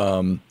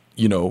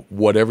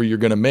whatever you're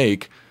going to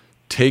make,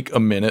 take a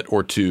minute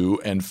or two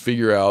and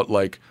figure out,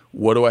 like,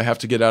 what do I have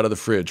to get out of the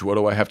fridge? What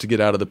do I have to get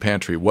out of the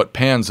pantry? What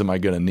pans am I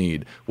going to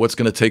need? What's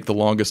going to take the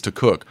longest to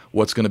cook?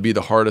 What's going to be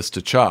the hardest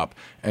to chop?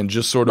 And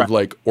just sort of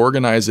like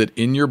organize it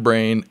in your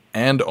brain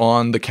and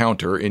on the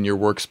counter in your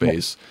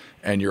workspace,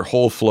 and your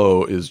whole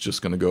flow is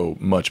just going to go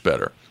much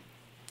better.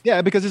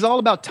 Yeah, because it's all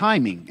about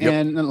timing. Yep.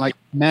 And like,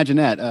 imagine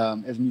that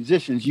as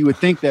musicians, you would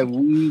think that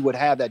we would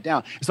have that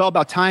down. It's all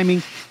about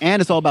timing,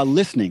 and it's all about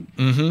listening.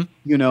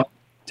 Mm-hmm.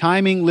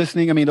 Timing,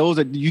 listening. I mean, those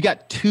are, you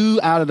got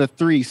 2 out of the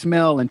 3,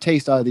 smell and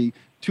taste are the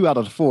 2 out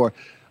of the 4.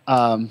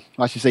 I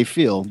should say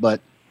feel,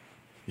 but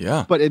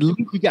yeah. But at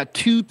least you got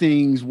 2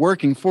 things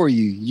working for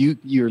you.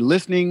 You're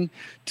listening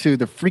to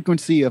the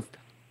frequency of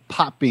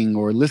popping,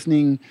 or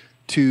listening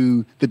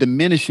to the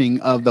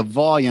diminishing of the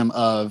volume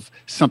of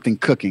something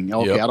cooking.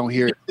 Okay, Yep. I don't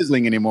hear it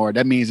sizzling anymore.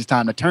 That means it's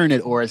time to turn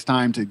it, or it's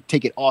time to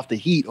take it off the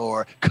heat,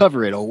 or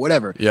cover it, or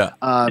whatever. Yeah.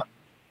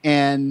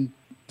 And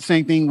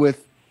same thing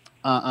with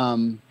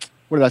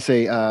what did I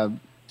say?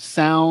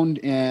 Sound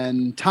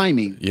and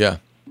timing. Yeah.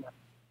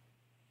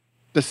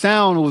 The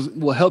sound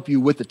will help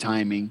you with the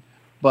timing,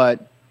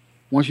 but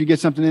once you get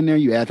something in there,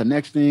 you add the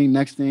next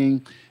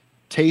thing,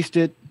 taste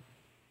it,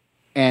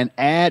 and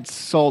add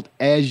salt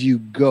as you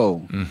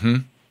go. Mm-hmm.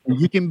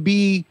 You can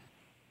be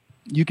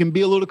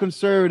a little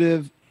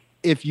conservative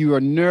if you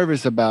are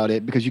nervous about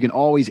it, because you can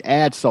always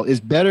add salt. It's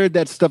better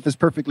that stuff is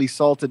perfectly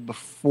salted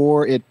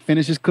before it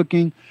finishes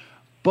cooking,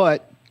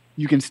 but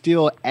you can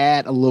still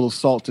add a little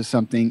salt to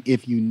something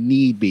if you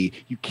need be.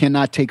 You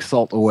cannot take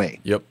salt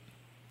away. Yep,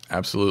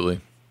 absolutely.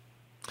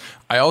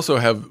 I also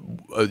have,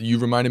 you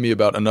reminded me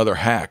about another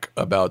hack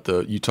about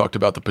you talked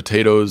about the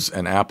potatoes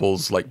and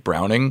apples like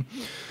browning.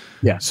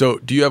 Yeah. So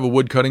do you have a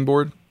wood cutting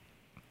board?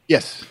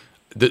 Yes.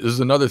 This is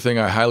another thing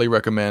I highly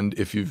recommend.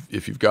 If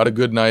you've got a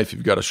good knife,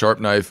 you've got a sharp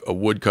knife, a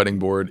wood cutting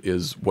board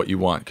is what you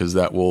want, because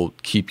that will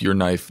keep your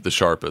knife the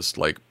sharpest.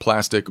 Like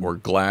plastic or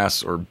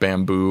glass or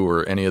bamboo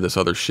or any of this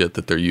other shit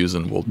that they're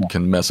using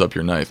can mess up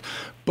your knife.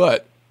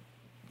 But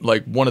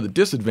like, one of the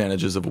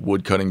disadvantages of a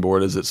wood cutting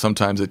board is that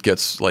sometimes it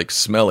gets like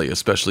smelly,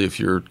 especially if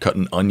you're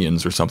cutting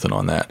onions or something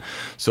on that.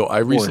 So I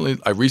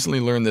recently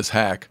learned this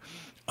hack.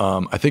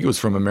 I think it was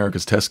from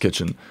America's Test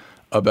Kitchen,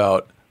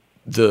 about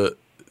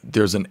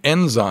there's an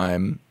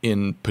enzyme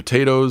in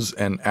potatoes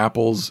and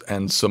apples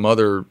and some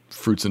other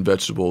fruits and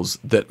vegetables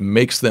that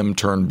makes them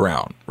turn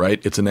brown,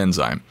 right? It's an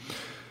enzyme.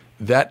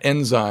 That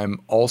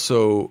enzyme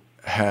also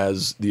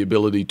has the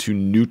ability to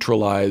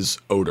neutralize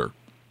odor.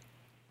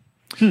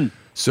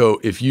 So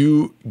if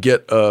you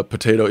get a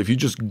potato, if you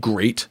just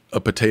grate a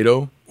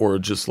potato, or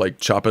just like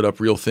chop it up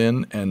real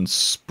thin and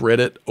spread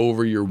it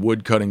over your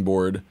wood cutting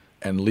board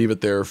and leave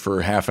it there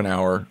for half an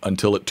hour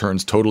until it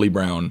turns totally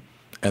brown,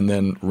 and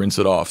then rinse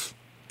it off,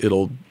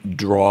 it'll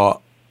draw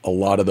a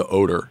lot of the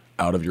odor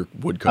out of your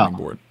wood cutting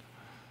board.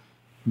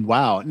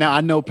 Wow. Now, I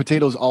know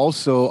potatoes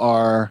also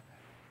are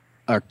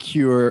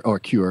cure.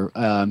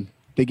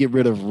 They get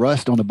rid of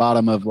rust on the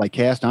bottom of like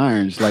cast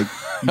irons. Like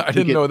I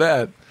didn't know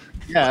that.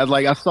 Yeah,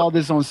 like I saw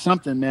this on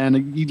something,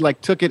 man. You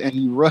like took it and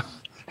you rub,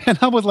 and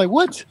I was like,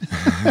 what?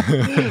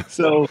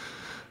 So,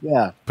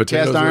 yeah.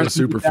 Potatoes are a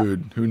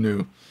superfood. Who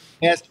knew?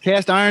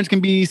 Cast irons can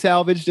be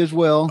salvaged as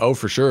well. Oh,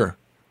 for sure.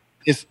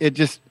 It's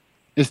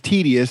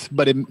tedious,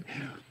 but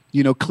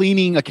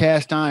cleaning a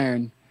cast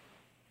iron,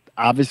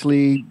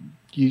 obviously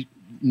you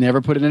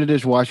never put it in a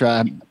dishwasher.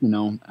 I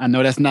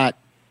know that's not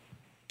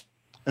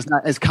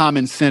as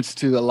common sense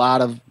to a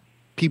lot of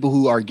people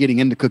who are getting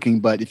into cooking,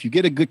 but if you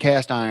get a good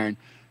cast iron,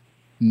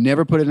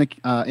 never put it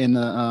in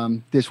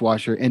the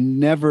dishwasher, and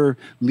never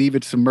leave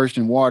it submerged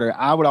in water.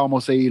 I would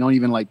almost say you don't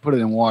even like put it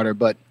in water,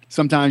 but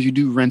sometimes you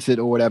do rinse it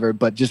or whatever,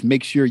 but just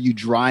make sure you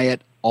dry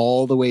it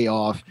all the way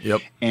off.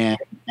 Yep. And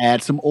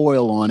add some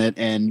oil on it,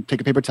 and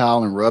take a paper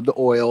towel and rub the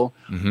oil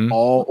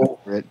all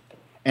over it.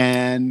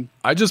 And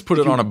I just put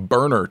it on a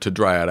burner to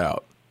dry it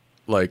out.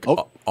 Like,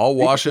 I'll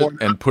wash it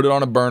and put it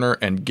on a burner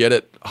and get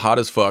it hot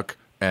as fuck,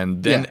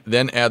 and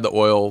then add the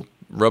oil,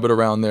 rub it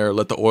around there,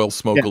 let the oil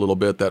smoke a little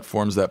bit. That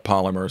forms that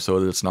polymer so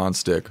that it's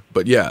nonstick.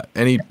 But yeah,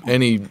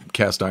 any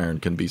cast iron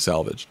can be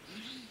salvaged.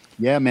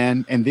 Yeah,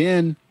 man. And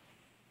then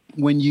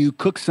when you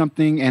cook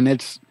something, and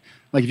it's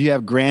like, if you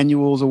have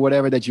granules or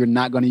whatever that you're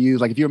not going to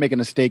use, like if you were making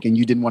a steak and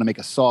you didn't want to make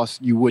a sauce,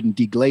 you wouldn't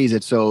deglaze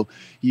it. So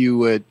you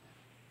would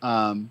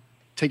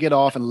take it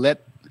off and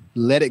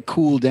let it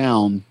cool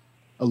down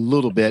a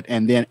little bit,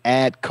 and then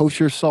add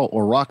kosher salt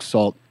or rock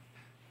salt,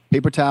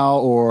 paper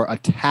towel or a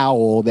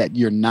towel that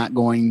you're not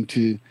going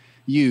to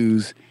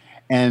use.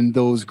 And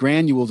those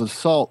granules of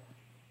salt,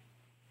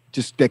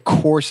 just that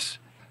coarse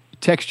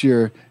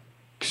texture,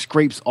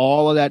 scrapes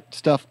all of that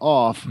stuff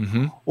off,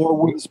 or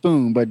with a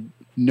spoon, but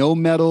no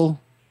metal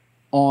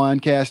on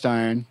cast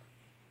iron.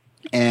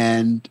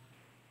 And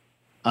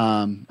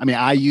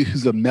I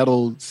use a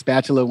metal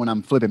spatula when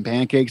I'm flipping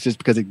pancakes, just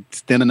because it's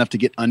thin enough to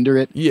get under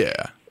it.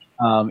 Yeah.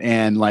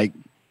 And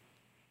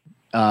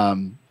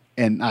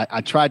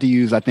I tried to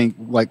use, I think,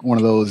 like one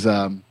of those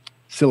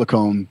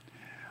silicone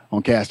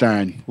on cast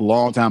iron a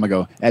long time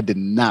ago. That did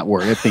not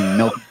work. That thing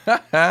melted.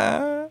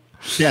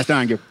 Cast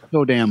iron gets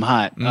so damn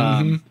hot.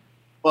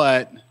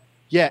 But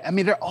yeah, I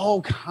mean, there are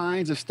all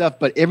kinds of stuff,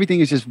 but everything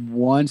is just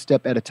one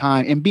step at a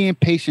time, and being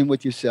patient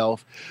with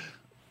yourself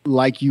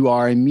like you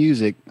are in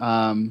music.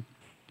 One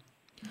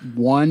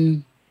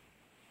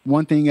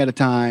thing at a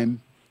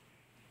time.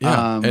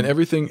 Yeah, and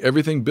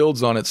everything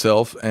builds on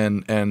itself,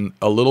 and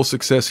a little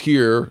success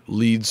here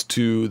leads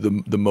to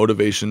the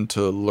motivation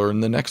to learn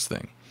the next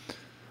thing.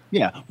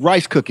 Yeah,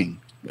 rice cooking.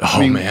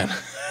 Oh, man.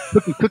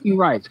 cooking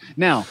rice.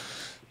 Now,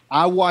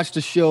 I watched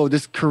a show,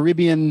 this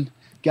Caribbean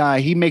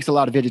guy, he makes a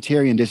lot of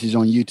vegetarian dishes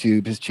on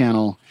YouTube, his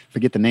channel,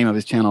 forget the name of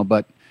his channel,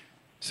 but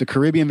it's a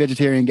Caribbean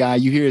vegetarian guy.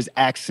 You hear his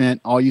accent,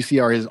 all you see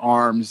are his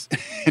arms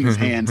and his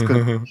hands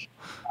cooking.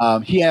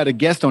 He had a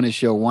guest on his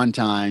show one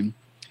time,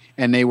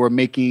 and they were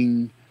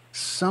making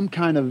some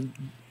kind of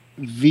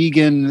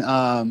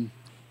vegan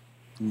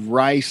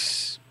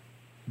rice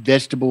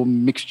vegetable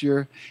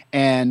mixture,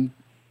 and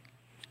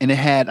it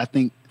had, I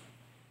think,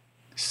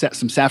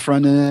 some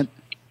saffron in it,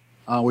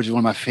 which is one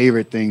of my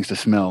favorite things to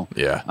smell.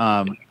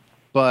 Yeah.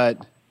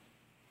 But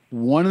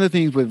one of the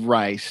things with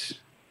rice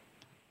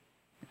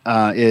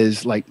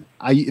is like,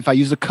 if I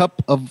use a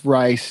cup of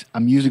rice,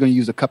 I'm usually going to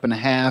use a cup and a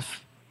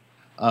half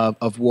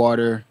of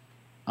water.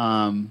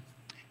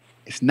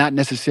 It's not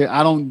necessary.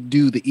 I don't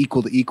do the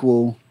equal to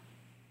equal,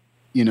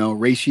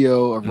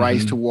 ratio of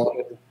rice to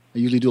water. I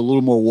usually do a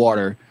little more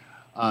water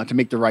to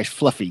make the rice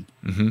fluffy.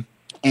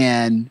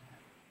 And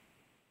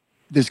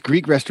this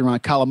Greek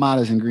restaurant,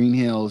 Kalamata's in Green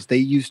Hills, they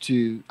used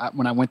to,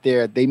 when I went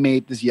there, they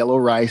made this yellow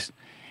rice,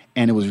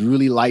 and it was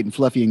really light and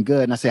fluffy and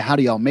good. And I said, how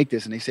do y'all make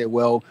this? And they said,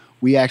 well,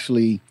 we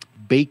actually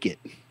bake it.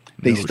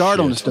 They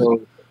start on the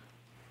stove.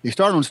 They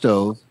start on the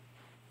stove,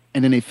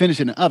 and then they finish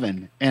in the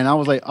oven. And I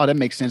was like, oh, that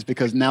makes sense,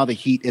 because now the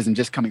heat isn't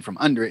just coming from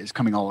under it, it's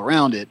coming all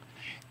around it.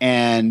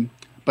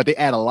 But they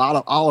add a lot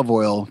of olive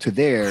oil to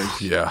theirs.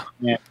 Yeah.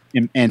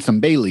 And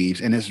some bay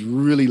leaves, and it's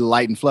really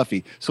light and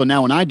fluffy. So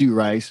now when I do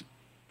rice,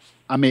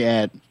 I may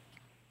add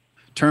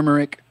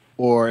turmeric,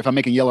 or if I'm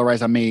making yellow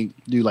rice, I may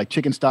do like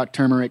chicken stock,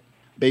 turmeric,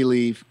 bay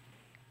leaf,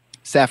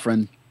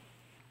 saffron,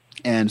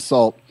 and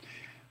salt.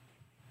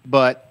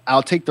 But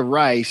I'll take the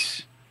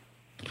rice,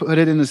 put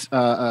it in this,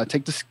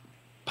 take this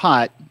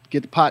pot,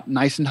 get the pot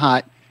nice and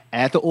hot,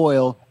 add the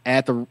oil,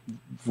 add the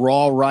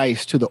raw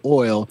rice to the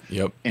oil,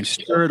 and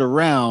stir it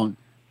around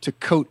to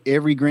coat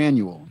every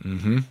granule.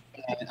 And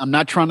I'm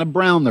not trying to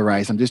brown the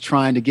rice. I'm just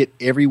trying to get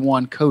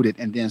everyone coated,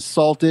 and then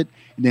salt it,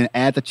 and then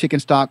add the chicken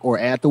stock or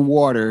add the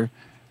water.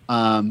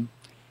 And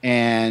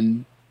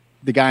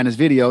the guy in his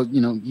video,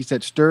 he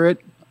said, stir it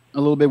a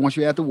little bit once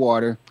you add the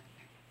water,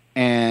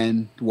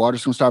 and the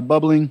water's going to start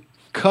bubbling.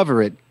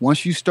 Cover it.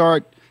 Once you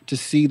start to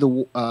see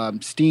the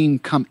steam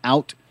come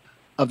out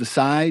of the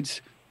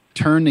sides,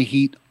 turn the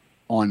heat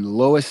on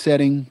lowest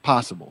setting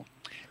possible,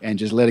 and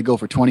just let it go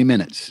for 20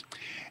 minutes.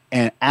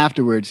 And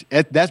afterwards,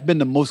 that's been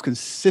the most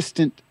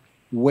consistent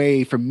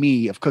way for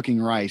me of cooking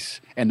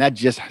rice, and that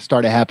just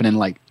started happening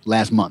like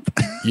last month.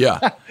 Yeah,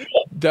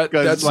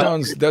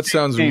 that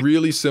sounds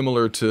really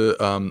similar to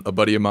a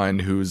buddy of mine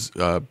who's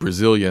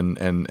Brazilian,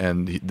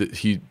 and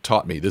he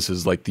taught me this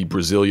is like the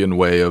Brazilian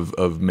way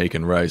of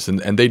making rice,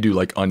 and they do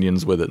like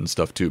onions with it and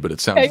stuff too. But it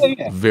sounds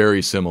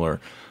very similar.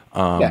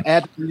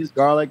 Add onions,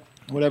 garlic,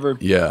 whatever.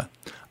 Yeah,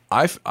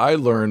 I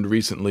learned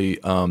recently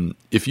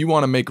if you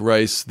want to make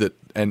rice that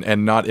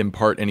and not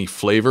impart any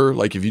flavor,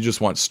 like if you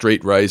just want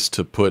straight rice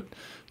to put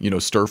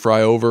stir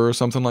fry over or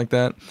something like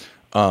that,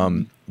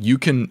 you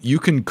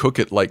can cook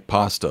it like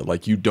pasta.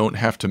 Like you don't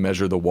have to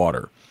measure the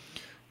water.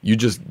 You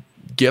just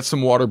get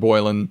some water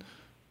boiling,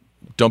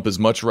 dump as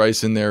much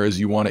rice in there as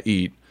you want to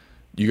eat.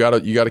 You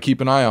gotta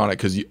keep an eye on it,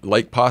 because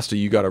like pasta,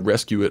 you gotta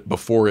rescue it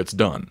before it's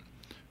done,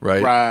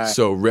 right?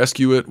 So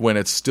rescue it when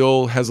it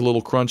still has a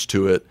little crunch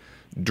to it.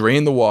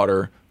 Drain the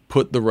water,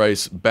 put the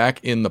rice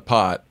back in the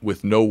pot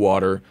with no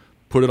water,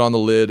 put it on the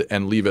lid,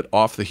 and leave it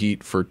off the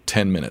heat for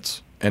 10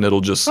 minutes. And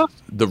it'll just,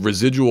 the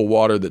residual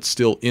water that's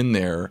still in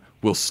there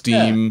will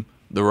steam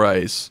the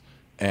rice.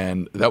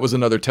 And that was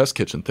another Test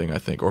Kitchen thing, I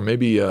think. Or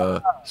maybe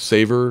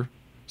Savor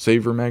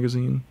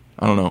magazine.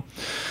 I don't know.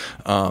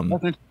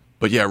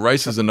 But yeah,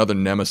 rice is another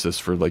nemesis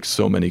for like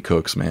so many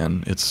cooks,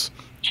 man. It's...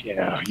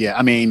 Yeah.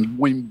 I mean,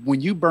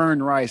 when you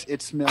burn rice,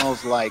 it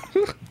smells like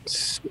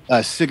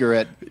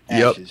cigarette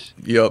ashes.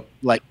 Yep.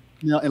 Like,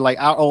 like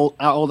our old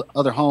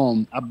other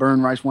home, I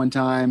burned rice one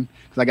time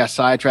because I got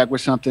sidetracked with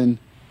something.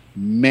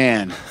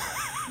 Man,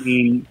 I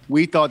mean,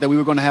 we thought that we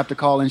were going to have to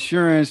call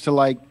insurance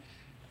to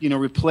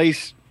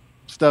replace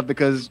stuff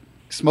because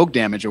smoke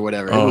damage or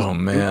whatever. Oh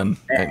man!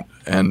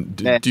 And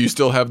do you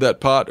still have that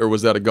pot, or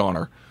was that a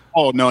goner?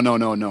 Oh no!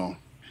 No,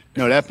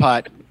 that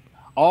pot.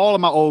 All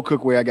of my old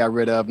cookware I got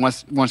rid of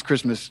once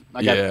Christmas.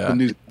 I got the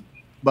new,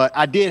 but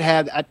I did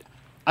have.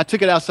 I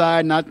took it outside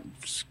and I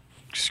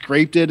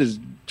scraped it,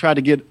 tried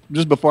to get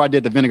just before I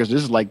did the vinegar. So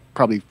this is like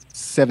probably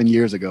 7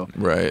 years ago.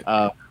 Right.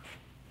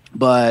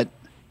 But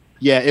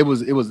yeah, it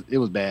was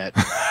bad.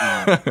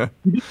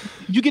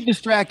 You get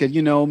distracted,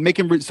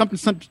 making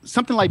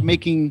something like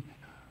making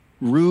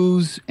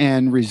roux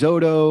and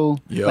risotto.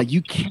 Yep. Like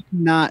you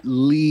cannot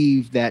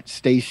leave that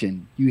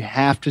station. You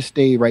have to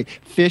stay right.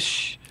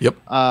 Fish. Yep.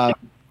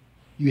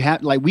 You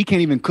have we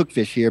can't even cook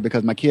fish here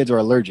because my kids are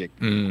allergic,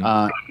 and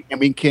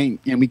we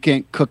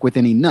can't cook with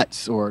any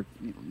nuts or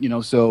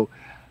so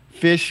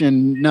fish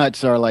and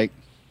nuts are like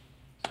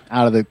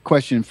out of the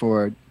question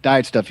for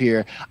diet stuff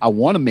here. I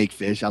want to make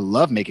fish. I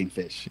love making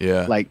fish.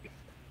 Yeah. Like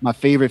my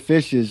favorite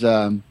fish is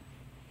I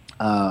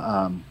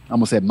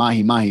almost said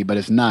mahi, but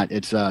it's not.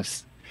 It's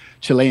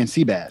Chilean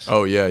sea bass.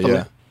 Oh yeah,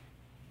 yeah.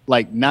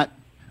 Like not.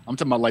 I'm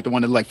talking about like the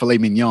one that like filet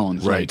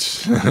mignons. Right.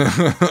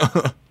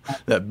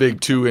 That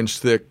big 2-inch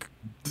thick.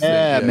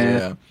 Yeah, man.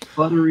 Yeah.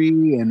 Buttery,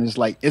 and it's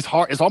like it's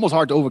hard. It's almost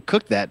hard to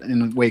overcook that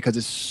in a way because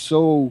it's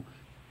so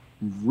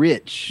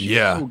rich.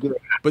 Yeah. So good.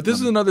 But this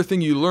is another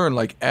thing you learn.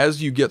 Like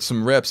as you get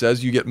some reps,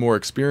 as you get more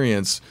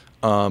experience,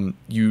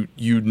 you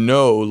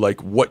know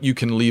like what you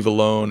can leave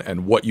alone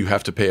and what you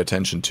have to pay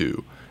attention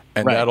to.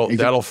 And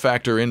that'll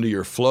factor into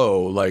your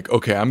flow. Like,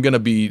 okay, I'm gonna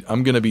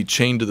be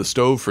chained to the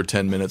stove for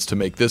 10 minutes to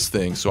make this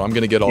thing, so I'm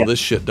gonna get all this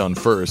shit done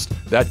first.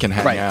 That can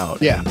hang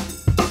out. Yeah.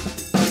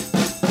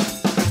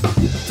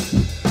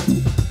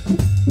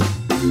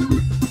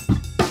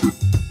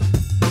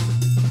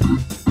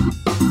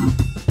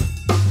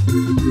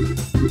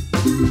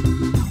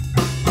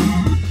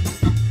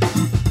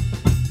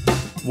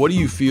 What do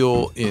you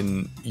feel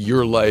in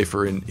your life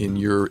or in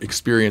your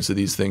experience of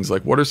these things?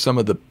 Like, what are some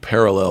of the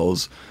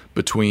parallels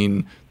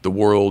between the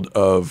world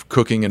of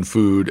cooking and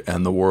food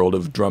and the world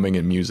of drumming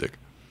and music?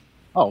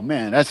 Oh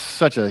man, that's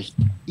such a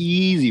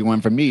easy one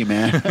for me,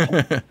 man.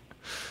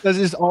 Because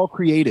it's all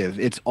creative.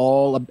 It's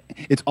all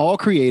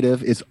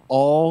creative. It's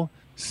all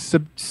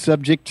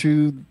subject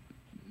to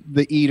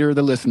the eater,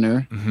 the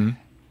listener. Mm-hmm.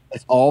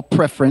 It's all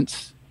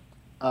preference.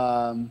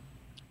 There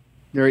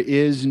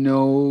is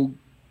no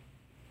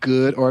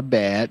good or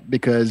bad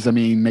because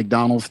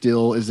McDonald's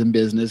still is in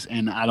business,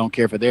 and I don't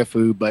care for their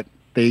food, but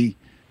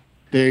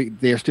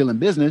they're still in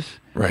business,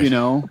 right.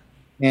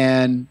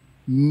 And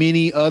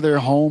many other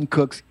home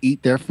cooks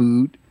eat their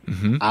food.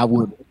 Mm-hmm. I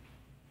wouldn't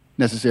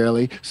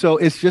necessarily. So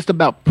it's just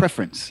about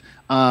preference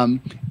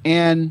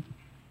and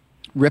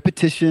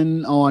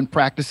repetition on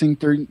practicing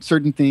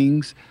certain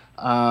things.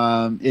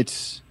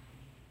 It's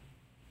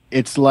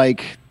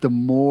like the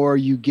more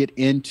you get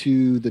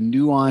into the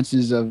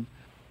nuances of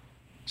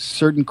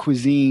certain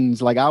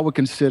cuisines, like I would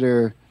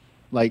consider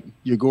like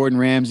your Gordon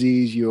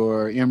Ramsays,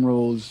 your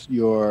Emeralds,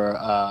 your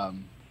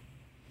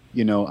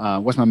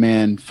what's my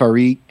man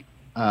Fareed?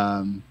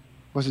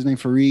 What's his name?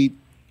 Fareed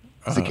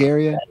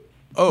Zakaria?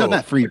 Oh, no,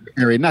 not Fareed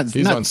Zakaria.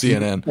 He's on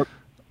CNN.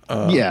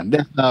 Yeah,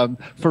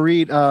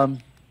 Fareed.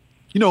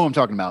 You know who I'm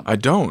talking about? I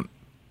don't.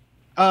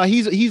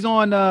 He's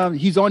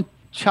on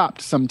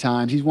Chopped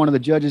sometimes. He's one of the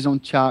judges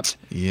on Chopped.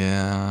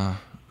 Yeah.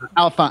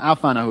 I'll find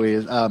out who he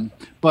is.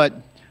 But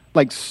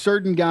like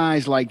certain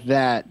guys like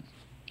that,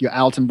 your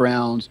Alton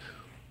Browns,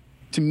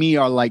 to me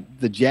are like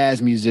the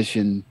jazz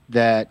musician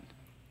that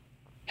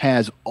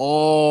has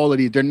all of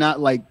these. They're not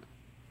like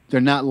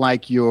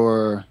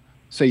your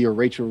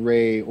Rachel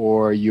Ray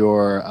or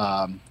your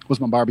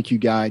what's my barbecue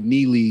guy,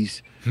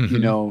 Neely's,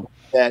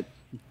 that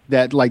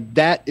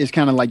is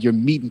kind of like your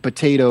meat and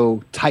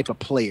potato type of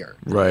player.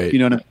 Right. You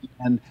know what I mean?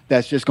 And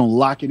that's just gonna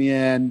lock it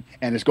in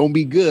and it's gonna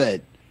be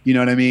good. You know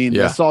what I mean?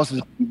 Yeah. The sauce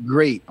is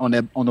great on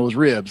those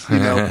ribs,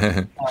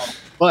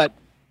 But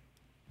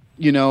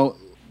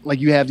like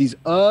you have these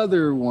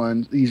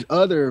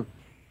other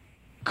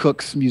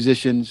cooks,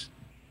 musicians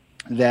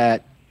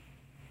that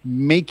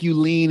make you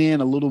lean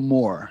in a little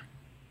more.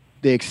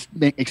 They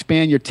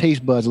expand your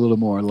taste buds a little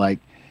more. Like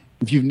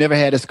if you've never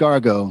had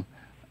escargot,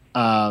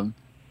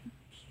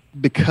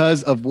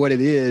 because of what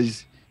it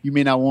is, you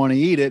may not want to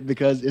eat it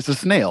because it's a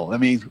snail. I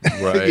mean,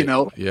 right.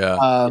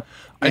 Yeah.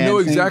 I know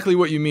exactly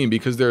what you mean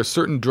because there are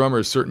certain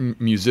drummers, certain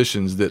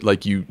musicians that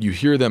like you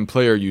hear them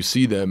play or you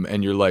see them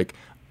and you're like,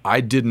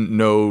 I didn't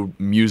know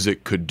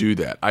music could do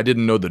that. I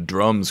didn't know the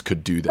drums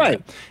could do that.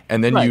 Right.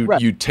 And then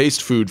you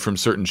taste food from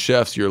certain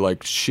chefs. You're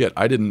like, shit,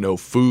 I didn't know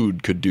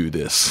food could do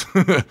this.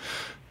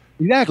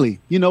 Exactly.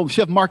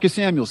 Chef Marcus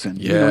Samuelson.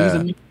 Yeah. He's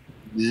a man.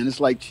 It's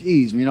like,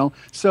 geez,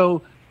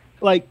 So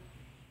like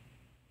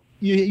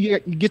you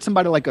get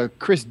somebody like a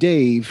Chris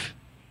Dave,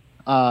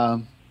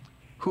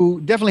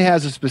 who definitely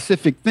has a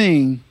specific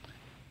thing,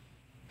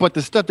 but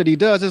the stuff that he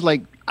does is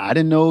like, I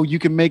didn't know you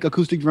can make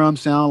acoustic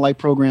drums sound like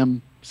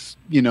program,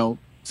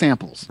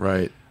 samples.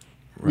 Right.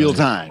 Real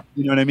time.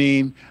 You know what I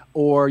mean?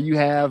 Or you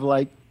have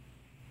like,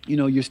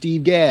 your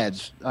Steve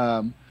Gads,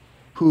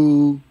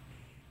 who's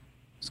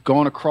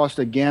gone across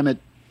the gamut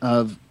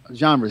of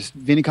genres.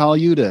 Vinnie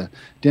Colaiuta,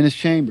 Dennis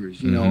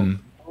Chambers,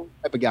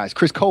 type of guys.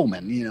 Chris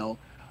Coleman,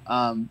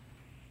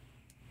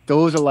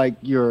 those are like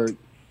your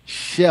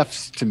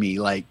chefs to me,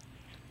 like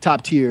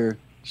top tier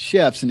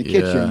chefs in the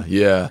kitchen.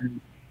 Yeah.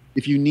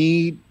 If you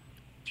need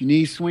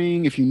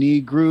swing, if you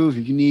need groove,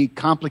 if you need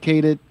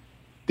complicated,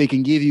 they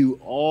can give you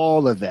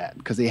all of that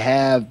because they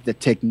have the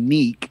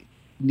technique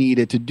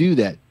needed to do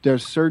that. There are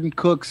certain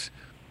cooks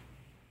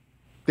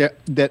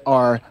that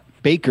are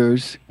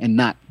bakers and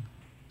not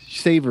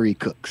savory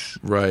cooks,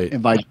 Right.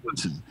 and vice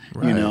versa.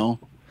 Right. You know,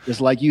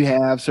 just like you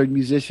have certain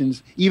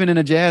musicians, even in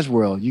the jazz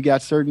world, you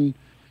got certain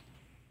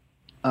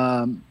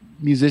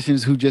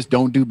musicians who just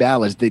don't do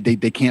ballads. They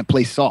can't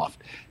play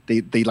soft.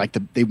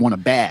 They want to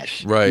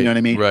bash. Right. You know what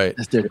I mean? Right.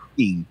 That's their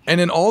thing.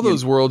 And in all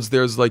those worlds,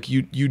 there's like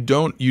you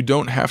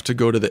don't have to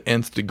go to the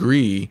nth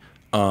degree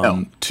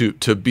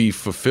to be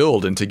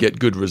fulfilled and to get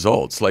good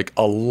results. Like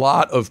a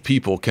lot of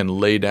people can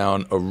lay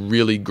down a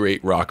really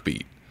great rock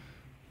beat.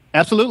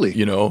 Absolutely.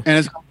 You know, and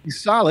it's gonna be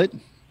solid.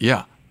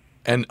 Yeah.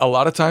 And a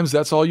lot of times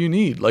that's all you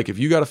need. Like if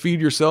you got to feed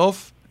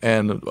yourself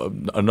and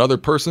another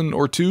person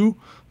or two,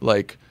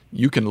 like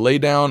you can lay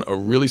down a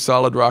really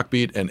solid rock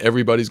beat and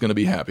everybody's going to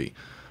be happy.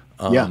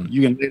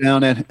 You can lay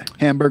down that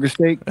hamburger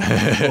steak.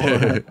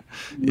 Or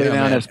lay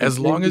down that as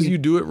long as you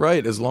do it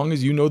right, as long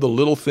as you know the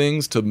little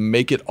things to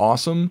make it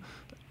awesome,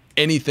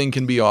 anything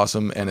can be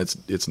awesome, and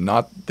it's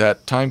not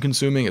that time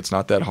consuming, it's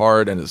not that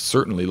hard, and it's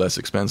certainly less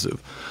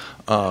expensive.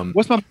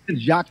 What's my man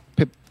Jacques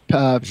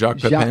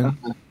Pepin?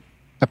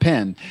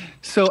 Pepin.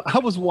 So I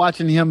was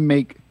watching him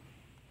make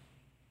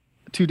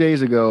 2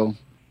 days ago.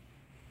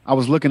 I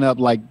was looking up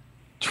like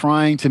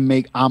trying to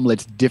make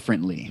omelets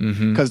differently,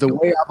 because the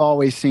way I've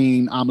always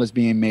seen omelets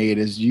being made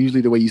is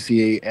usually the way you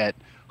see it at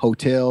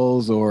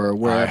hotels or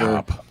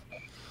wherever.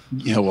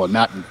 You know, well,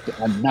 not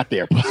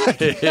there,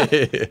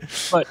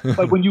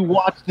 but when you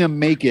watch them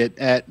make it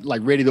at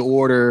like ready to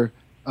order,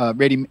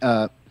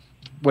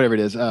 whatever it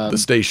is, the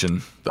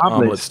station, the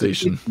omelet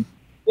station.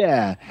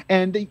 Yeah,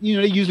 and they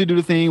usually do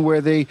the thing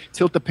where they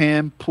tilt the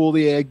pan, pull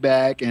the egg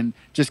back, and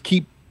just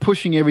keep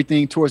pushing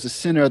everything towards the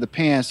center of the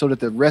pan so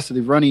that the rest of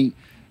the runny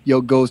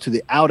yolk goes to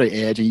the outer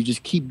edge, and you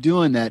just keep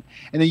doing that,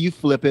 and then you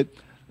flip it.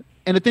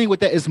 And the thing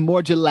with that is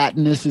more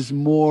gelatinous, is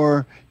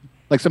more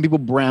like some people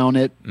brown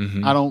it.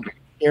 I don't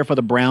care for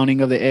the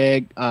browning of the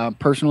egg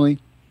personally,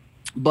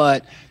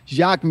 but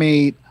Jacques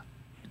made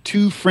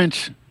two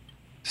French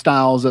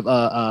styles of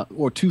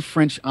or two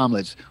French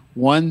omelets.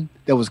 One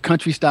that was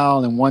country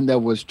style and one that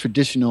was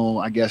traditional,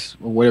 I guess,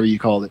 or whatever you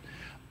call it.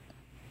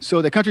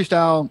 So the country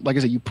style, like I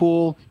said, you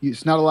pull.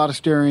 It's not a lot of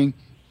stirring.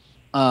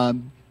 By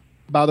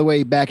the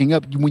way, backing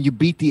up, when you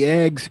beat the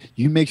eggs,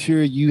 you make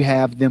sure you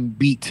have them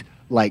beat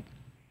like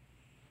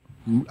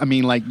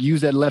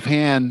use that left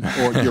hand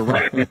or your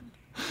right hand,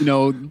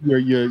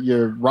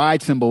 your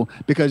ride cymbal,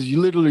 because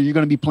you're going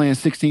to be playing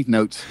 16th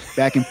notes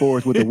back and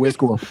forth with a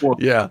whisk or a fork.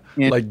 Yeah,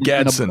 like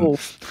Gadsden.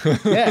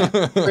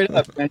 Yeah, straight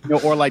up, man,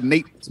 or like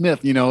Nate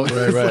Smith,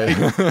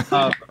 Right.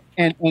 Like,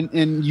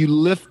 and you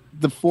lift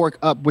the fork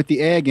up with the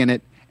egg in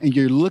it, and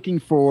you're looking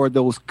for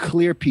those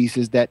clear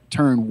pieces that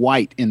turn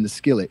white in the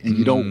skillet, and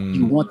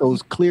you want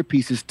those clear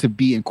pieces to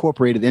be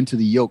incorporated into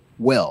the yolk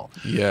well.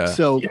 Yeah.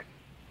 So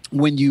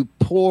when you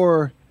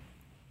pour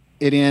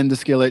it in the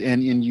skillet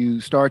and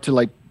you start to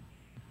like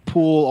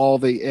pull all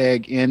the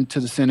egg into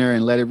the center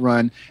and let it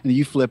run, and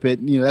you flip it,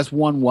 that's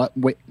one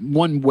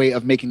way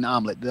of making the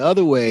omelet. The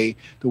other way,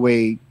 the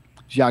way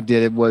Jacques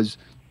did it was,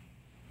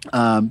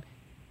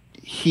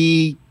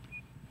 he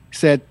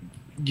said,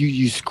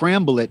 you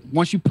scramble it.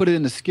 Once you put it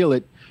in the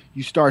skillet,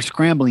 you start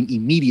scrambling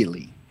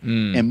immediately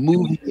and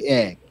move the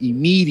egg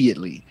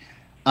immediately,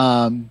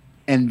 and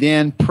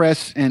then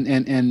press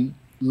and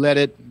let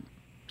it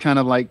kind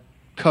of like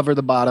cover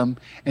the bottom,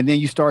 and then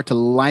you start to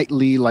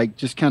lightly like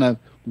just kind of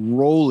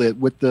roll it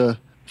with the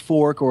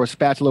fork or a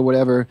spatula or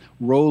whatever.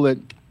 Roll it.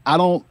 I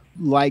don't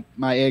like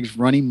my eggs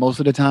runny most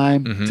of the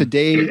time.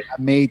 Today I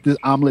made the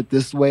omelet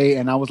this way,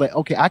 and I was like,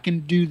 okay, I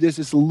can do this.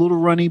 It's a little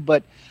runny,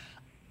 but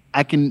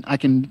I can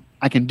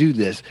do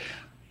this.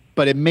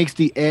 But it makes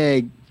the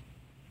egg,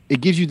 it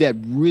gives you that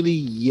really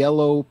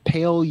yellow,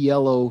 pale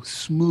yellow,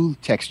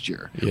 smooth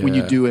texture when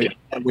you do it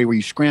that way where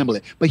you scramble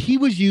it. But he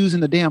was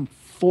using the damn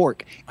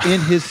fork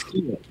in his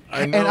skillet.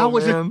 I know, and I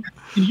was man.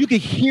 You could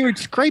hear it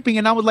scraping,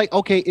 and I was like,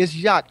 okay, it's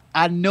Jacques.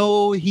 I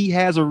know he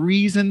has a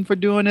reason for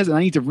doing this, and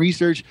I need to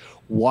research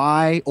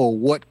why or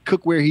what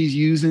cookware he's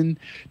using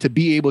to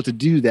be able to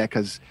do that,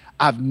 because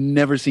I've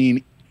never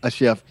seen a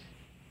chef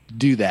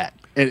do that.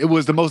 And it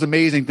was the most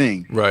amazing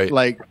thing. Right.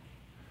 Like,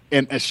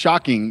 and a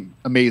shocking,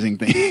 amazing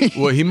thing.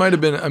 Well, he might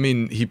have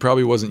been, he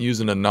probably wasn't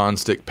using a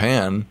nonstick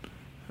pan.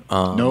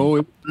 No,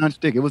 it was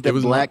nonstick. It was that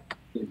black.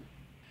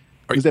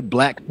 It was that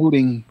black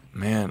coating.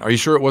 Man, are you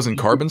sure it wasn't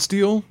carbon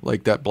steel?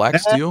 Like that black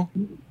steel?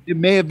 It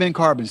may have been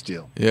carbon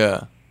steel.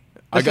 Yeah.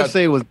 I got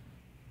say it was.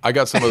 I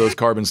got some of those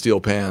carbon steel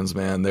pans,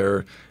 man.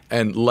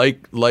 And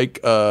like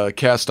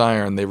cast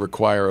iron, they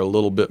require a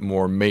little bit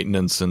more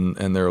maintenance and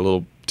they're a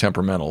little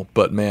temperamental.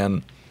 But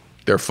man,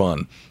 they're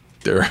fun.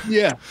 The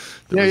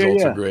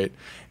results are great.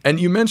 And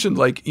you mentioned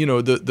like,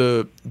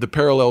 the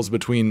parallels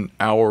between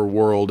our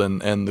world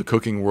and the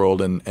cooking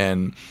world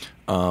and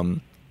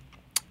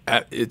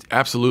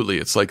absolutely,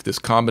 it's like this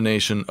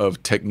combination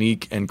of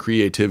technique and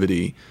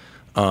creativity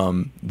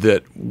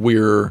that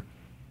we're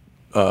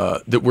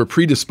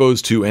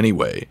predisposed to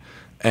anyway.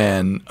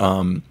 And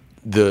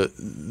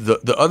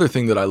the other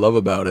thing that I love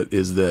about it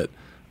is that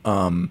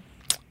I've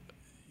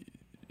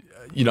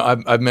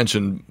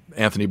mentioned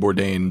Anthony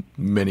Bourdain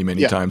many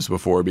times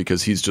before,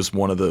 because he's just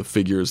one of the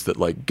figures that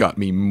like got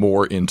me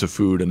more into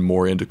food and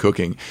more into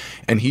cooking.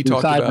 And he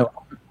talked about.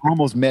 I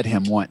almost met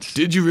him once.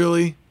 Did you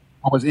really?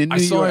 I was in New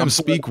York. I saw him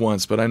speak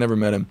once, but I never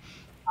met him.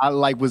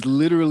 I was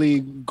literally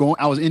going.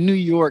 I was in New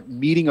York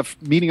meeting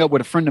up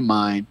with a friend of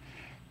mine,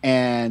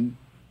 and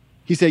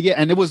he said, "Yeah."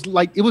 And it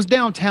was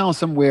downtown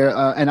somewhere,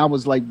 and I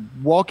was like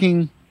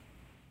walking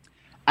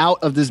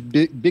out of this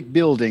big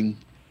building,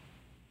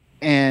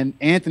 and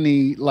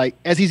Anthony, like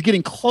as he's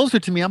getting closer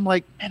to me, I'm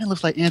like, "Man, it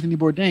looks like Anthony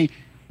Bourdain."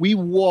 We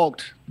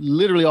walked,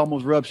 literally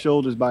almost rubbed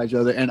shoulders by each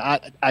other, and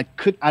I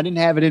didn't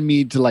have it in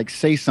me to like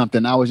say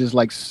something. I was just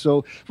like it's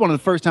one of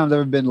the first times I've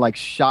ever been like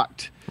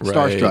shocked,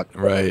 starstruck.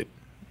 Right.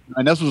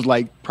 And this was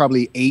like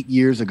probably 8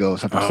 years ago.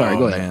 So sorry,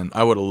 go ahead. Man,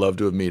 I would have loved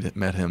to have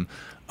met him.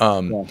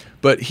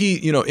 But he,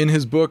 in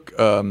his book,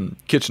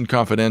 Kitchen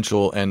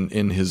Confidential, and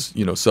in his,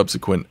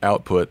 subsequent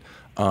output,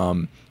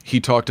 he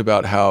talked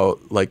about how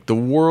like the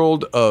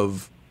world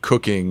of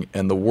cooking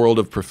and the world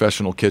of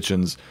professional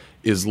kitchens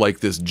is like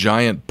this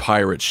giant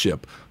pirate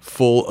ship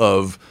full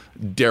of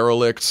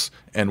derelicts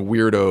and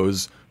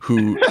weirdos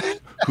who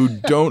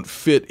don't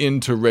fit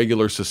into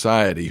regular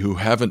society, who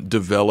haven't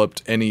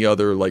developed any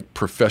other like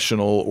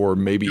professional or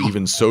maybe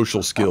even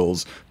social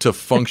skills to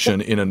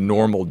function in a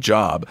normal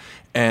job.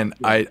 And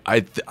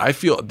I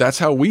feel that's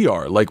how we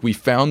are. Like we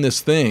found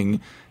this thing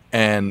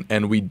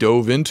and we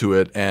dove into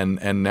it,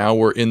 and now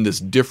we're in this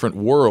different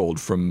world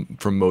from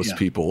most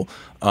people.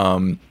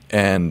 We're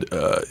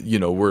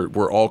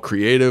all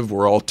creative.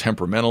 We're all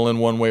temperamental in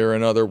one way or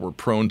another. We're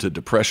prone to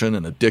depression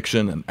and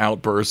addiction and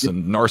outbursts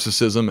and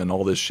narcissism and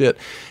all this shit.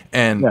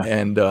 And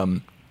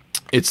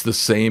it's the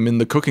same in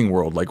the cooking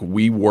world. Like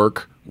we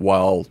work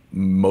while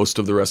most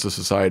of the rest of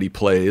society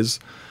plays.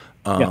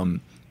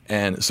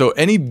 And so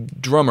any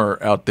drummer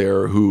out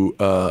there who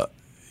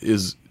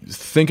is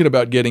thinking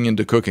about getting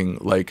into cooking,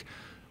 like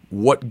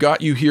what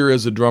got you here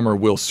as a drummer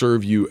will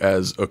serve you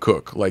as a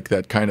cook. Like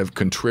that kind of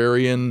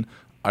contrarian,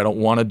 I don't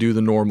want to do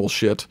the normal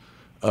shit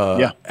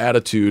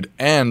attitude.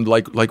 And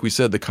like we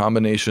said, the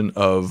combination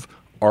of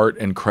art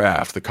and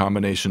craft, the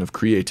combination of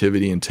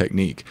creativity and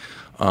technique.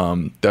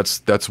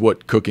 That's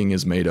what cooking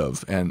is made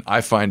of. And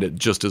I find it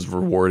just as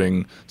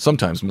rewarding,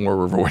 sometimes more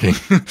rewarding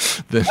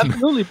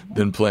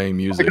than playing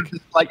music.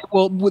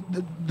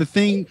 The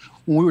thing,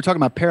 when we were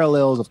talking about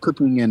parallels of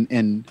cooking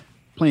and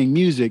playing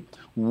music,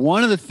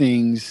 one of the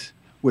things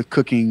with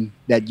cooking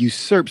that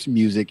usurps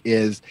music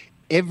is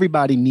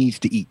everybody needs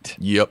to eat.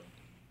 Yep.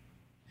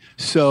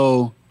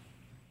 So,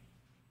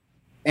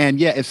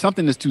 and if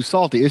something is too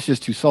salty, it's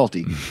just too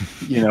salty.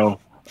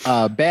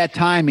 Bad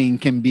timing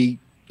can be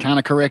kind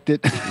of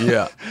corrected.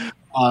 Yeah.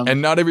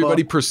 And not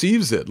everybody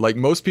perceives it. Like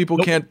most people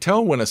can't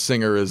tell when a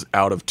singer is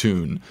out of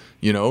tune,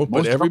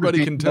 but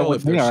everybody can tell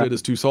if their shit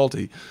is too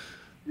salty.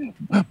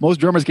 Most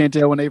drummers can't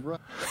tell when they've run.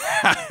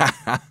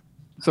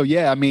 So,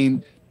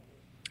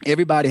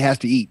 everybody has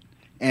to eat.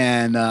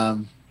 And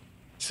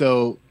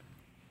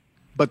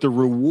but the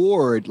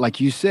reward, like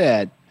you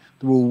said,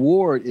 the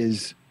reward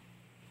is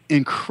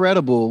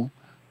incredible,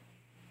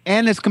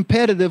 and it's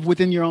competitive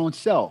within your own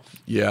self.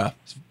 Yeah.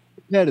 It's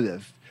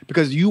competitive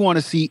because you want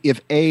to see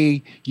if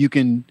you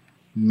can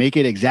make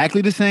it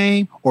exactly the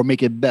same or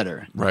make it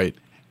better. Right.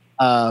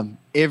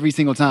 Every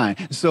single time.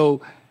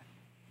 So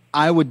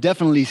I would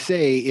definitely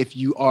say if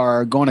you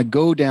are going to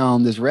go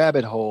down this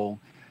rabbit hole,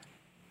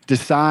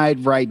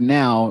 decide right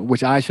now,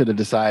 which I should have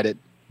decided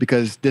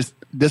because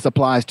this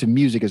applies to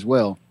music as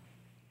well.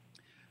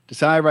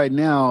 Decide right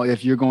now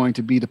if you're going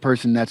to be the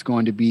person that's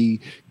going to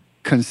be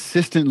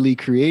consistently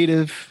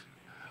creative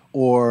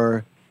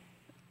or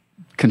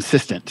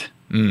consistent.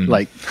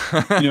 Like,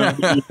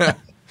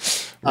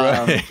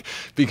 right.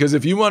 Because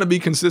if you want to be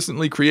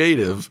consistently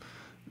creative,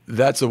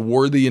 that's a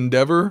worthy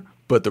endeavor,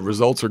 but the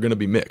results are going to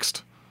be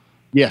mixed.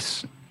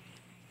 Yes.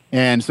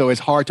 And so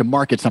it's hard to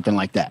market something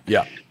like that.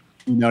 Yeah.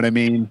 You know what I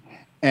mean?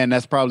 And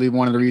that's probably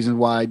one of the reasons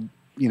why,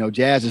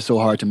 jazz is so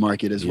hard to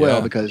market as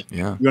well, because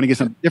you're going to get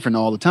something different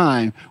all the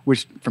time,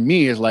 which for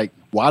me is like,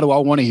 why do I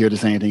want to hear the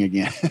same thing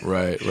again?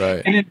 Right.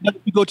 And then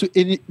you go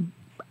to,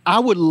 I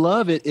would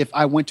love it if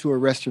I went to a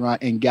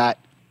restaurant and got,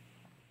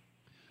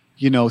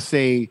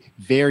 say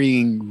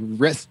varying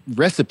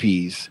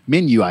recipes,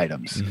 menu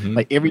items. Mm-hmm.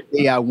 Like every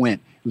day I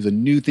went, it was a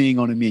new thing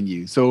on the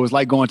menu. So it was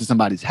like going to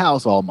somebody's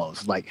house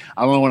almost. Like,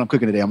 I don't know what I'm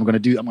cooking today. I'm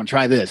going to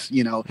try this,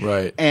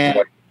 Right. And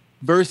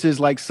versus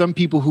like some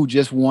people who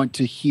just want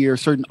to hear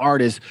certain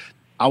artists.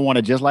 I want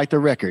to just like the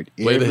record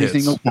every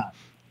single time.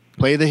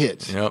 Play the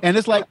hits. Yep. And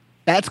it's like,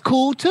 that's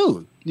cool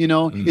too.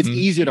 Mm-hmm. It's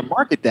easier to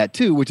market that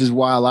too, which is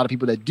why a lot of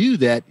people that do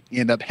that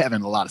end up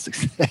having a lot of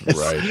success.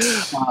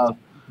 Right.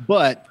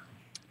 But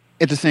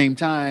at the same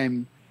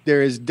time,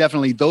 there is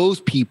definitely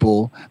those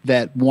people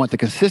that want the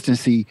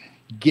consistency,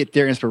 get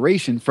their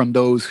inspiration from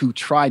those who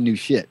try new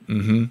shit.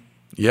 Mm-hmm.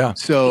 Yeah.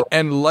 So,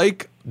 and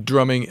like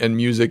drumming and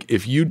music,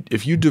 if you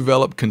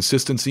develop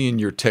consistency in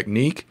your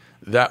technique,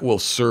 that will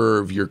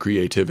serve your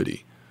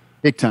creativity.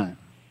 Big time.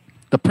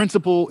 The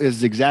principles are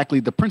exactly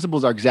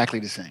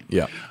the same.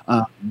 Yeah.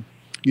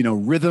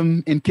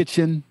 Rhythm in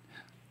kitchen,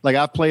 like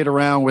I've played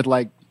around with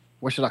like,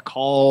 what should I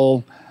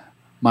call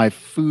my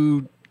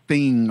food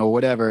thing or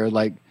whatever.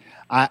 Like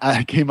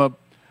I came up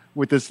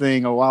with this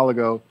thing a while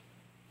ago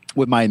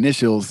with my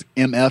initials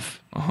MF.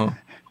 Uh-huh.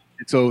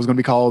 So it was going to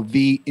be called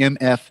the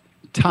MF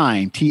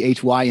Time,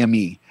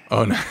 THYME.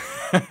 Oh, no.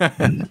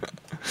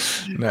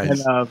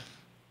 Nice. And,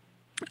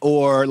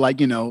 or like,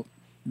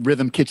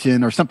 Rhythm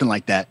Kitchen or something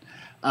like that.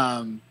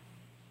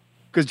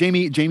 Because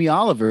Jamie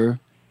Oliver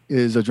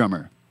is a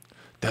drummer.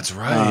 That's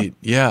right.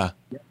 Yeah.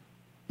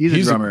 He's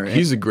a drummer.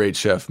 He's a great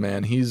chef,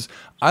 man.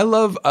 I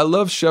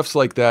love chefs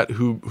like that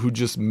who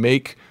just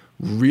make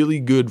really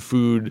good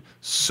food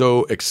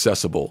so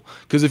accessible.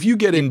 Because if you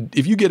get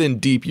in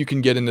deep, you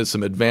can get into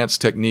some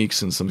advanced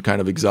techniques and some kind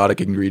of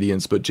exotic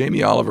ingredients. But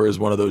Jamie Oliver is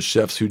one of those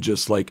chefs who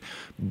just like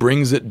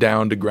brings it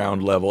down to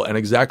ground level and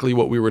exactly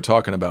what we were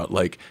talking about.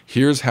 Like,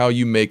 here's how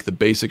you make the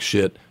basic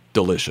shit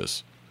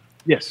delicious.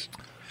 Yes.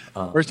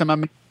 First time I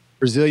made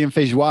Brazilian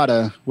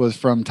feijoada was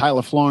from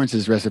Tyler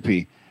Florence's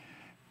recipe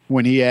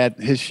when he had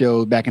his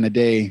show back in the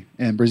day.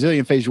 And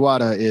Brazilian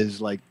feijoada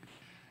is like,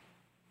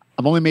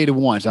 I've only made it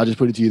once. I'll just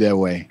put it to you that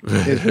way.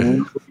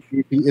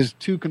 It's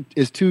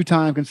too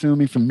time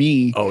consuming for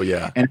me. Oh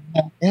yeah. And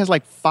it has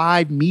like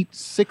five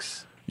meats.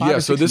 Yeah,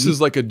 so this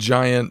is like a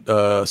giant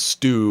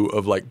stew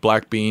of like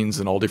black beans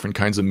and all different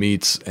kinds of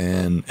meats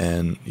and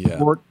yeah.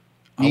 Pork,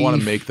 I want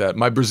to make that.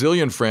 My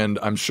Brazilian friend,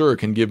 I'm sure,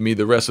 can give me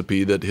the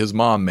recipe that his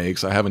mom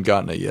makes. I haven't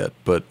gotten it yet,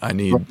 but I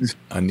need so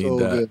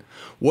that.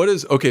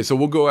 Good. Okay, so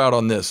we'll go out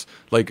on this.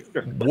 Like,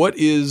 what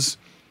is?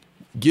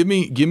 Give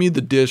me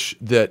the dish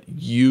that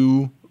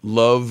you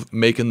love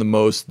making the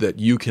most, that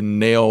you can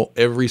nail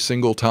every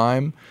single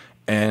time,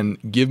 and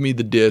give me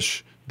the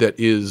dish that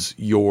is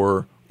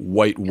your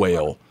white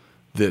whale.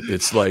 That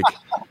it's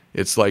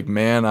like,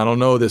 man, I don't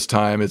know this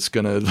time. It's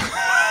gonna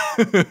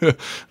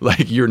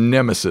like your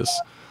nemesis.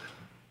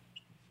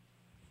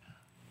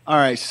 All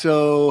right,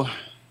 so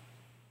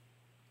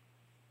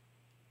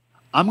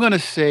I'm going to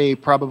say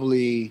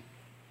probably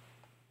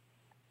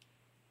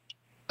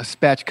a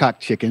spatchcock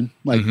chicken,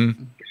 like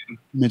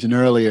mentioned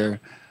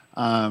earlier.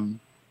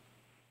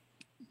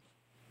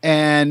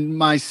 And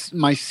my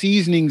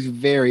seasonings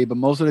vary, but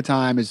most of the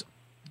time is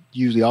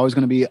usually always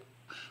going to be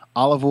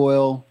olive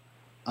oil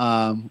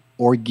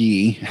or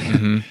ghee,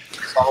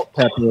 salt,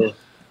 pepper,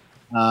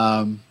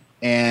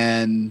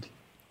 and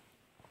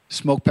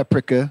smoked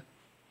paprika.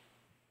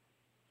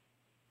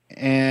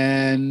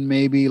 And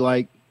maybe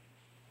like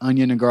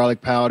onion and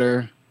garlic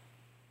powder.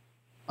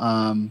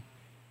 I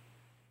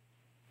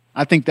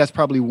think that's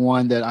probably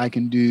one that I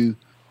can do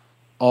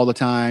all the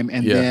time.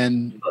 And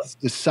then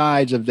the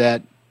sides of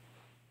that,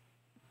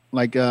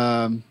 like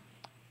the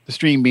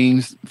string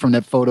beans from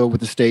that photo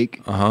with the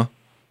steak. Uh-huh.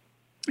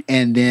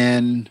 And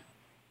then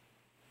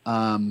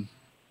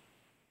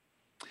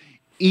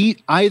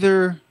eat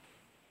either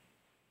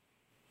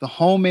the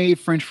homemade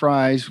French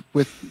fries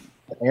with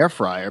air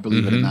fryer,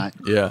 believe it or not.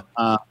 Yeah.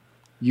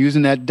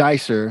 Using that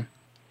dicer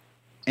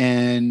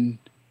and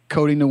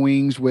coating the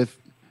wings with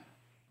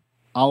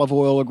olive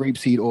oil or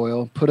grapeseed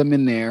oil, put them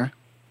in there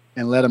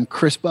and let them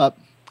crisp up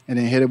and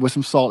then hit it with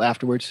some salt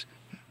afterwards.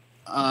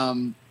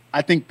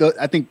 I think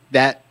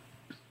that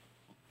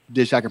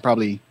dish I can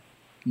probably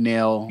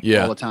nail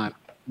all the time.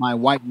 My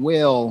white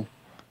whale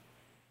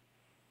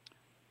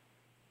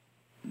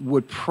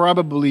would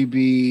probably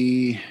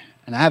be,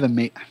 and I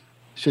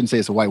shouldn't say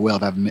it's a white whale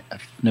if I've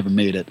never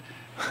made it.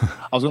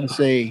 I was going to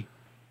say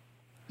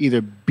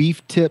either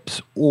beef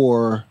tips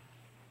or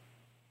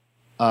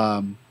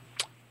damn,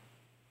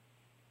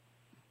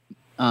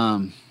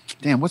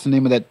 what's the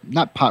name of that?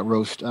 Not pot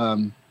roast.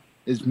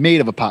 It's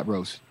made of a pot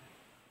roast.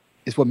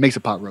 It's what makes a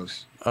pot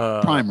roast.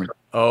 Prime rib.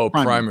 Oh,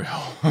 prime rib.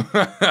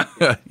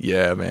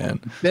 Yeah, man.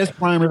 Best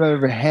prime rib I've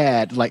ever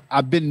had. Like,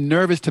 I've been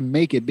nervous to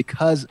make it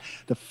because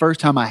the first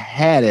time I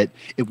had it,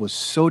 it was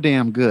so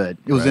damn good.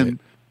 It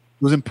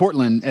was in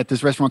Portland at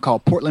this restaurant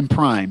called Portland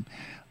Prime.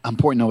 I'm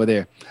Portland over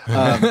there.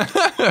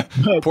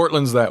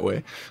 Portland's that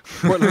way.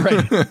 Portland,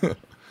 right.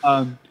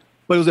 But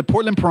it was at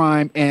Portland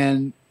Prime,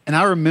 and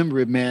I remember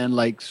it, man,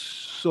 like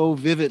so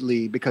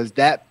vividly because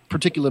that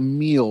particular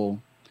meal,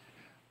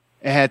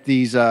 it had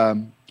these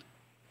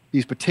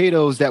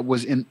potatoes that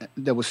was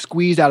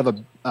squeezed out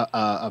of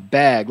a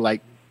bag,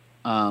 like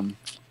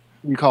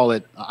we call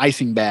it an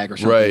icing bag or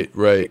something.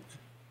 Right.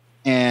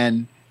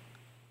 And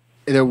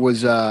there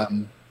was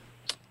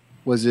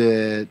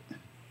it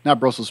not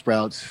Brussels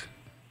sprouts?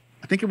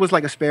 I think it was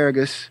like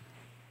asparagus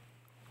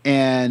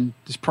and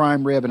this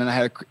prime rib, and then I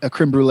had a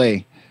creme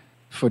brulee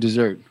for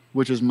dessert,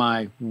 which was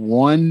my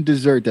one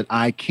dessert that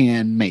I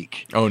can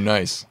make. Oh,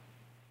 nice.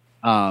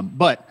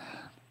 But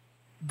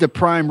the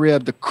prime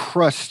rib, the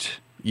crust.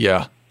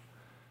 Yeah.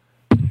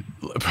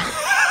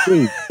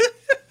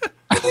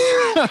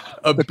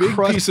 A big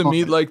piece of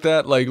meat like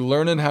that, like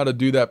learning how to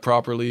do that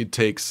properly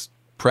takes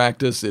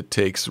practice. It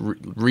takes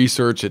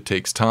research. It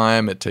takes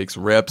time. It takes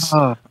reps.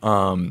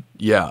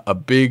 Yeah, a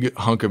big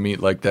hunk of meat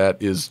like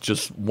that is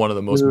just one of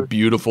the most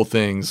beautiful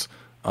things,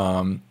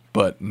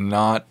 but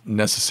not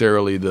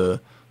necessarily the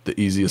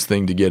easiest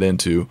thing to get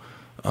into.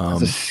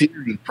 The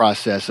searing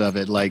process of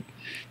it, like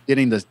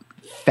getting the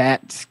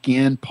fat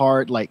skin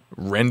part, like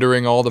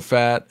rendering all the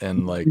fat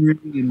and like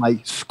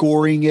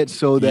scoring it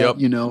so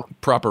that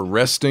proper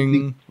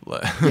resting.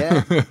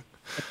 Yeah,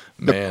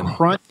 man, the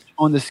crunch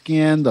on the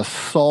skin, the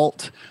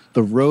salt,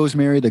 the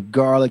rosemary, the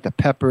garlic, the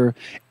pepper,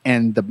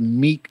 and the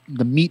meat.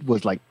 The meat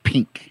was like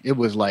pink. It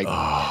was like,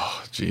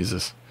 oh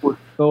Jesus, it was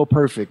so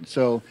perfect.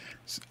 So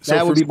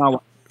that would be my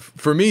one.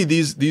 For me,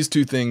 these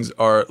two things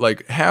are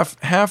like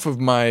half of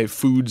my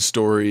food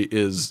story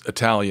is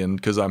Italian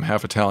because I'm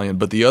half Italian,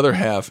 but the other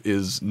half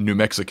is New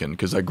Mexican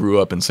because I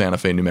grew up in Santa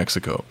Fe, New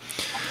Mexico.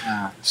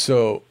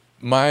 So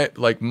my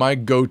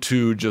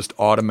go-to, just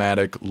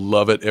automatic,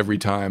 love it every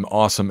time,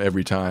 awesome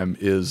every time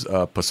is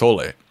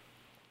pozole.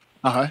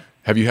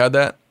 Have you had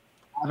that?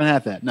 I haven't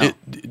had that. No.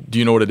 Do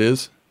you know what it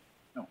is?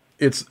 No.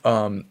 It's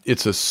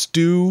a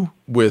stew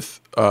with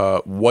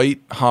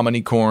white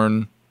hominy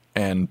corn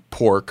and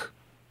pork.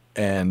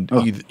 And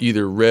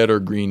either red or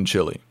green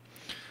chili,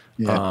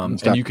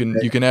 and you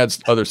can add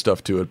other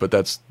stuff to it, but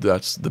that's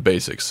the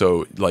basics.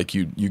 So like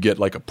you get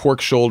like a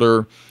pork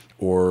shoulder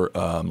or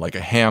like a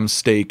ham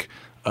steak,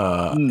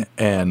 and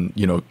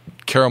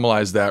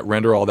caramelize that,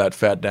 render all that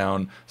fat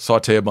down,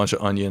 saute a bunch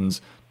of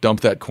onions, dump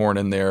that corn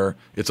in there.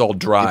 It's all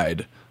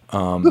dried.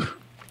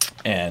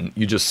 And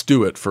you just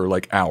stew it for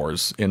like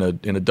hours in a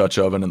Dutch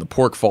oven, and the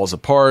pork falls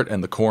apart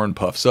and the corn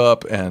puffs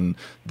up and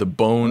the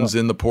bones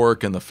in the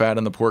pork and the fat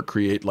in the pork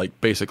create like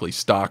basically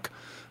stock.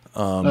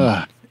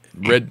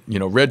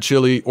 Red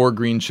chili or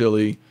green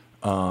chili.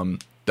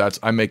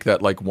 I make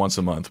that like once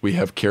a month. We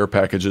have care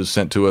packages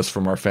sent to us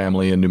from our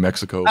family in New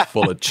Mexico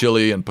full of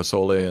chili and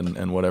pozole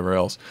and whatever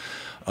else.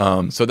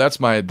 So that's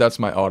my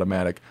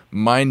automatic.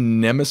 My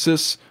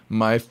nemesis,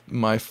 my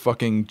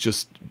fucking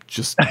just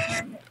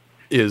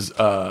is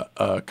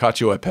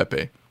cacio e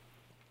pepe,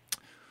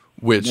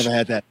 which never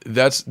had that.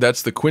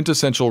 That's the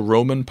quintessential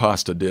Roman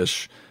pasta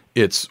dish.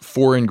 It's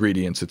 4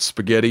 ingredients. It's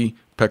spaghetti,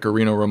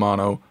 pecorino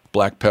romano,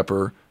 black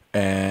pepper,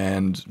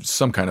 and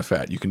some kind of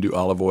fat. You can do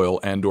olive oil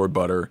and or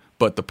butter,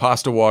 but the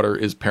pasta water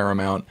is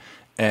paramount.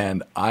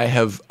 And I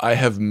have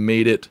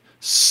made it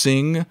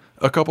sing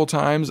a couple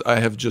times.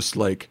 I have just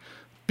like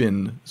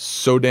been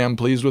so damn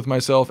pleased with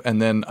myself, and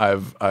then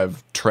I've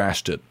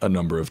trashed it a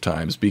number of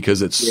times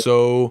because it's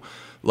so.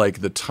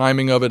 Like the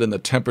timing of it and the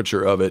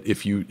temperature of it,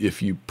 if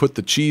you put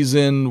the cheese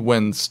in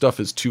when stuff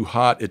is too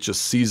hot, it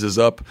just seizes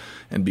up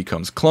and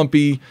becomes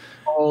clumpy.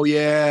 Oh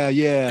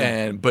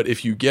yeah. But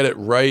if you get it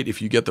right,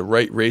 if you get the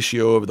right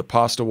ratio of the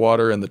pasta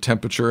water and the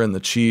temperature and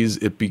the cheese,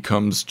 it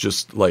becomes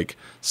just like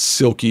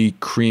silky,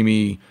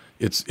 creamy.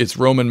 It's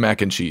Roman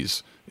mac and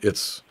cheese.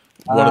 It's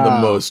one of the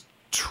most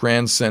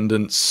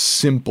transcendent,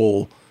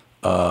 simple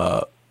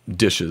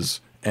dishes,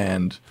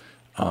 and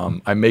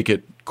I make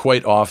it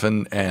quite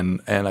often,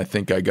 and I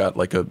think I got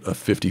like a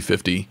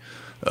 50-50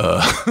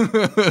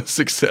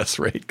 success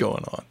rate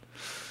going on.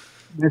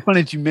 It's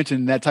funny that you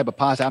mentioned that type of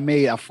pasta. I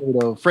made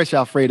fresh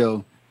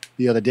Alfredo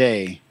the other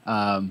day,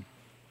 and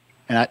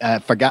I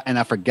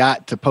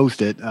forgot to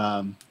post it.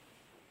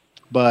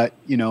 But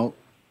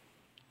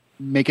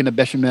making the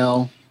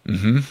bechamel,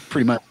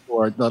 pretty much,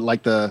 or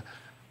the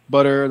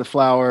butter, the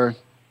flour,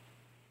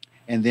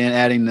 and then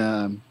adding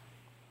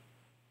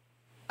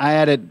I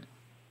added,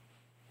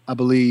 I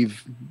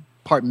believe,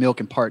 part milk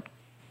and part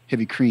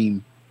heavy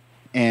cream,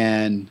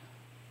 and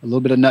a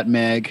little bit of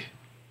nutmeg,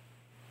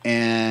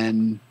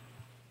 and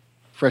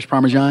fresh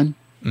Parmesan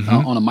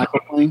on a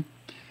microplane,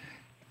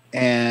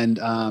 and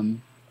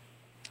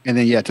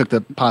then took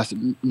the pasta,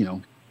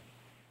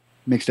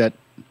 mixed that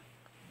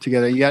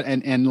together. You got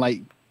and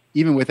like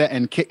even with that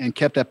and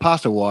kept that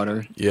pasta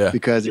water,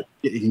 because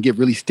it can get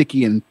really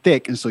sticky and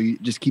thick, and so you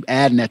just keep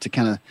adding that to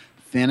kind of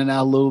thin it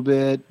out a little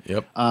bit.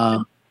 Yep.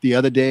 The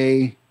other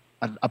day,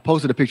 I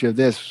posted a picture of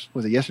this.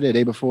 Was it yesterday, the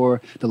day before?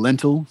 The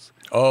lentils.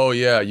 Oh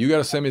yeah, you got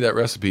to send me that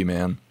recipe,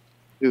 man.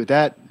 Dude,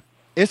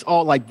 it's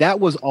all like that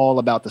was all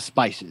about the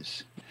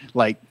spices.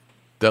 Like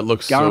that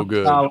looks so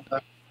good.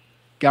 Garam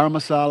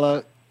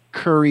masala,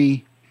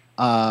 curry,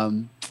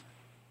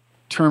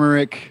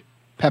 turmeric,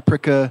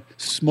 paprika,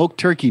 smoked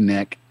turkey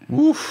neck,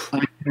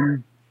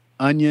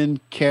 onion,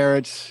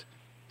 carrots,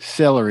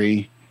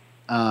 celery.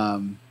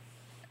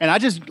 And I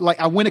just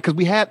I went it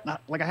because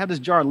I have this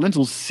jar of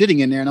lentils sitting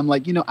in there, and I'm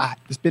like,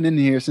 it's been in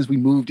here since we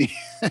moved in.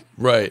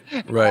 Right.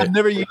 I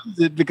never used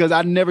it because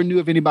I never knew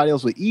if anybody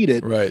else would eat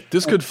it. Right.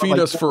 This could feed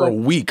us for a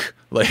week.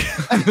 Like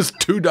it's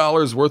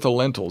 $2 worth of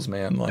lentils,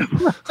 man. Like,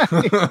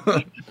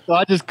 so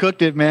I just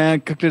cooked it,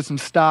 man. Cooked it in some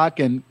stock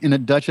and in a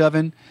Dutch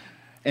oven,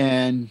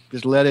 and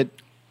just let it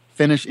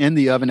finish in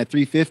the oven at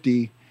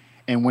 350.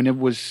 And when it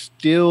was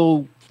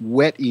still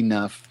wet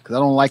enough, because I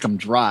don't like them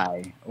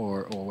dry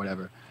or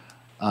whatever.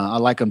 I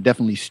like them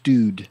definitely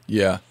stewed.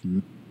 Yeah.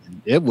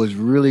 It was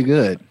really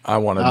good. I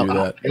want to do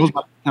that. It was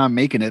my time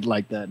making it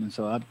like that. And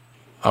so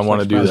I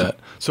want to do that.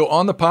 So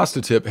on the pasta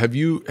tip, have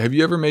you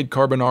ever made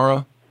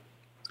carbonara?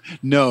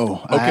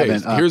 No, I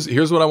haven't.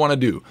 Here's what I want to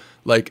do.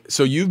 Like,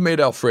 so you've made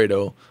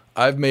Alfredo.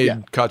 I've made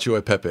cacio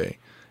e pepe.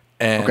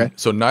 And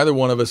so neither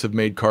one of us have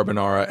made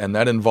carbonara, and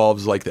that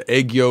involves like the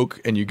egg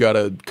yolk, and you got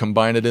to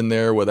combine it in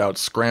there without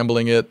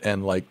scrambling it,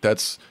 and like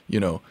that's, you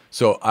know.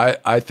 So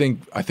I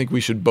think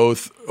we should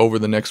both over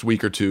the next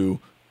week or two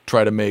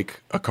try to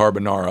make a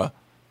carbonara,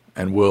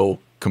 and we'll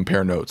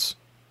compare notes.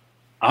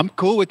 I'm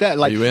cool with that.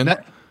 Like, are you in?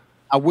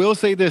 I will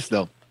say this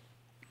though.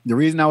 The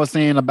reason I was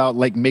saying about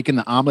like making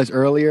the omelets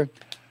earlier,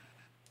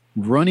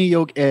 runny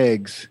yolk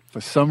eggs,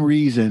 for some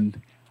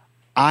reason,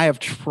 I have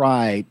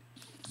tried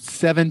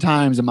 7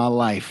 times in my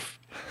life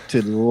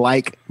to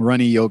like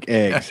runny yolk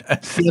eggs.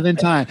 7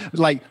 times.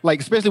 Like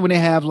especially when they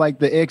have like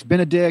the eggs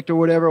Benedict or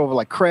whatever, or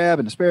like crab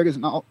and asparagus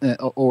and all,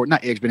 or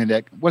not eggs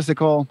Benedict. What's it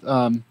called?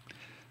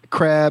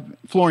 Crab,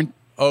 Florentine.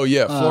 Oh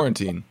yeah,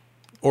 Florentine.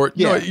 Or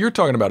no, you're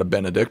talking about a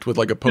Benedict with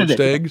like a poached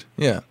egg.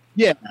 Yeah.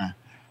 Yeah.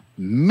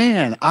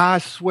 Man, I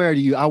swear to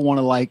you, I want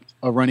to like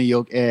a runny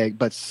yolk egg,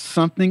 but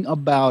something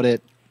about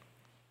it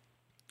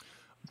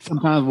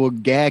sometimes will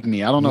gag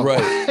me. I don't know.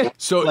 Right.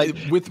 So like,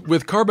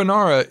 with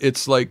carbonara,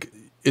 it's like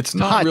it's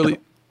not hot, really.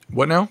 though.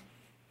 What now?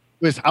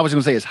 I was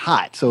going to say it's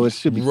hot, so it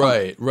should be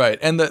right. Right.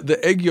 And the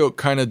egg yolk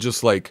kind of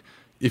just like,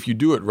 if you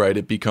do it right,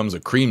 it becomes a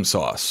cream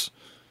sauce.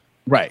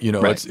 Right. You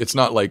know, right. it's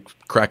not like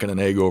cracking an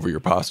egg over your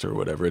pasta or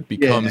whatever. It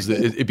becomes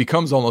it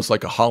becomes almost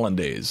like a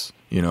hollandaise.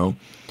 You know.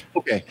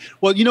 Okay.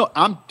 Well, you know,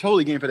 I'm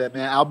totally game for that,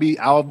 man. I'll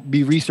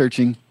be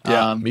researching.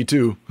 Yeah, me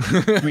too.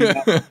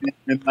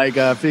 and like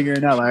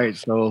figuring out. All right,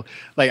 so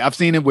like I've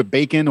seen it with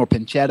bacon or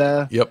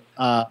pancetta. Yep.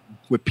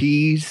 With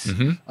peas.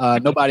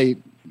 Mm-hmm.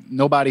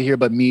 Nobody here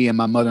but me and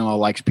my mother-in-law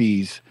likes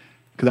peas,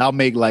 because I'll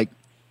make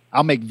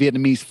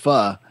Vietnamese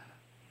pho,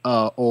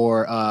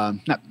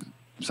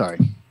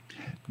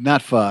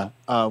 not pho.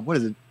 What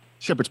is it?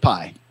 Shepherd's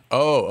pie.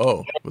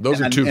 Oh, well,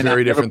 those are two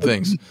very different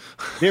things.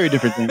 Very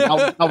different things.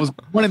 I was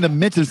wanting to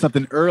mention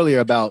something earlier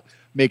about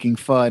making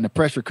pho in a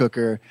pressure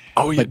cooker.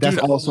 Oh yeah, but that's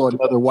also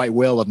another white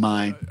whale of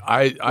mine.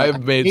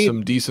 I've made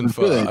some decent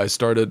pho. Good. I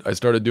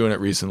started doing it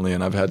recently,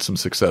 and I've had some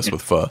success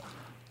with pho.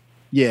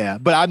 Yeah,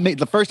 but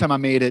the first time I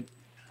made it,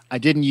 I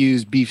didn't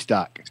use beef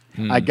stock.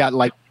 I got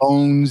like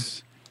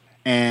bones,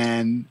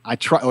 and I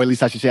try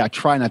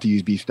not to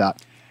use beef stock,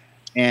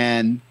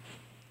 and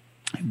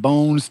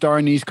bones, star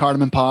anise,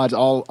 cardamom pods,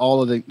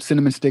 all of the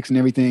cinnamon sticks and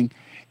everything,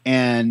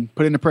 and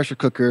put it in the pressure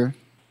cooker.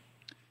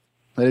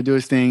 Let it do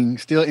its thing.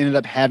 Still ended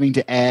up having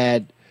to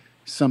add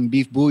some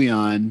beef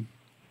bouillon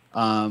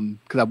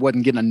because I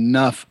wasn't getting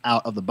enough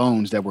out of the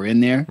bones that were in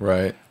there.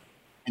 Right.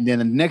 And then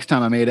the next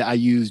time I made it, I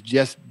used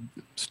just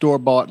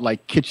store-bought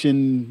like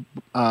kitchen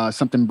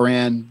something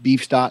brand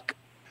beef stock,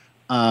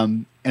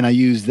 and I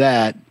used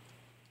that,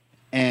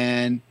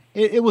 and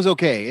it was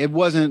okay. It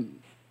wasn't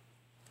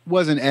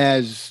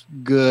as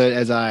good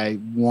as I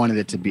wanted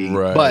it to be.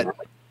 Right. But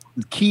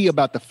the key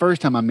about the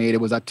first time I made it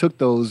was I took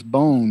those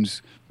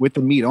bones with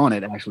the meat on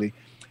it, actually,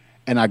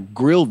 and I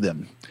grilled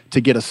them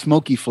to get a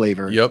smoky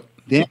flavor. Yep.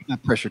 Then I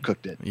pressure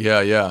cooked it.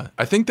 Yeah.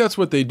 I think that's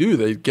what they do.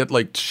 They get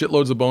like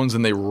shitloads of bones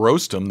and they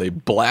roast them. They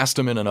blast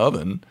them in an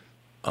oven.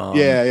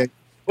 Yeah.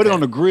 Put it on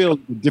the grill,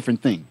 a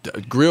different thing.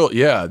 Grill,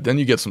 yeah. Then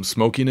you get some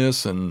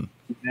smokiness and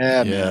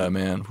yeah,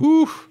 man.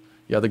 Whew.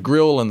 Yeah, the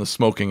grill and the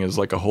smoking is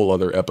like a whole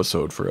other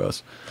episode for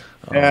us.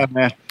 Yeah,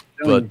 man.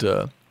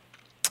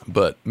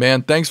 But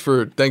man, thanks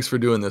for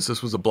doing this.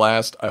 This was a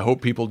blast. I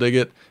hope people dig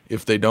it.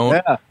 If they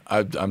don't,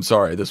 I'm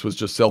sorry. This was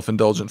just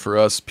self-indulgent for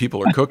us.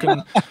 People are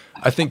cooking.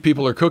 I think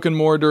people are cooking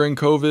more during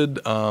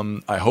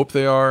COVID. I hope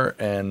they are,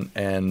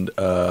 and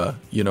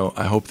you know,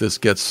 I hope this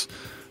gets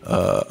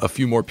a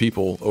few more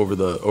people over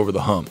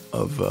the hump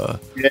of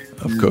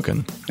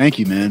cooking. Thank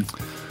you, man.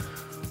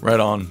 Right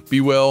on.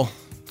 Be well.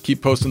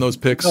 Keep posting those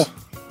pics.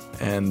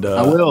 And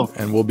I will.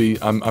 And we'll be.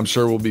 I'm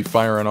sure we'll be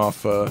firing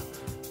off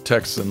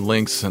texts and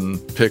links and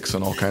pics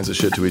and all kinds of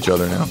shit to each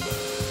other now.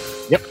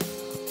 Yep.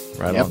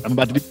 Right on. I'm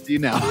about to do it to you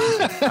now.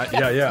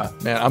 Yeah.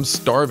 Man, I'm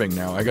starving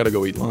now. I got to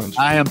go eat lunch.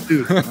 I am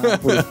too.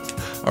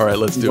 All right,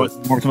 let's do it.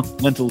 More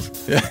lentils.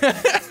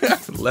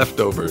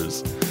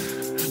 Leftovers.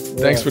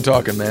 Thanks for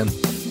talking, man.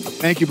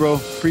 Thank you, bro.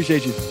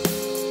 Appreciate you.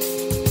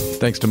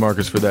 Thanks to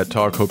Marcus for that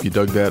talk. Hope you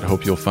dug that.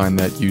 Hope you'll find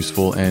that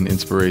useful and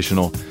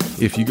inspirational.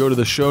 If you go to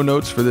the show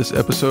notes for this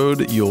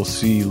episode, you'll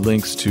see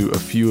links to a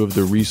few of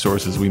the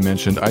resources we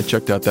mentioned. I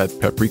checked out that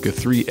Paprika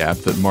 3 app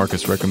that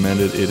Marcus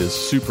recommended. It is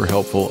super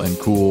helpful and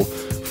cool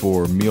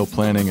for meal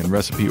planning and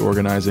recipe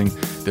organizing.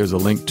 There's a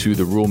link to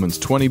the Ruhlman's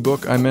 20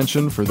 book I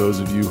mentioned for those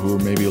of you who are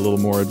maybe a little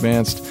more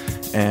advanced.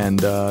 And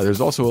there's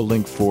also a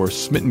link for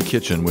Smitten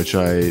Kitchen, which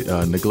I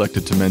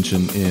neglected to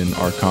mention in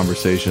our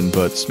conversation.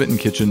 But Smitten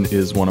Kitchen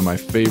is one of my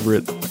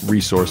favorite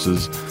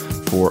resources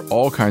for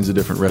all kinds of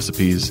different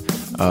recipes,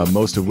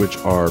 most of which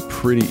are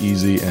pretty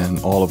easy and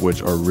all of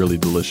which are really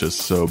delicious.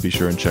 So be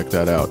sure and check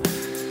that out.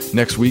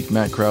 Next week,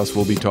 Matt Krause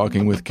will be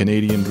talking with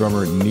Canadian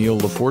drummer Neil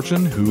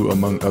LaFortune, who,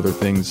 among other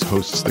things,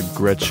 hosts the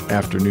Gretsch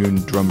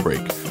Afternoon Drum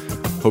Break.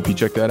 Hope you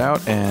check that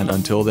out, and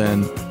until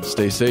then,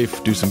 stay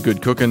safe, do some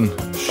good cooking,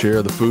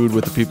 share the food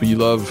with the people you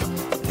love,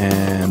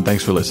 and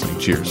thanks for listening.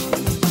 Cheers.